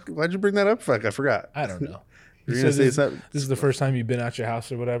 Why'd you bring that up? Fuck, I forgot. I don't know. You're gonna say something. This is the first time you've been out your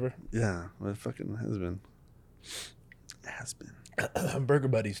house or whatever. Yeah, it fucking has been. It has been. Burger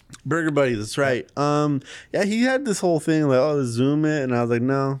Buddies. Burger Buddies, that's right. Yeah, he had this whole thing like, oh, Zoom it, and I was like,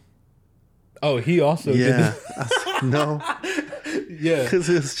 no. Oh, he also did. No. Yeah. Because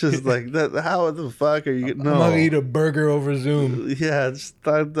it's just like, that. How the fuck are you? No. I'm going to eat a burger over Zoom. Yeah, that's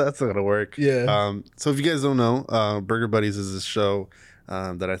not going to work. Yeah. So if you guys don't know, Burger Buddies is this show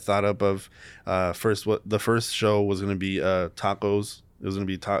that I thought up of. The first show was going to be tacos. It was going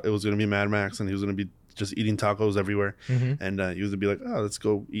to be Mad Max, and he was going to be just eating tacos everywhere. And he was going to be like, oh, let's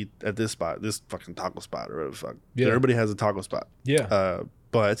go eat at this spot, this fucking taco spot, or whatever the fuck. Yeah. Everybody has a taco spot. Yeah.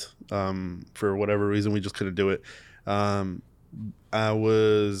 But for whatever reason, we just couldn't do it. I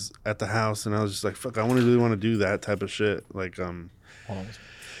was at the house and I was just like, fuck, I really want to do that type of shit. Like,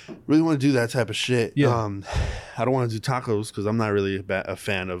 really want to do that type of shit. Yeah. I don't want to do tacos because I'm not really a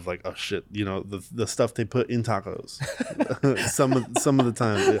fan of like, oh shit, you know, the stuff they put in tacos. some of the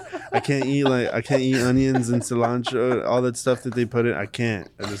time, I can't eat onions and cilantro, all that stuff that they put in. I can't.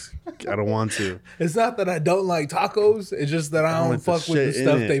 I don't want to. It's not that I don't like tacos. It's just that I don't fuck with the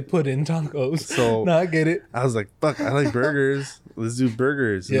stuff they put in tacos. So no, I get it. I was like, fuck, I like burgers. Let's do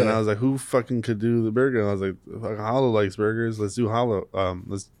burgers. And then I was like, who fucking could do the burger? And I was like, fucking Hollow likes burgers. Let's do Hollow.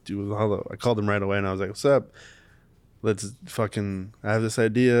 Let's do Hollow. I called him right away and I was like, what's up? let's fucking. I have this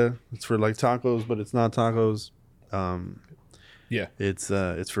idea. It's for like tacos, but it's not tacos. Yeah. It's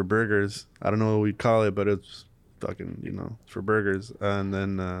for burgers. I don't know what we'd call it, but it's fucking, it's for burgers. And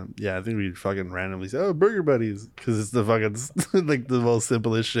then I think we'd fucking randomly say, "Oh, Burger Buddies," because it's the fucking like the most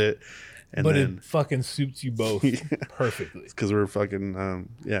simplest shit. And But then, it fucking suits you both perfectly. because we're fucking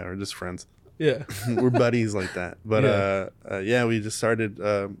we're just friends. Yeah. We're buddies like that. But we just started.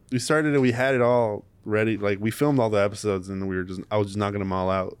 We started and we had it all ready. Like we filmed all the episodes and I was just knocking them all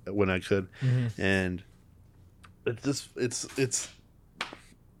out when I could. And it's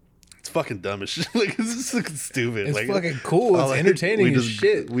fucking dumb as shit. Like it's just fucking stupid. It's like, fucking cool. It's like, entertaining as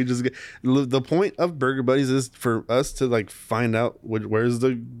shit. We just get the point of Burger Buddies is for us to like find out where's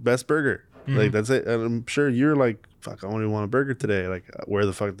the best burger. Like that's it. And I'm sure you're like, fuck, I only want a burger today. Like, where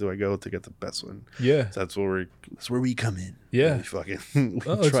the fuck do I go to get the best one? Yeah. So that's where we come in. Yeah. We fucking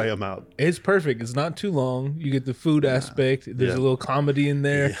Oh, try them out. It's perfect. It's not too long. You get the food aspect. There's Yeah. a little comedy in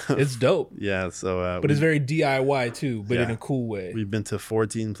there. Yeah. It's dope. Yeah. So, But it's very DIY too, but in Yeah. a cool way. we've been to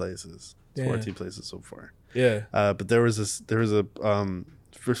 14 places. Damn. 14 places so far. Yeah. But there was a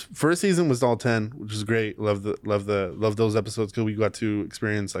first season was all 10, which is great. Love those episodes because we got to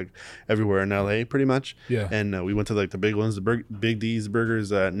experience like everywhere in LA pretty much. Yeah. And we went to like the big ones, the Big D's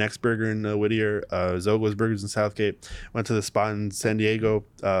Burgers, Next Burger in Whittier, Zogo's Burgers in Southgate. Went to the spot in San Diego,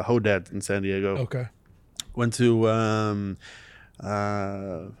 Hodad in San Diego. Okay. Went to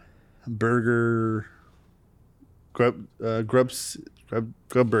Burger Grub Burgers,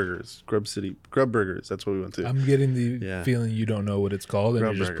 Grub Burgers. That's what we went to. I'm getting the Yeah. feeling you don't know what it's called, and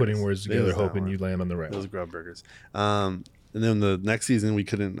Grub you're just putting Burgers. words It together, was that hoping one. you land on the right Those one. Grub Burgers. And then the next season we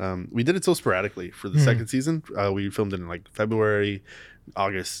couldn't. We did it so sporadically. For the second season, we filmed it in like February,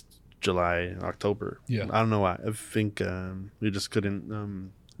 August, July, October. Yeah. I don't know why. I think we just couldn't.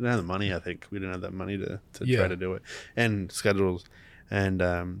 We didn't have the money. I think we didn't have that money to Yeah. try to do it, and schedules. And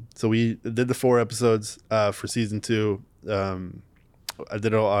so we did the 4 episodes for season 2. I did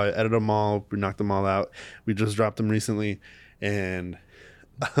it all. I edited them all. We knocked them all out. We just dropped them recently, and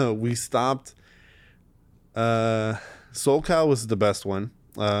we stopped. SoCal was the best one.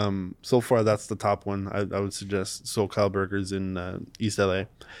 So far, that's the top one. I would suggest SoCal Burgers in East LA.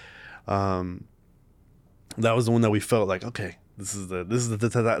 That was the one that we felt like, okay, this is the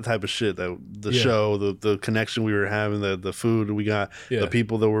type of shit that the Yeah. show, the connection we were having, the food we got, Yeah. the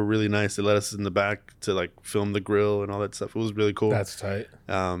people that were really nice. They let us in the back to like film the grill and all that stuff. It was really cool. That's tight.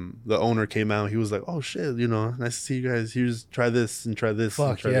 The owner came out. He was like, "Oh shit, nice to see you guys. Here's try this and try this." Fuck,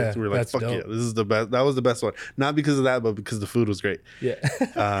 and try yeah, this. We were like, that's "Fuck dope. yeah, this is the best." That was the best one. Not because of that, but because the food was great. Yeah.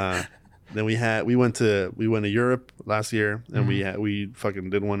 Then we went to Europe last year, and we fucking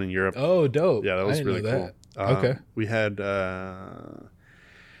did one in Europe. Oh, dope. Yeah, that I was didn't really know cool. that. Okay. We had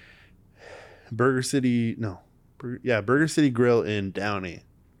Burger City Grill in Downey.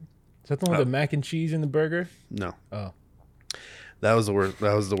 Is that the one with the mac and cheese in the burger? No. Oh. That was the worst.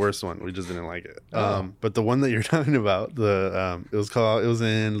 That was the worst one. We just didn't like it. Oh. But the one that you're talking about, it was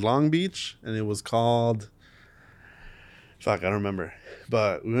in Long Beach, and it was called. Fuck, I don't remember.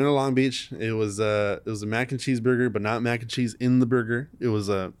 But we went to Long Beach. It was a mac and cheese burger, but not mac and cheese in the burger. It was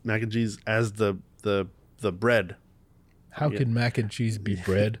a mac and cheese as the bread. How can mac and cheese be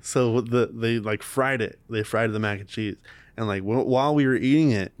bread? So they like fried it. They fried the mac and cheese, and like while we were eating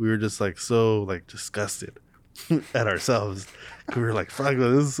it, we were just like so like disgusted at ourselves. We were like, "Fuck,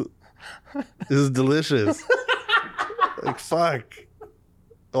 this is delicious." Like, fuck,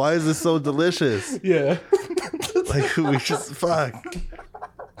 why is this so delicious? Yeah. Like, we just fuck.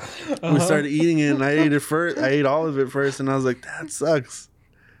 We started eating it, and I ate it first. I ate all of it first, and I was like, "That sucks."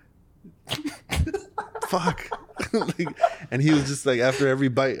 Fuck. Like, and he was just like, after every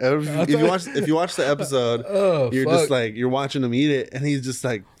bite, if you watch the episode, you're fuck. just like, you're watching him eat it, and he's just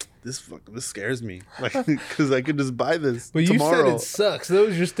like, this scares me, like, because I could just buy this But tomorrow. you said it sucks. That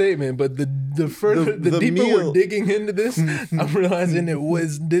was your statement. But the further the deeper meal. we're digging into this, I'm realizing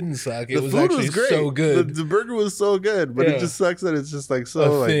it didn't suck. It The was food actually was great. so good. The burger was so good, but Yeah. it just sucks that it's just like A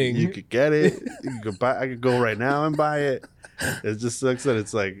so like thing. you could get it, you could buy. I could go right now and buy it. It just sucks that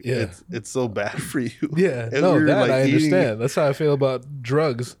it's like Yeah. it's so bad for you. Yeah, And no, we were, that like, I eating it, understand. That's how I feel about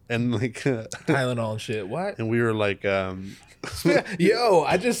drugs, and like Tylenol and shit. What? and we were like Yo,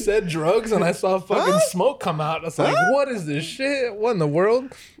 I just said drugs and I saw fucking smoke come out. I was like, what is this shit? What in the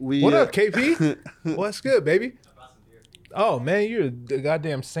world? we What up, KP? What's good, baby? Oh man, you're a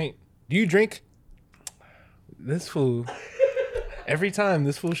goddamn saint. Do you drink? This fool. Every time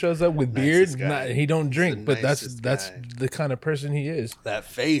this fool shows up with beard, Nicest guy. he don't drink, the but that's nicest that's guy. the kind of person he is. that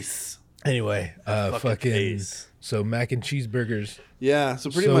face. Anyway, fucking face. So mac and cheeseburgers, Yeah, so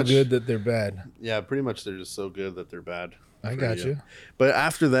pretty so much good that they're bad. Yeah, pretty much they're just so good that they're bad. I for got you. But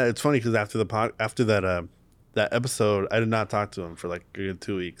after that, it's funny because after that episode, I did not talk to him for like a good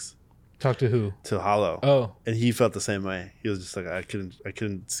 2 weeks. Talk to who? To Hollow. Oh, And he felt the same way. He was just like, I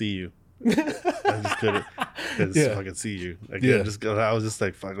couldn't see you. I just couldn't Yeah. fucking see you. Yeah. I was just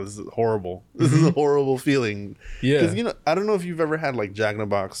like, fuck, this is horrible. This is a horrible feeling. yeah. Because I don't know if you've ever had like Jack in the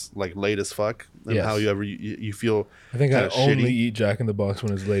Box like late as fuck, and Yes. how you feel. I think I kinda only shitty. eat Jack in the Box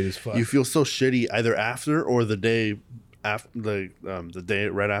when it's late as fuck. You feel so shitty either after or the day after, like the day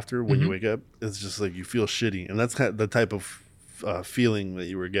right after when you Mm-hmm. wake up. It's just like you feel shitty, and that's kind of the type of feeling that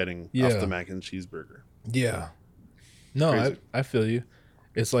you were getting off Yeah. the mac and cheeseburger. Yeah. No, Crazy. I feel you.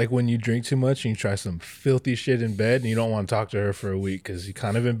 It's like when you drink too much and you try some filthy shit in bed and you don't want to talk to her for a week because you're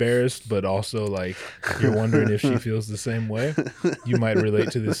kind of embarrassed, but also like you're wondering if she feels the same way. You might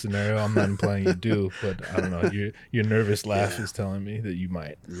relate to this scenario. I'm not implying you do, but I don't know. Your nervous laugh is telling me that you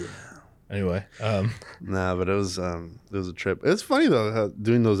might. Anyway, Nah, but it was a trip. It's funny though how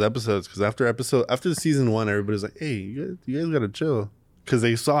doing those episodes because after the season 1, everybody's like, "Hey, you guys gotta chill," because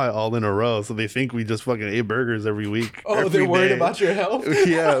they saw it all in a row, so they think we just fucking ate burgers every week. every day. your health.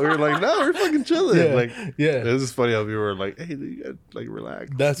 Yeah, we were like, no, we're fucking chilling. Yeah, Like, yeah. it was just funny how people were like, "Hey, you gotta like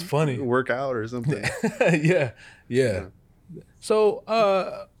relax, That's funny. work out or something." yeah. So,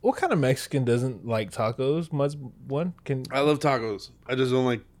 what kind of Mexican doesn't like tacos? Must one can? I love tacos. I just don't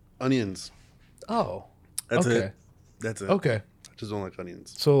like onions. Oh, That's okay, it. That's it. okay. I just don't like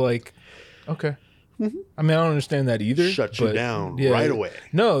onions. So like, okay. I mean, I don't understand that either. Shut you but, down right away.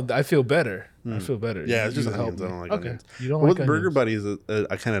 No, I feel better. I feel better. Yeah, it's just You help onions. I don't me. like okay. onions. You don't Well, like with Burger onions. Buddies,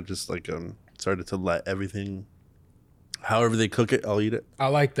 I kind of just like started to let everything, however they cook it, I'll eat it. I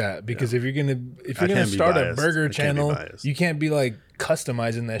like that because if you're gonna I can't be start a biased. burger I can't be channel, biased. you can't be like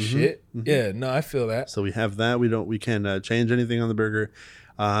customizing that shit. Yeah, no, I feel that. So we have that. We can't change anything on the burger.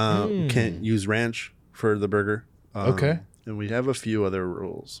 Can't use ranch for the burger. Okay. And we have a few other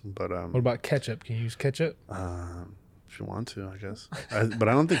rules, but What about ketchup? Can you use ketchup? if you want to, I guess. But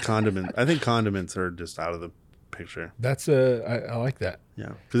I don't think condiments. I think condiments are just out of the picture. That's I like that.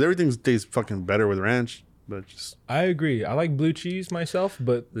 Yeah, because everything tastes fucking better with ranch. But just I agree. I like blue cheese myself,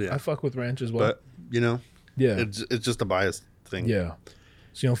 but Yeah. I fuck with ranch as well. but yeah, it's just a biased thing. yeah.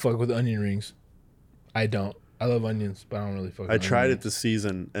 So you don't fuck with onion rings? I don't. I love onions, but I don't really fuck. I with tried onion it this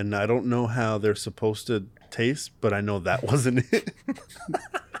season, and I don't know how they're supposed to taste, but I know that wasn't it.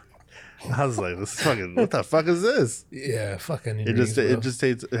 I was like, "This is fucking what the fuck is this?" rings. Yeah, fuck onion It rings. just bro. it just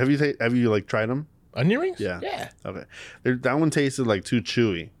tastes. Have you like tried them? onion rings. Yeah. yeah. Okay, that one tasted like too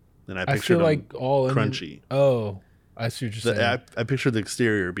chewy, and I I pictured feel them like all onion- crunchy. Oh, I see what you're saying. I pictured the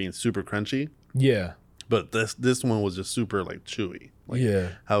exterior being super crunchy, yeah, but this one was just super like chewy. Like yeah,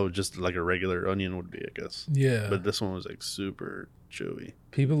 how just like a regular onion would be, I guess. yeah. But this one was like super chewy.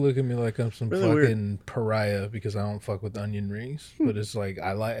 People look at me like I'm some Really fucking pariah because I don't fuck with onion rings. But it's like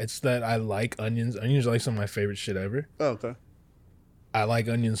I like onions. Onions are like some of my favorite shit ever. Oh, okay. I like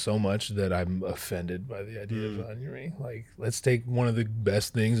onions so much that I'm offended by the idea of an onion ring. Like, let's take one of the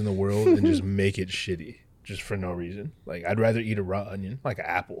best things in the world and just make it shitty, just for no reason. Like, I'd rather eat a raw onion, like an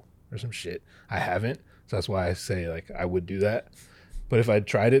apple or some shit. I haven't, so that's why I say like I would do that. But if I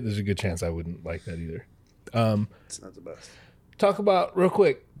tried it, there's a good chance I wouldn't like that either. It's not the best. Talk about real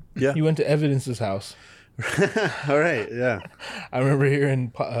quick. Yeah. You went to Evidence's house. All right. Yeah. I remember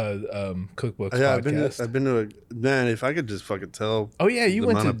hearing cookbooks Yeah. podcast. I've been to a man. If I could just fucking tell. Oh yeah, you the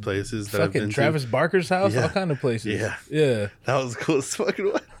went amount to of places that I've fucking been Travis Barker's house, Yeah. all kind of places. Yeah. yeah. That was cool as fucking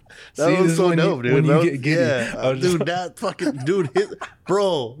what? That See, this was is so when you- dope, dude. when you That was- get giddy. yeah, I was just- dude, that fucking dude hit,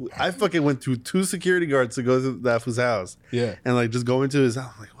 bro. I fucking went through 2 security guards to go to that fool's house. Yeah. And like just go into his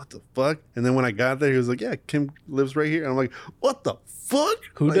house, I'm like, what the fuck? And then when I got there, he was like, yeah, Kim lives right here. And I'm like, what the fuck?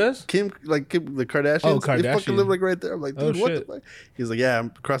 Who Like, does? Kim, the Kardashians. Oh, They Kardashian. fucking live like right there. I'm like, Oh, dude, what the shit. fuck? He's like, yeah, I'm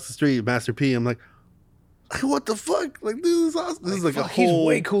across the street, Master P. I'm like, what the fuck? Like, dude, this is awesome. This is like a Fuck, he's whole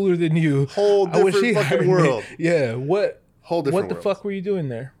way cooler than you. whole I wish different he fucking hired me. world. Yeah. What? Whole different What the world. fuck were you doing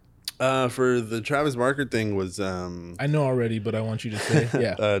there? For the Travis Barker thing was I know already, but I want you to say.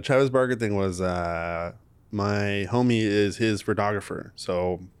 Yeah. Travis Barker thing was my homie is his photographer,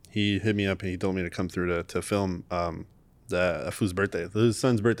 so he hit me up and he told me to come through to film Afu's birthday, his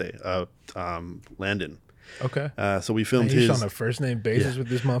son's birthday, Landon. Okay. So we filmed He's his. on a first name basis with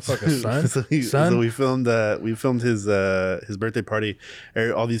this motherfucker's son. So we filmed his birthday party,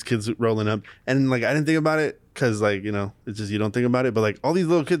 all these kids rolling up, and like I didn't think about it because like it's just you don't think about it, but like all these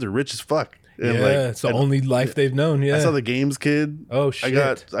little kids are rich as fuck. And, Yeah, like, it's the and only life they've known. Yeah. I saw the games kid. Oh,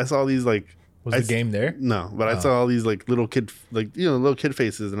 shit. I saw these like Was the game there? No, but I saw all these like little kid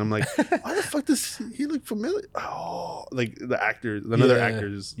faces, and I'm like, why the fuck does he look familiar? Oh, like the actor, another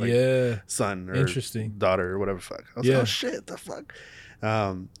actor's like son or Interesting. daughter or whatever. Fuck. I was like, oh shit, the fuck.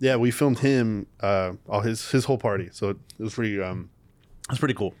 Yeah, we filmed him, all his whole party, so it was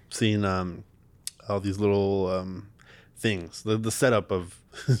pretty cool seeing all these little things. The setup of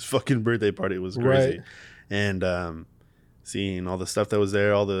his fucking birthday party was crazy, Right. and seeing all the stuff that was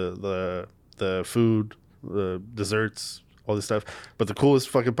there, all the food, the desserts, all this stuff. But the coolest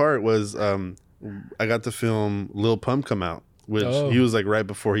fucking part was I got to film Lil Pump come out, which he was like right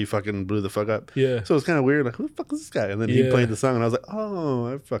before he fucking blew the fuck up. Yeah. So it was kind of weird. Like, who the fuck is this guy? And then he played the song, and I was like,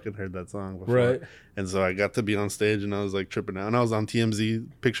 oh, I fucking heard that song before. Right. And so I got to be on stage, and I was like tripping out. And I was on TMZ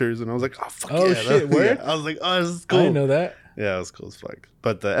pictures, and I was like, oh, fuck Oh, yeah. shit, word? I was like, oh, this is cool. I didn't know that. Yeah, it was cool as fuck.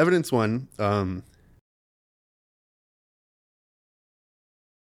 But the evidence one,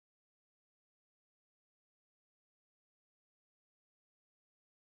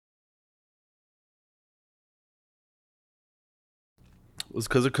 was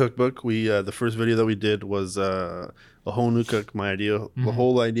because of cookbook. We the first video that we did was a whole new cook. My idea, the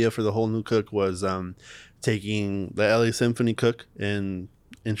whole idea for the whole new cook was taking the LA Symphony cook and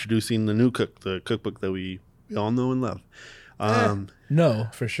introducing the new cook, the cookbook that we all know and love. No,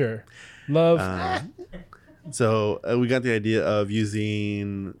 for sure. Love. So we got the idea of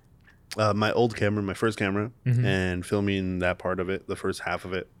using my old camera, my first camera, and filming that part of it, the first half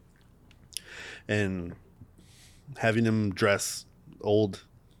of it, and having him dress old,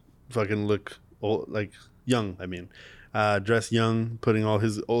 fucking look old, like young. I mean, dress young, putting all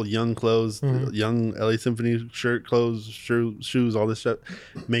his old young clothes, young LA Symphony shirt, clothes, shoes, all this stuff,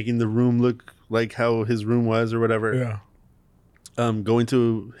 making the room look like how his room was or whatever. Yeah. Going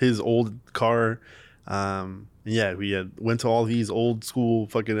to his old car. Yeah, we went to all these old school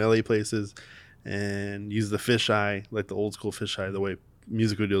fucking LA places and used the fisheye, like the old school fisheye, the way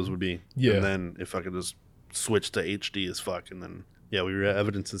music videos would be. Yeah. And then if I could just switch to HD as fuck, and then we were at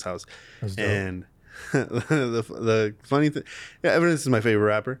Evidence's house. That's dope. And the funny thing, Evidence is my favorite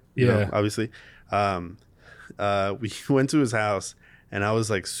rapper. You know, obviously. We went to his house, and I was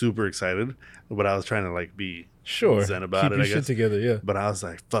like super excited, but I was trying to like be zen about Keep it. your I guess shit together. Yeah. but I was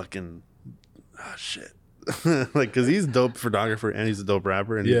like, fucking, shit. Like, because he's a dope photographer, and he's a dope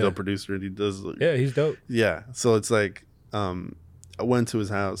rapper, and he's a dope producer, and he does. Yeah, he's dope. Yeah. So it's like, I went to his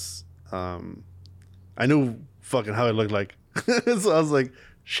house. I knew fucking how it looked like. So I was like,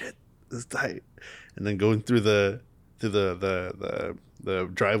 shit, this is tight. And then going through the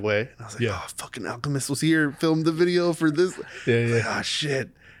driveway, and I was like, oh, fucking Alchemist was here, filmed the video for this. Yeah, Like, oh, shit.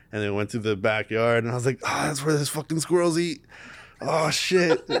 And then went to the backyard, and I was like, oh, that's where those fucking squirrels eat. Oh,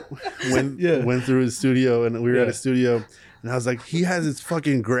 shit. Went through his studio, and we were at his studio, and I was like, he has his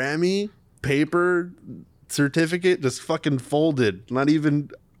fucking Grammy paper certificate just fucking folded, not even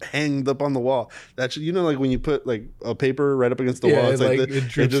hanged up on the wall. That's, you know, like when you put like a paper right up against the wall, it's like it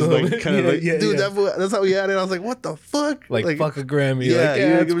drips just a like little kind of bit. like, dude, that's how we had it. I was like, what the fuck? Like fuck a Grammy. Yeah, Like, you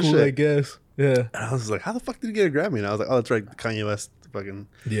don't that's give a cool, shit. I guess. Yeah. And I was like, how the fuck did he get a Grammy? And I was like, oh, that's right, Kanye West fucking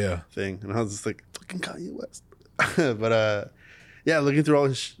thing. And I was just like, fucking Kanye West. But yeah, looking through all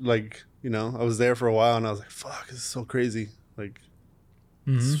his like, you know, I was there for a while, and I was like, fuck, this is so crazy. Like,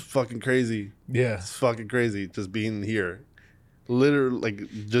 it's fucking crazy. Yeah. It's fucking crazy just being here. Literally, like,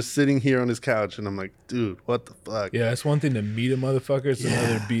 just sitting here on his couch, and I'm like, dude, what the fuck? Yeah, it's one thing to meet a motherfucker. It's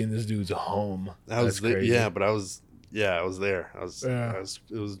another to be in this dude's home. That's crazy. Yeah, but I was there. I was,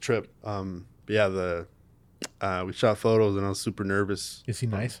 it was a trip. But yeah, we shot photos, and I was super nervous. Is he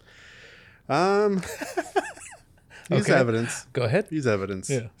nice? He's Okay. evidence. Go ahead. He's evidence.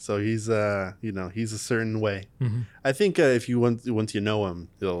 Yeah. So he's you know, he's a certain way. I think if you once you know him,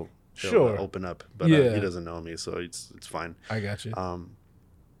 he'll Sure. open up. But Yeah. he doesn't know me, so it's fine. I got you.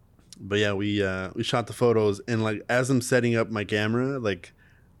 But yeah, we shot the photos, and like as I'm setting up my camera, like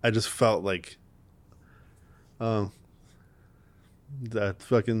I just felt like, oh, that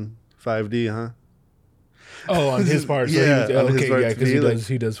fucking 5D, huh? Oh, on his part. So Yeah, he, on his okay, part, yeah, because he, like-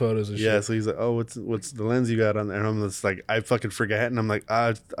 he does photos and Yeah, shit. so he's like, oh, what's the lens you got on there? And I'm just like, I fucking forget, and I'm like,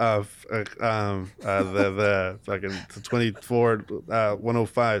 the fucking 24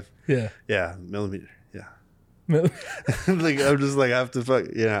 105, Yeah. yeah, millimeter, yeah. Like I'm just like I have to fuck,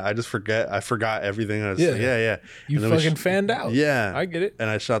 I just forget. I forgot everything. I was like, yeah. You And then we fucking fanned out. Yeah, I get it. And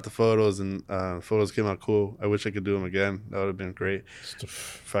I shot the photos, and photos came out cool. I wish I could do them again. That would have been great.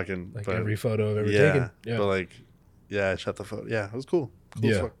 Fucking Like but, every photo I've ever yeah, taken. Yeah. but like, yeah, I shot the photo. Yeah, it was cool. Cool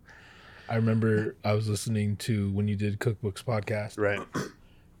as Yeah. fuck. I remember I was listening to when you did Cookbooks podcast, Right.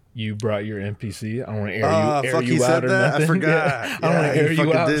 you brought your NPC. I don't want to air fuck, you he out said or that? nothing. I forgot. I don't want Yeah, to air he you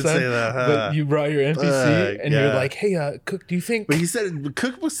fucking out, did son, say that, huh? but you brought your NPC, Fuck, and you're yeah. like, "Hey, Cook, do you think?" But he said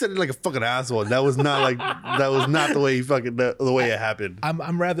Cook was said it like a fucking asshole. That was not like that was not the way he fucking the way it happened.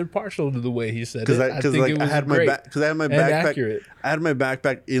 I'm rather partial to the way he said it. Because think like it I was had my great because I had my and backpack. accurate. I had my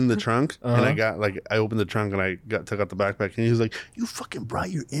backpack in the trunk, and I Uh-huh. got like I opened the trunk and I took out the backpack, and he was like, "You fucking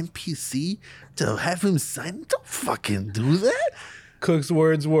brought your NPC to have him sign? Don't fucking do that." Cook's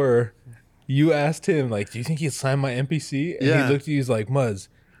words were, you asked him, like, do you think he'd sign my NPC? And Yeah. he looked at you, he's like, Muzz,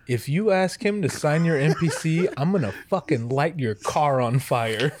 if you ask him to sign your NPC, I'm going to fucking light your car on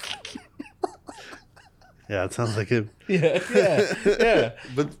fire. Yeah, it sounds like him. Yeah.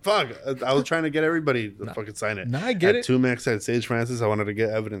 But fuck, I was trying to get everybody to fucking sign it. No, I get it. At 2Max at Sage Francis, I wanted to get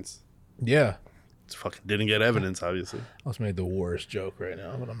evidence. Yeah. Just fucking didn't get evidence, obviously. I almost made the worst joke right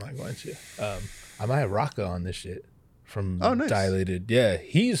now, but I'm not going to. I might have Rocco on this shit from Oh, nice. Dilated. Yeah,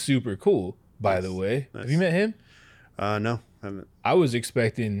 he's super cool, by the way. Nice. Have you met him? No, I haven't. I was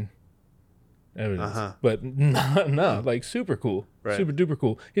expecting evidence, Uh-huh. but no, like super cool, Right. super duper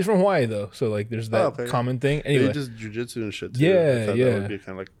cool. He's from Hawaii though, so like there's that okay. common thing. Anyway. Anyway, Just jujitsu and shit too. Yeah, I thought yeah. that would be kind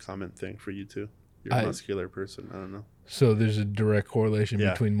of like a common thing for you too. You're a I- muscular person. I don't know. so there's a direct correlation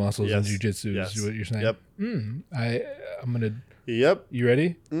Yeah. between muscles and Yes. jujitsu. Yes. Is what you're saying? Yep. I'm gonna. Yep. You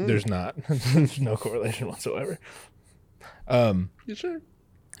ready? Mm. There's not. There's no correlation whatsoever. You sure?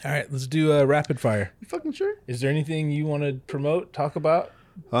 All right, let's do a rapid fire. You fucking sure? Is there anything you want to promote, talk about?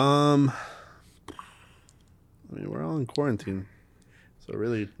 I mean, we're all in quarantine, so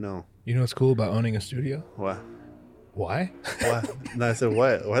really, no. You know what's cool about owning a studio? What? Why? What? No, I said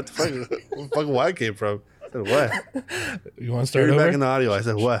what? What the fuck? Where the fuck? Why came from? I said what? You want to start Hear over? back in the audio. I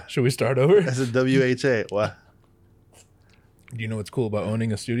said what? Should we start over? I said WHA. What? Do you know what's cool about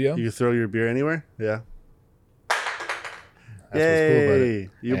owning a studio? You can throw your beer anywhere? Yeah. That's what's cool about Yay! it.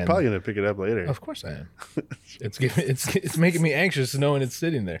 You're And- probably gonna pick it up later. Of course I am. It's making me anxious knowing it's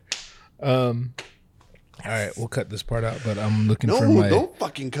sitting there. All right, we'll cut this part out, but I'm looking for No, my. don't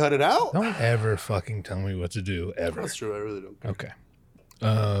fucking cut it out. Don't ever fucking tell me what to do ever. That's true. I really don't. Okay.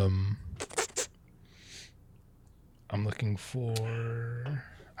 I'm looking for.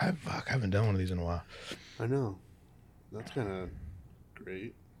 I haven't done one of these in a while. I know. That's kind of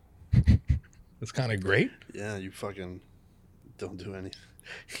great. It's kind of great. Yeah, you fucking don't do anything.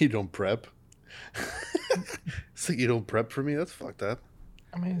 You don't prep. It's like you don't prep for me. That's fucked up.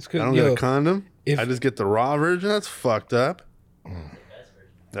 I mean, it's good. I don't get a condom. if- I just get the raw version. That's fucked up.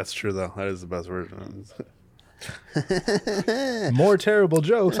 That's true though. That is the best version. More terrible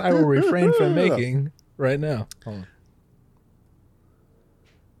jokes I will refrain from making right now. Hold on.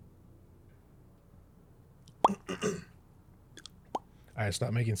 All right,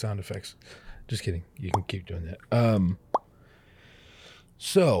 stop making sound effects. Just kidding. You can keep doing that.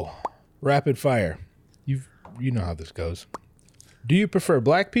 So, rapid fire. You know how this goes. Do you prefer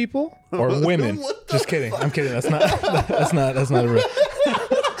black people or women? What the Just kidding. I'm kidding. That's not. That's not a real.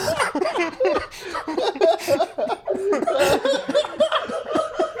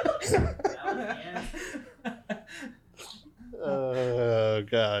 Oh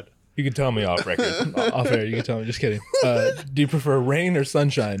God. You can tell me off record, off air. You can tell me. Just kidding. Do you prefer rain or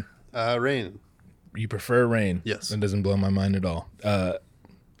sunshine? Rain. You prefer rain. Yes. That doesn't blow my mind at all.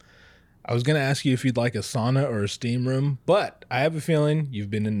 I was going to ask you if you'd like a sauna or a steam room, but I have a feeling you've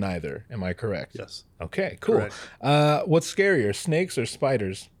been in neither. Am I correct? Yes. Okay, cool. Correct. What's scarier, snakes or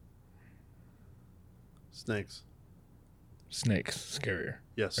spiders? Snakes. Snakes, scarier.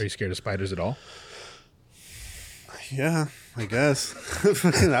 Yes. Are you scared of spiders at all? Yeah, I guess.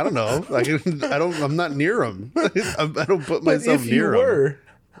 I don't know. I'm not near them. I don't put myself if near you them.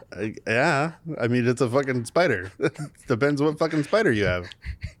 were, Yeah. I mean, it's a fucking spider. Depends what fucking spider you have.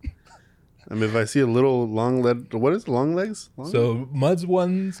 I mean, if I see a little long leg, what is long legs? so Mud's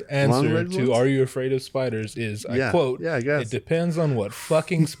one's answer Long-legged to ones? "Are you afraid of spiders?" is, I Yeah. quote, Yeah, I guess. "It depends on what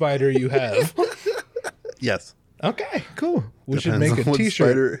fucking spider you have." Yes. Okay, cool. We should Depends make on a what T-shirt.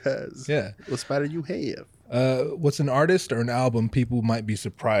 spider has. Yeah. What spider you have? What's an artist or an album people might be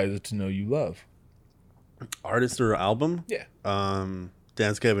surprised to know you love? Artist or album? Yeah.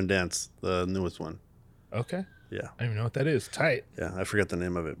 Dance Gavin Dance, the newest one. Okay. Yeah. I don't even know what that is. Tight. Yeah. I forget the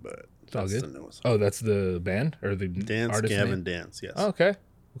name of it, but all that's good. the newest. Oh, that's the band or the Dance artist Gavin name? Dance. Yes. Oh, okay.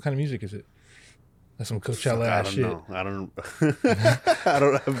 What kind of music is it? That's some Coachella I ass don't shit. know. I don't. I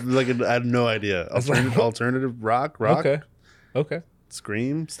don't have I have no idea. Alternative rock. Okay. Okay.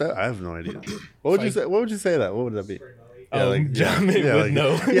 Scream stuff. I have no idea. What would you say? What would you say that? What would that be? John would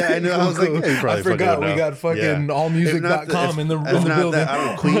know. Yeah, I know. I was like, yeah, you probably I forgot fucking would we know. got fucking Yeah. allmusic.com in the building.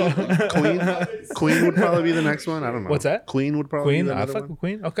 I don't know. Queen would probably be the next one. I don't know. What's that? Queen would probably Queen? be I another fuck one. with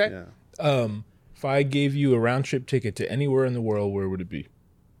Queen. Okay. Yeah. If I gave you a round trip ticket to anywhere in the world, where would it be?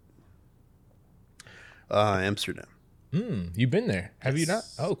 Amsterdam. You've been there, have you not?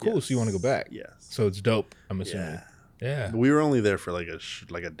 Oh, cool. Yes. So you want to go back? Yes. So it's dope. I'm assuming. Yeah. We were only there for like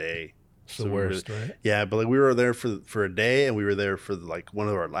a day. It's the we worst, really- right? Yeah, but like we were there for a day, and we were there for like one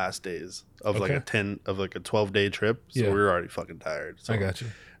of our last days of like Okay. a 12-day trip. So Yeah. we were already fucking tired. So I got you.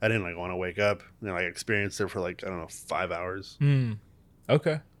 I didn't like want to wake up and like experience it for like I don't know 5 hours.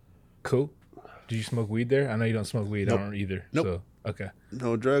 Okay. Cool. Did you smoke weed there? I know you don't smoke weed. Nope. I don't either. Nope. So okay.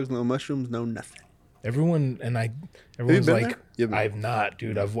 No drugs, no mushrooms, no nothing. Everyone's been like, there? You haven't- I've not,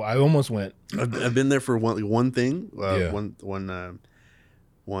 dude. I almost went. I've been there for one thing. Yeah.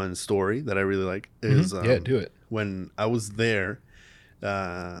 One story that I really like is Yeah, do it. When I was there,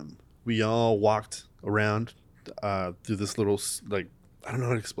 we all walked around through this little like I don't know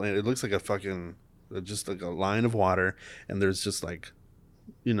how to explain it. It looks like a fucking just like a line of water, and there's just like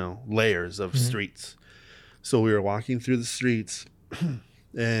layers of streets. So we were walking through the streets,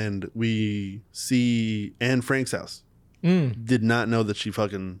 and we see Anne Frank's house. Did not know that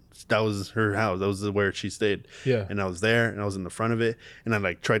that was her house. That was where she stayed. Yeah. And I was there, and I was in the front of it, and I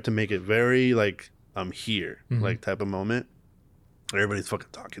like tried to make it very like I'm here, like type of moment. Everybody's fucking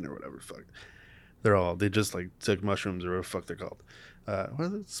talking or whatever. Fuck. They just like took mushrooms or whatever the fuck they're called. What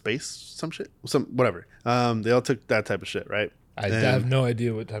is it? Space? Some shit? Whatever. They all took that type of shit, right? I have no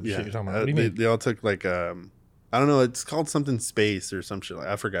idea what type of shit you're talking about. What do you mean? They all took like I don't know. It's called something space or some shit.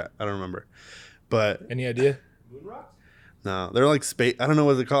 I forgot. I don't remember. But Any idea? no, they're like space. I don't know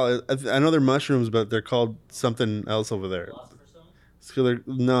what they call it. I know they're mushrooms, but they're called something else over there.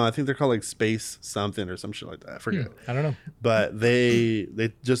 No, I think they're called like space something or some shit like that. I forget. I don't know. But they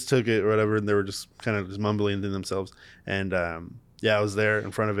just took it or whatever, and they were just kind of just mumbling to themselves. And I was there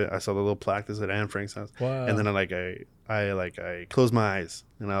in front of it. I saw the little plaque that said Anne Frank's house. Wow. And then I closed my eyes,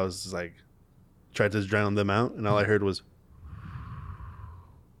 and I was just like tried to drown them out, and all I heard was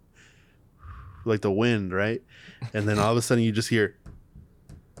like the wind, right? And then all of a sudden you just hear,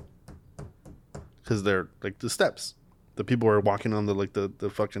 because they're like the steps. The people are walking on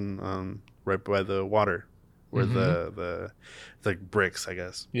the fucking right by the water, where the it's like bricks, I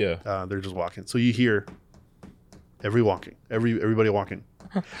guess. Yeah. They're just walking. So you hear everybody walking.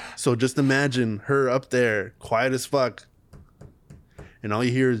 So just imagine her up there, quiet as fuck, and all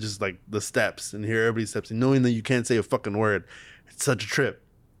you hear is just like the steps, and hear everybody's steps, and knowing that you can't say a fucking word. It's such a trip.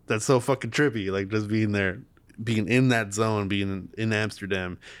 That's so fucking trippy. Like just being there, being in that zone, being in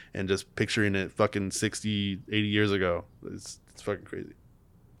Amsterdam, and just picturing it fucking 60, 80 years ago. It's fucking crazy.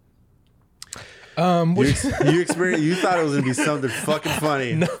 You experienced. You thought it was gonna be something fucking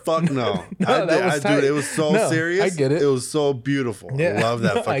funny. Fuck no. Dude, it was so serious. I get it. It was so beautiful. Yeah. I love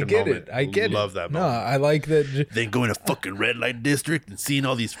that No, fucking I get moment. it. I get love it. that No, moment. I like that. Then going to fucking red light district and seeing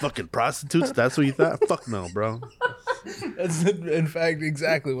all these fucking prostitutes. That's what you thought? Fuck no, bro. That's in fact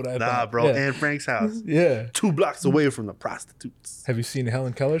exactly what I Nah, thought. bro. Yeah. Anne Frank's house. Yeah. 2 blocks away from the prostitutes. Have you seen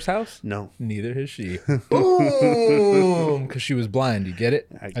Helen Keller's house? No. Neither has she. Boom! Because she was blind. You get it?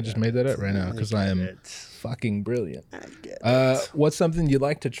 I just made that up right now because I am fucking brilliant. I get it. What's something you'd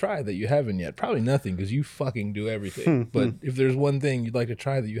like to try that you haven't yet? Probably nothing because you fucking do everything. But if there's one thing you'd like to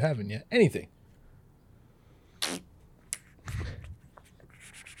try that you haven't yet, anything.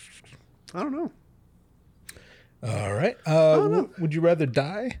 I don't know. All right. Would you rather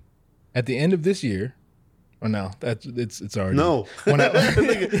die at the end of this year? Or no, it's already No. When I,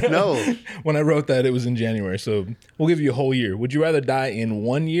 No. when I wrote that, it was in January, so we'll give you a whole year. Would you rather die in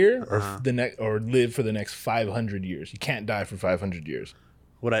 1 year or or live for the next 500 years? You can't die for 500 years.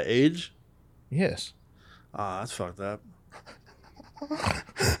 Would I age? Yes. That's fucked up.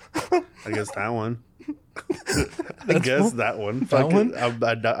 I guess that one. I guess that one. Fuck one?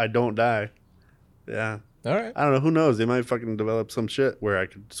 it. I don't die. Yeah. All right. I don't know. Who knows? They might fucking develop some shit where I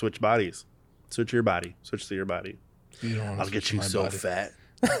could switch bodies. Switch your body. Switch to your body. You don't wanna I'll get switch you my so body. fat.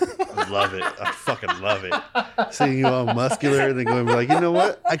 I love it. I fucking love it. Seeing you all muscular and then going like, you know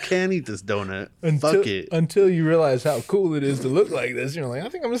what? I can't eat this donut. Fuck it. Until you realize how cool it is to look like this. You're like, I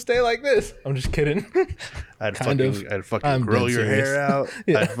think I'm going to stay like this. I'm just kidding. I'd kind fucking, of. I'd fucking I'm grow dead your serious. hair out.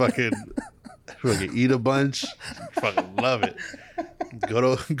 Yeah. I'd fucking eat a bunch. Fucking love it. Go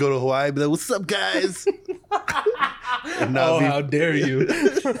to Hawaii. Be like, what's up, guys? And not how dare you.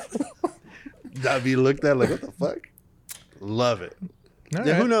 not be looked at like, what the fuck? Love it. All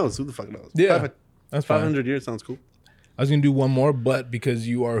Yeah, right. who knows? Who the fuck knows? Yeah, that's fine. 500 years sounds cool. I was gonna do one more, but because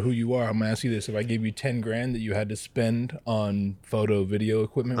you are who you are, I'm gonna ask you this: if I gave you 10 grand that you had to spend on photo video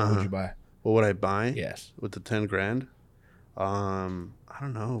equipment, what would you buy? What would I buy? Yes. With the 10 grand? I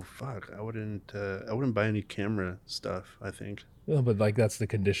don't know. Fuck. I wouldn't buy any camera stuff, I think. Well, but like that's the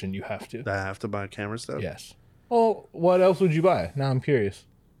condition you have to. I have to buy camera stuff? Yes. Well, what else would you buy? Now I'm curious.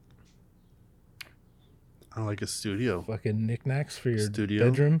 I don't like a studio. Fucking knickknacks for your Studio?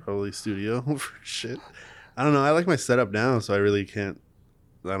 bedroom. Probably studio for shit. I don't know. I like my setup now, so I really can't.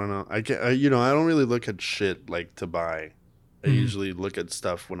 I don't know. I can't. I don't really look at shit like to buy. I usually look at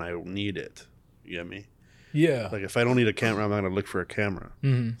stuff when I need it. You get me? Yeah. Like if I don't need a camera, I'm not gonna look for a camera.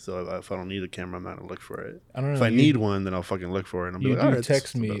 Mhm. So if I don't need a camera, I'm not gonna look for it. I don't know. If I need one, then I'll fucking look for it. And I'll be You like, do all right, text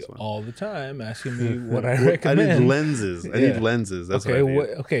that's the me best one. all the time asking me what I Well, recommend. I need lenses. I Yeah. need lenses. That's okay. what I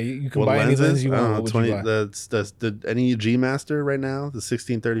need. Okay. You can What buy any lens you I don't want. know, What would you buy? the any G Master right now, the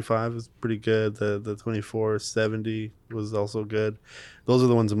 1635 is pretty good. The 2470 was also good. Those are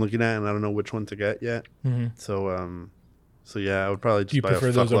the ones I'm looking at, and I don't know which one to get yet. Mhm. So yeah, I would probably just you buy a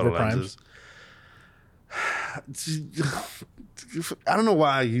prefer those fuckload over of lenses. primes? I don't know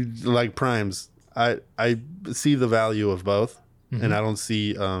why you like primes. I see the value of both, and I don't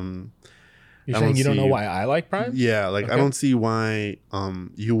see You're I saying don't you don't know see- why I like primes? Yeah, like I Okay. don't see why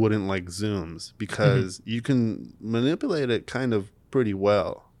you wouldn't like zooms because you can manipulate it kind of pretty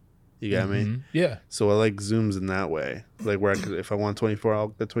well. You get me? Mhm. Yeah. So I like zooms in that way. Like where I could, if I want 24, I'll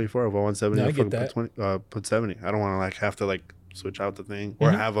get 24. If I want 70, No, I I'll get fucking that. put 20. Put 70. I don't want to like have to like switch out the thing or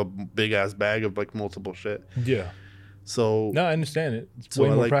have a big ass bag of like multiple shit. Yeah. So No, I understand it. It's so way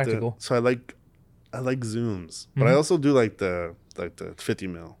I more like practical. I like zooms, but I also do like the 50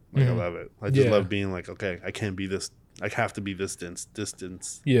 mil. Like I love it. I just Yeah. love being like, okay, I can't be this. I have to be this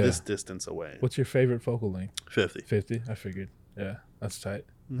distance. Yeah. This distance away. What's your favorite focal length? 50. 50. I figured. Yeah, that's tight.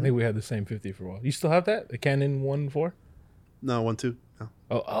 Mm-hmm. I think we had the same 50 for a while. You still have that? The Canon 1.4? No, 1.2. No,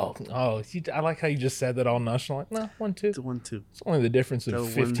 Oh! I like how you just said that all nonchalant. No, 1.2. it's a 1.2. It's only the difference of No,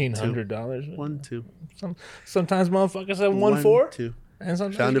 $1,500. 1.2. Sometimes motherfuckers have 1.4, 1.2. and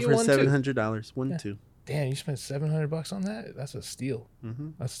sometimes Found it you for get 1.2. $700. 1.2. Damn, you spent $700 on that? That's a steal.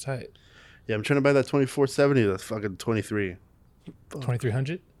 Mm-hmm. That's tight. Yeah, I'm trying to buy that 2470. That's fucking 23.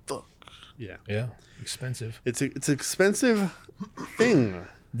 2,300? Fuck. Yeah. Yeah, expensive. It's an expensive thing.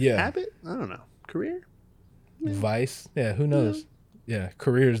 Yeah, Habit? I don't know. Career? Vice. Yeah, who knows? Yeah,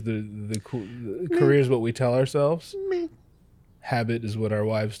 career's the cool. Career's what we tell ourselves. Me. Habit is what our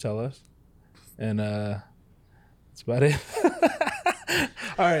wives tell us, and that's about it.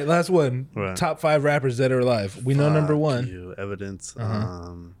 All right, last one. Right. Top 5 rappers that are alive. We know number Fuck one. you. Evidence.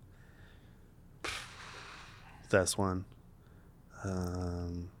 That's one.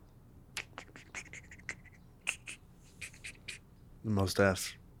 Most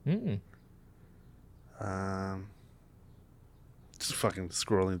F. Just fucking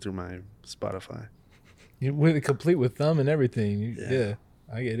scrolling through my Spotify. You with it complete with thumb and everything. Yeah,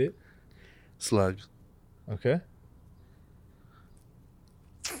 I get it. Slug. Okay.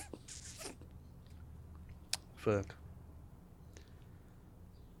 Fuck.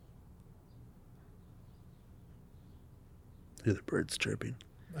 Hear the birds chirping.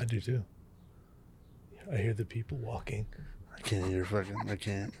 I do too. I hear the people walking. I can't hear fucking. I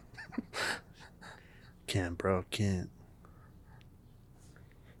can't. Can't, bro. Can't.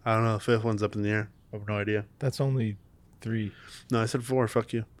 I don't know. The fifth one's up in the air. I have no idea. That's only 3. No, I said 4.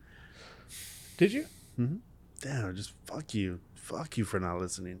 Fuck you. Did you? Damn, just fuck you. Fuck you for not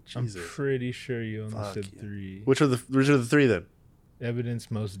listening. I'm Jesus. pretty sure you only Fuck said you. 3. Which are the 3 then? Evidence,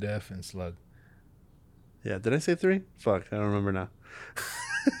 Most Def, and Slug. Yeah, did I say 3? Fuck, I don't remember now.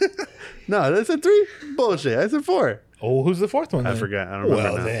 No, I said 3? Bullshit. I said 4. Oh, who's the 4th one? I then? forgot. I don't remember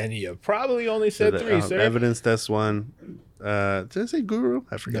Well, now. then you probably only said 3, sir. Evidence, that's 1. Did I say Guru?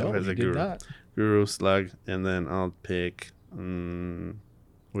 I forgot No, if I you said did Guru. not. Guru, Slug, and then I'll pick,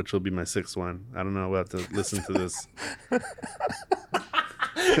 which will be my 6th one. I don't know. We'll have to listen to this.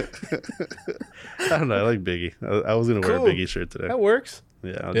 I don't know. I like Biggie. I was gonna wear a Cool. Biggie shirt today. That works.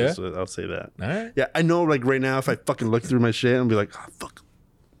 Yeah, Yeah? I'll say that. All right. Yeah, I know. Like right now, if I fucking look through my shit and be like, oh fuck,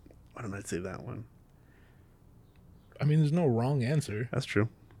 why didn't I say that one? I mean, there's no wrong answer. That's true.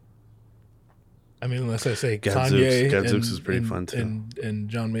 I mean, unless I say Gadzooks. Kanye. Gadzooks and, is pretty and- fun, too. And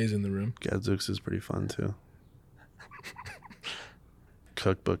John May's in the room. Gadzooks is pretty fun too.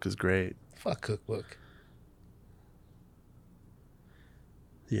 Cookbook is great. Fuck Cookbook.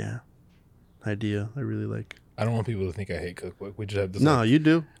 Yeah. Idea. I really like. I don't want people to think I hate Cookbook. We just have this. No, like, you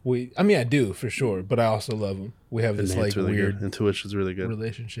do. I mean, I do for sure, but I also love him. We have And this Nate's like really weird good. Intuition is really good.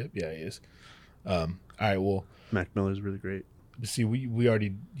 relationship. Yeah, he is. All right. Well, Mac Miller's really great. see,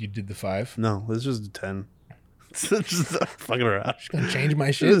 you did the 5. No, let's just do 10. Just fucking around. Gonna change my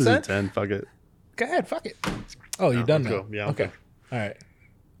This shit, is a son. 10. Fuck it. Go ahead, fuck it. Oh, you're done let's now. go. Yeah, I'm okay. good. All right.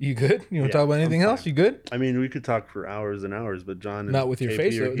 You good? You want Yeah, to talk about anything I'm else? fine. You good? I mean, we could talk for hours and hours, but John and Not with your KP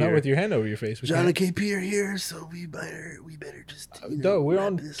face, are though. Not here. with your hand over your face. We John can't. and KP are here, so we better just. Duh, we're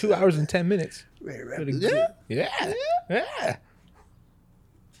on 2 hours and 10 minutes. Yeah. Yeah.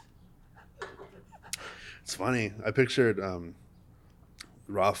 It's funny. I pictured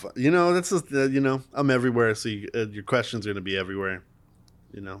Rafa. That's just I'm everywhere, so your questions are gonna be everywhere.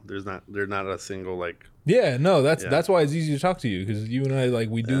 They're not a single like. Yeah, no, Yeah. that's why it's easy to talk to you, because you and I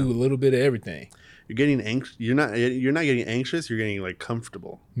we do a little bit of everything. You're getting anxious. You're not getting anxious. You're getting like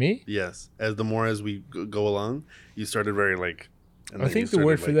comfortable. Me? Yes. As we go along, you started very like. and I then think you the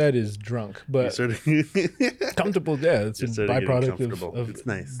word started, for that is drunk, You but started. comfortable. Yeah, it's a you started getting byproduct comfortable. of It's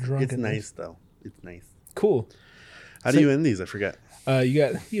nice. It's drunkenness. nice though. It's nice. Cool. How do you end these? I forget.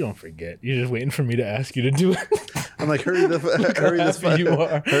 You don't forget. You're just waiting for me to ask you to do it. I'm like, hurry the fuck You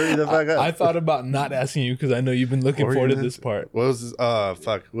are. hurry the fuck up. I thought about not asking you because I know you've been looking What were forward you to gonna this say? part. What was this?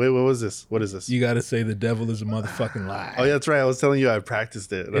 Fuck. Wait, what was this? What is this? You got to say the devil is a motherfucking lie. Oh yeah, that's right. I was telling you I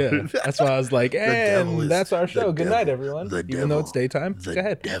practiced it. Yeah, that's why I was like, devil and is- that's our the show. Good devil- night, everyone. the Even though devil- it's daytime, The go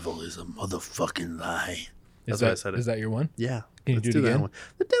ahead. devil is a motherfucking lie. Is That's why I that, said it. is that your one? Yeah. Can you Let's do it that again? one.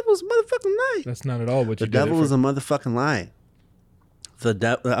 The devil's a motherfucking lie. That's not at all what The you did. devil is a motherfucking lie.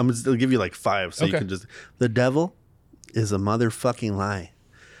 I'm just gonna give you like 5, so you Okay. can just. The devil is a motherfucking lie.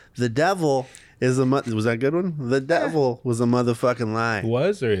 The devil is a was that a good one? The devil was a motherfucking lie.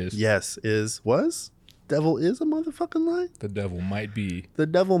 Was or is? Yes, was. Devil is a motherfucking lie. The devil might be. The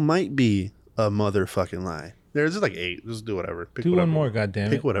devil might be a motherfucking lie. There's just like 8. Just do whatever. Pick Do whatever. one more,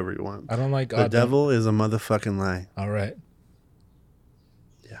 goddammit. Pick whatever you want. I don't like The odd devil is a motherfucking lie. All right.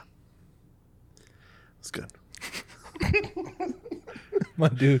 It's good. My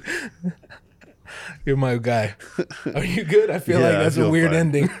dude. You're my guy. Are you good? I feel Yeah, like I that's a feel weird fine.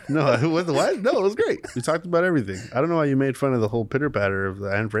 ending. No, what? No, it was great. We talked about everything. I don't know why you made fun of the whole pitter patter of the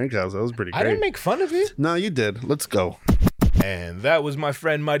Anne Frank house. That was pretty great. I didn't make fun of it. No, you did. Let's go. And that was my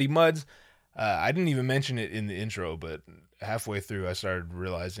friend Mighty Muds. I didn't even mention it in the intro, but halfway through I started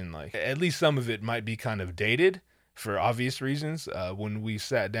realizing like at least some of it might be kind of dated for obvious reasons. When we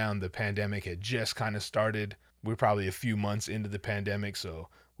sat down, the pandemic had just kind of started. We're probably a few months into the pandemic, so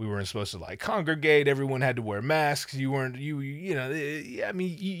we weren't supposed to like congregate. Everyone had to wear masks. You weren't, I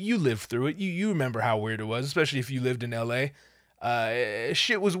mean, you lived through it. You remember how weird it was, especially if you lived in LA.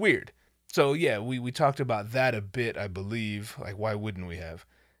 Shit was weird. So yeah, we talked about that a bit, I believe. Like, why wouldn't we have?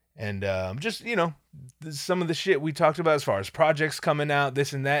 And just, some of the shit we talked about as far as projects coming out,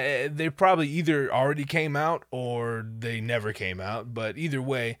 this and that, they probably either already came out or they never came out. But either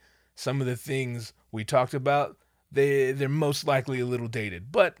way, some of the things we talked about, they're most likely a little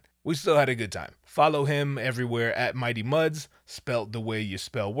dated. But we still had a good time. Follow him everywhere at Mighty Muds, spelt the way you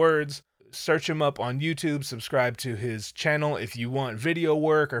spell words. Search him up on YouTube. Subscribe to his channel. If you want video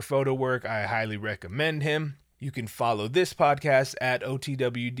work or photo work, I highly recommend him. You can follow this podcast at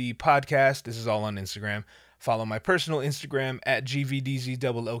OTWD Podcast. This is all on Instagram. Follow my personal Instagram at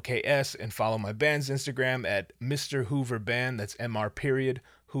GVDZOOKS and follow my band's Instagram at Mr. Hoover Band. That's MR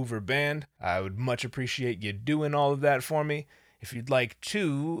Hoover Band. I would much appreciate you doing all of that for me. If you'd like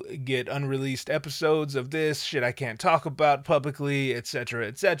to get unreleased episodes of this, shit I can't talk about publicly, etc.,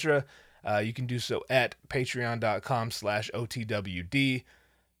 etc., you can do so at patreon.com/OTWD.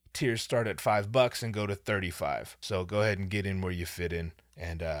 Tiers start at $5 and go to $35. So go ahead and get in where you fit in,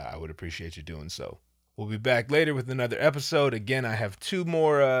 and I would appreciate you doing so. We'll be back later with another episode. Again, I have 2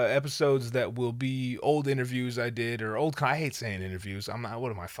 more episodes that will be old interviews I did, or I hate saying interviews.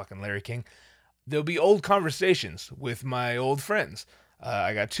 What am I, fucking Larry King? There'll be old conversations with my old friends.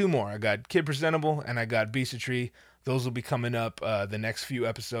 I got 2 more. I got Kid Presentable and I got Beastry. Those will be coming up the next few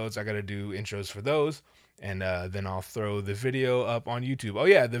episodes. I got to do intros for those. And then I'll throw the video up on YouTube. Oh,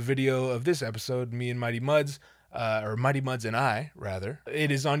 yeah, the video of this episode, me and Mighty Muds, or Mighty Muds and I, rather. It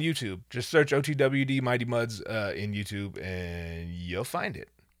is on YouTube. Just search OTWD Mighty Muds in YouTube and you'll find it.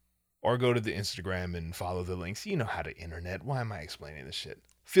 Or go to the Instagram and follow the links. You know how to internet. Why am I explaining this shit?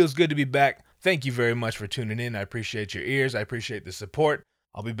 Feels good to be back. Thank you very much for tuning in. I appreciate your ears. I appreciate the support.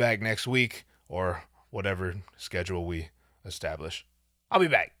 I'll be back next week or whatever schedule we establish. I'll be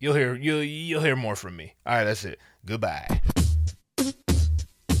back. You'll hear more from me. All right, that's it. Goodbye.